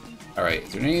 Alright,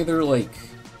 is there any other, like,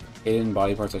 hidden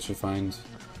body parts I should find?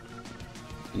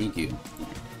 I need you.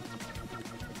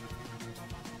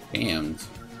 Damned.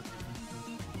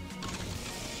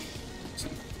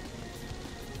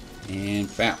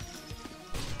 And bam.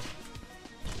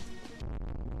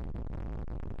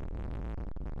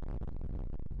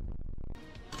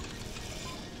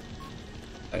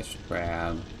 I should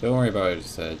grab. Don't worry about what I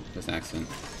just said. It was an accident.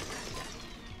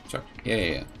 Sure.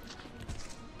 Yeah.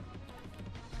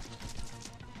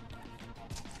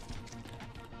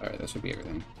 Alright, that should be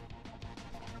everything.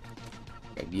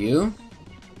 Grab you.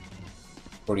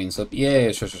 Accordion slip.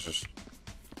 Yeah, sure.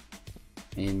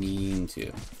 And mean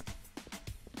too.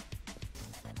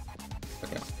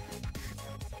 Okay.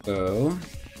 So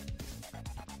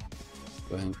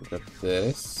go ahead and pick up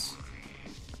this.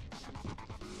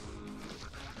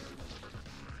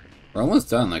 We're almost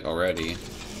done, like, already.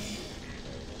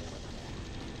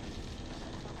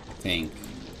 I think.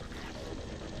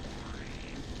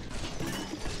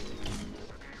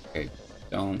 Okay,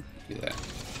 don't do that.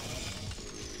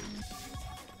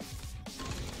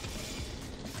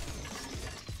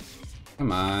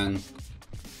 Come on.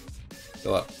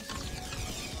 Fill up.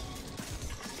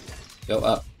 Fill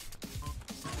up.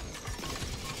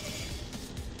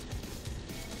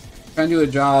 Trying to do a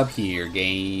job here,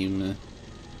 game.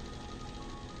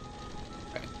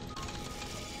 Okay.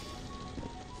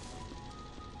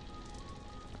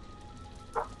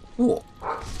 Cool.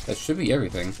 That should be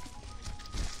everything.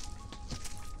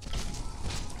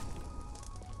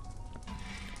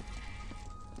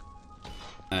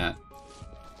 Right.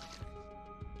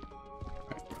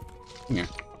 Come here.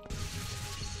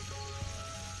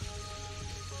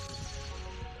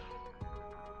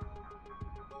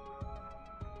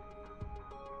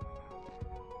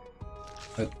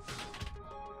 But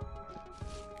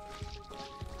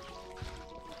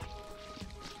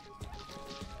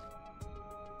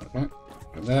okay,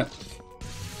 grab that.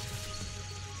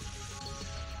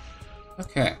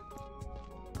 Okay.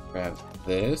 Grab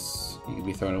this. You can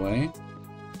be thrown away.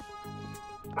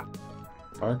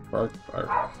 Bark, bark,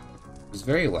 bark. It's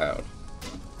very loud.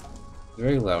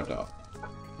 Very loud dog.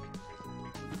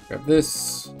 Grab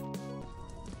this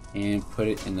and put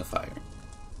it in the fire.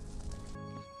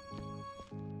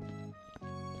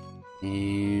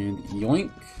 And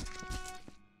yoink.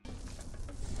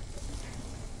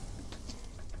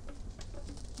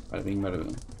 Bada bing, bada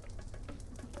boom.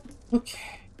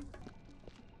 Okay.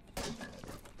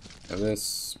 Grab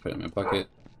this, put it in my bucket.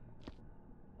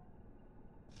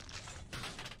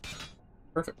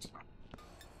 Perfect.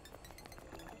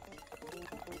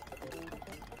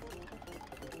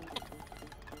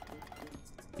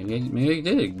 Maybe I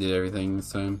did everything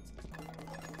this time.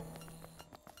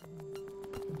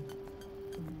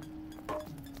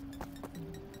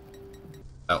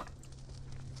 Oh.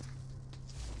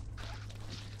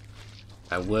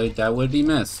 That would be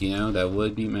mess, you know? That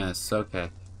would be mess. Okay.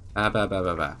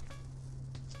 Ba.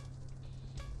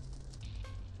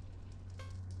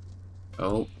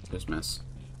 Oh, just mess.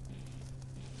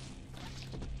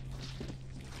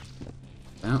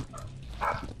 Now,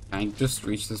 can I just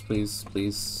reach this, please?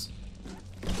 Please.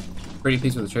 Pretty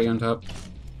piece with a cherry on top.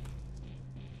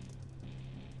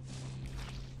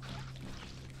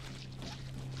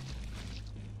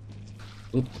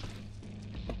 Oop.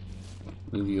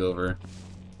 Move you over.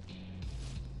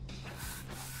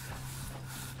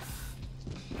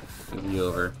 Move you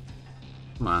over.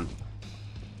 Come on.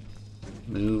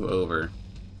 Move over.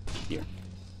 Here.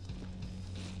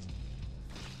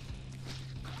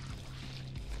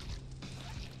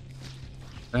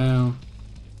 Now.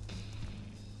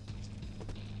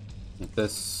 Get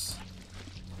this.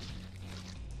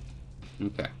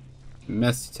 Okay.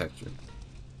 Mess detector.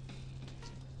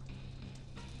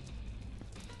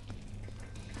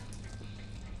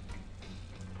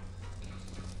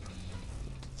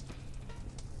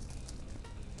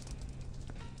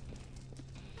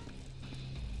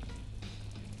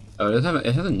 Oh, it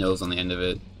has a nose on the end of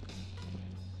it.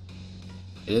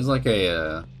 It is like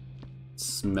a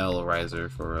smell riser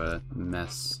for a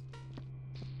mess.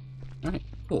 Alright,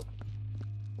 cool.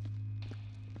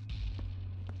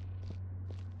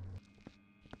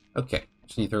 Okay,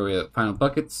 Just need to throw away the final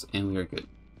buckets, and we are good.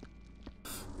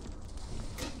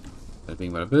 Bada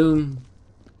bing, bada boom.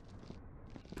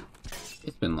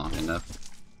 It's been long enough.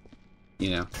 You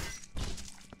know.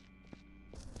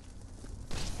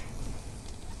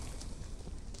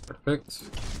 Perfect.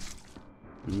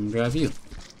 And grab you.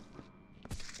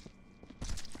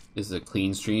 This is a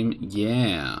clean stream?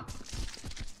 Yeah.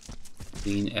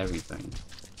 Clean everything.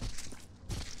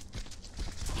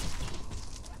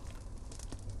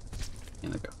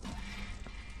 And there we go.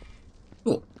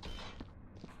 Cool.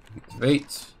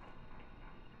 Activate.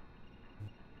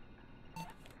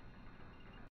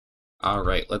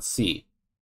 Alright, let's see.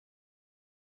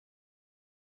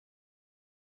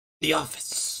 The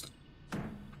office.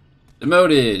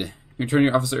 Demoted. Return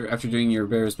your officer after doing your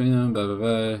bear's minimum, blah blah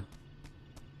blah.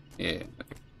 Yeah.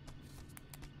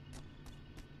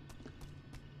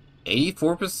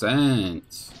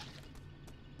 84%.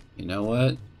 You know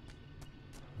what?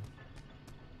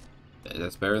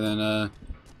 That's better than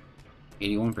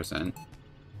 81%.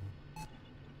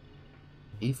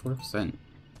 84%.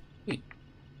 Wait.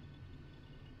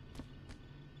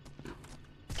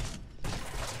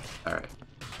 Alright.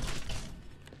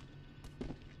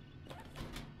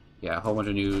 Yeah, a whole bunch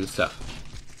of new stuff.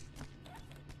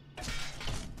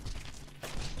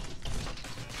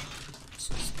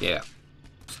 Just get out.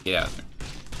 Just get out of there.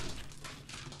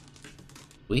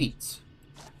 Wait.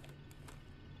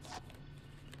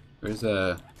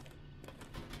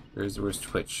 Where's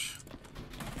Twitch?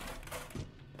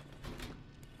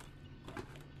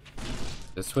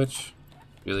 This Twitch?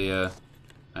 Julia,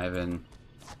 Ivan,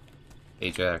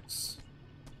 Ajax,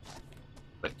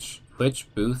 Twitch. Twitch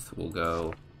booth will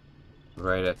go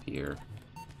right up here.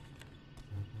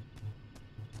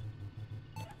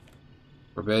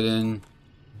 Forbidden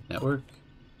Network.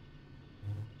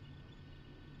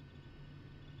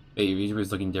 Hey, your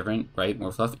YouTuber's looking different, right?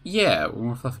 More fluffy? Yeah, we're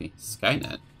more fluffy.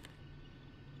 Skynet.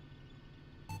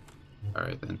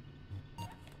 Alright then.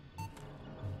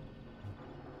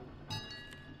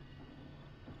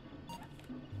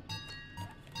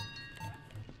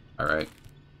 Alright.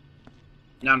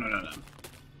 No.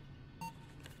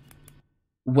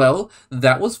 Well,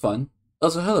 that was fun.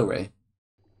 Also, hello, Ray.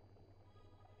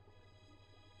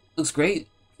 Looks great.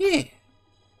 Yeah.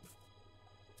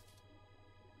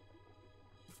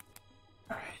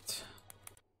 Alright.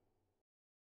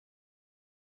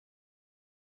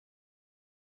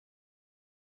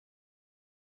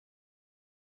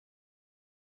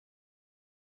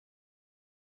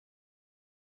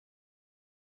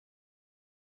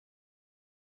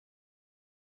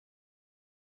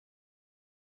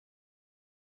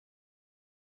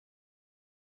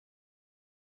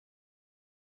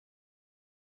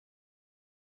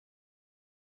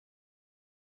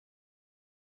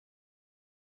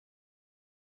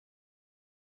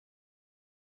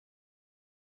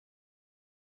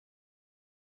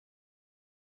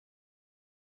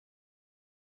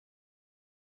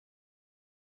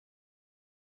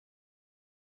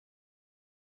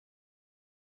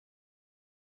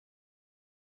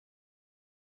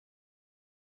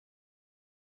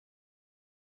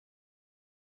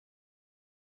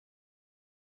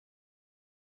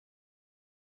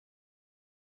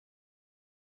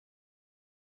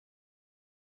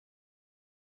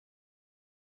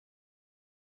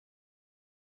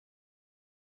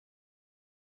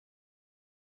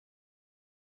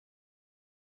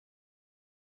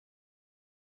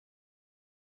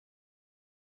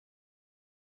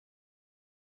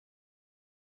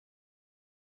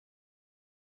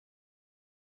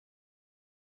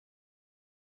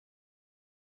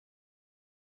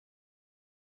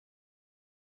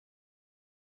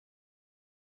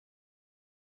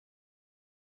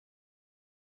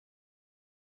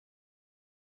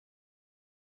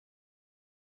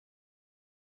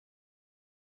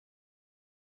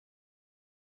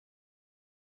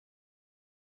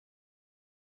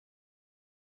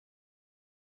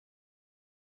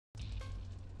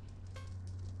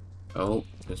 Oh,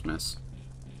 just miss.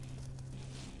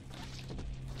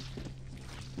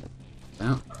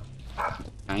 Now, can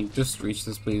I just reach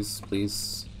this, please?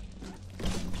 Please.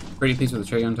 Pretty piece with a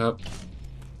tray on top.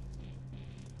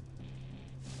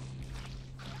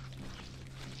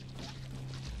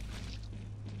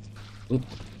 Oop.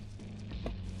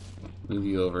 Move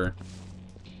you over.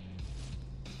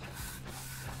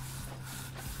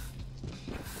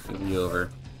 Move you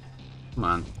over. Come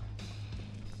on.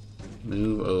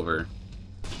 Move over.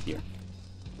 Here.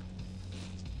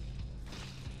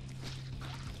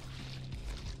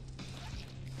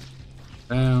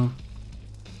 Now.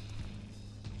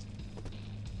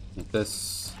 Get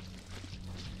this.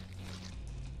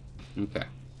 Okay.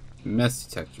 Mess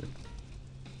detector.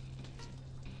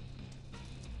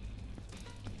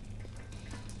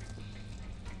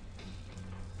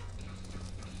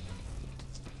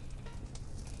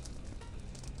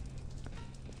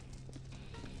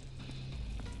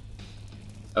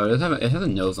 Oh, it has a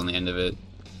nose on the end of it.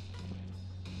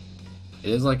 It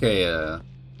is like a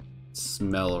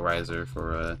smell riser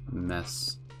for a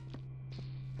mess.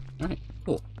 Alright,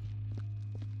 cool.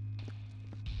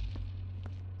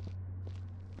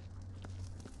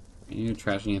 Any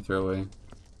trash you need to throw away?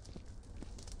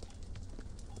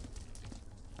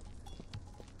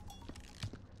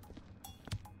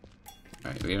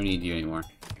 Alright, we don't need you anymore.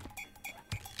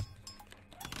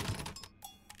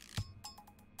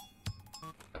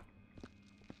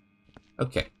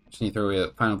 Okay, just need to throw away the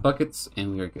final buckets,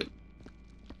 and we are good.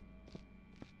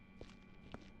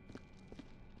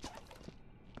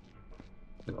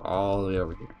 Go all the way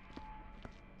over here.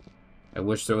 I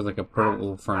wish there was like a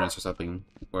portable furnace or something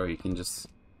where you can just,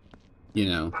 you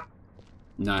know,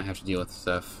 not have to deal with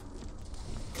stuff.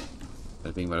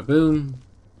 Bada bing, bada boom.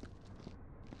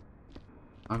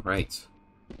 Alright.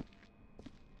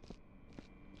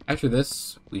 After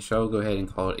this, we shall go ahead and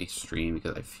call it a stream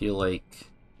because I feel like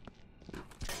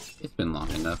it's been long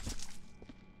enough.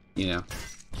 You know.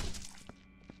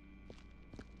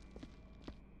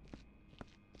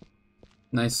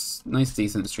 Nice,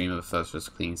 decent stream of us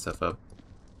just cleaning stuff up.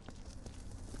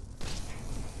 There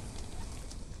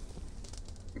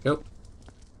we go.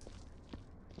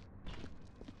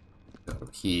 Go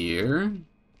here. There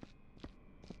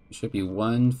should be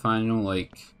one final,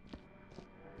 like,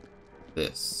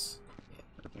 this. Yeah,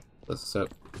 okay. Close this up.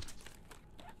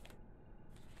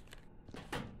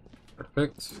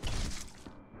 Perfect.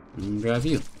 And grab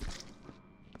you.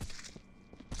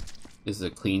 This is a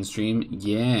clean stream?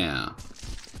 Yeah.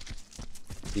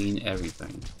 Clean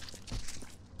everything.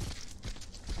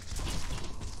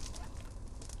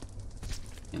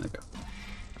 And there we go.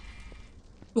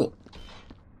 Cool.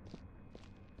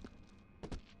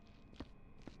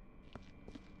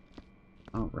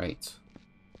 Alright.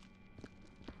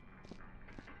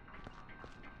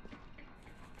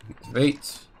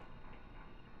 Activate.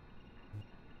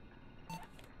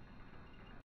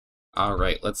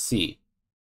 Alright, let's see.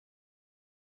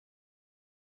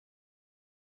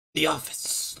 The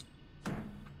office.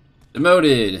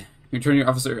 Demoted. Return your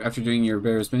officer after doing your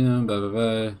barest minimum, blah blah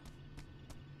blah.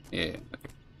 Yeah.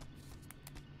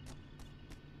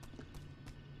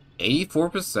 Okay.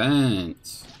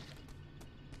 84%.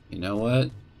 You know what?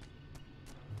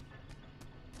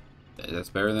 That's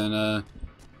better than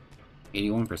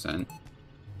 81%.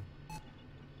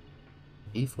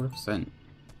 84%.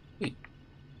 Wait.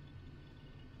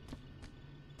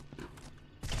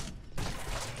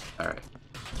 Alright.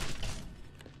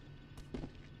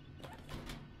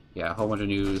 Yeah, a whole bunch of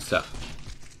new stuff.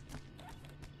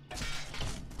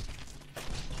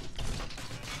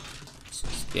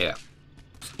 Just get out.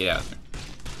 Just get out of there.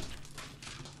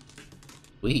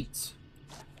 Wait.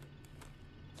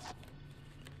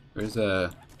 Where's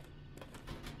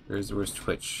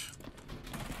Twitch?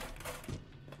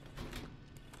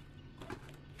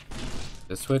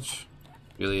 This Twitch?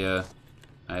 Julia,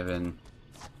 Ivan,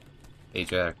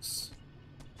 Ajax,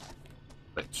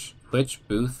 Twitch. Twitch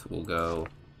booth will go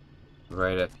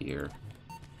right up here.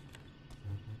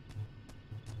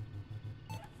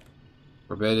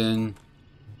 Forbidden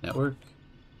Network.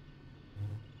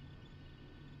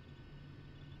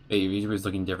 Hey, your YouTuber is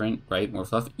looking different, right? More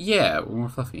fluffy? Yeah, we're more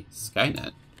fluffy.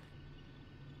 Skynet.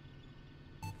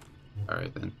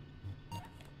 Alright then.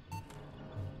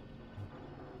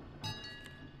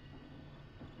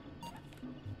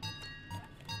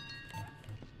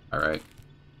 Alright.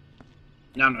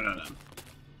 No.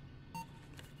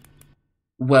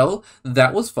 Well,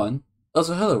 that was fun.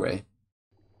 Also, hello, Ray.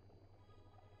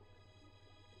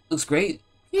 Looks great.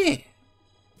 Yeah.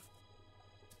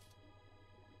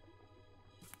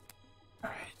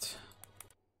 Alright.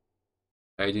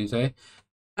 How are you doing today?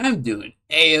 I'm doing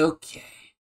A-okay.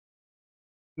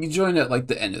 You joined at, like,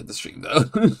 the end of the stream, though.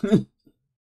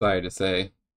 Sorry to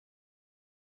say.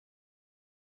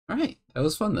 Alright, that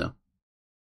was fun, though.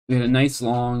 We had a nice,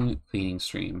 long cleaning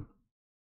stream.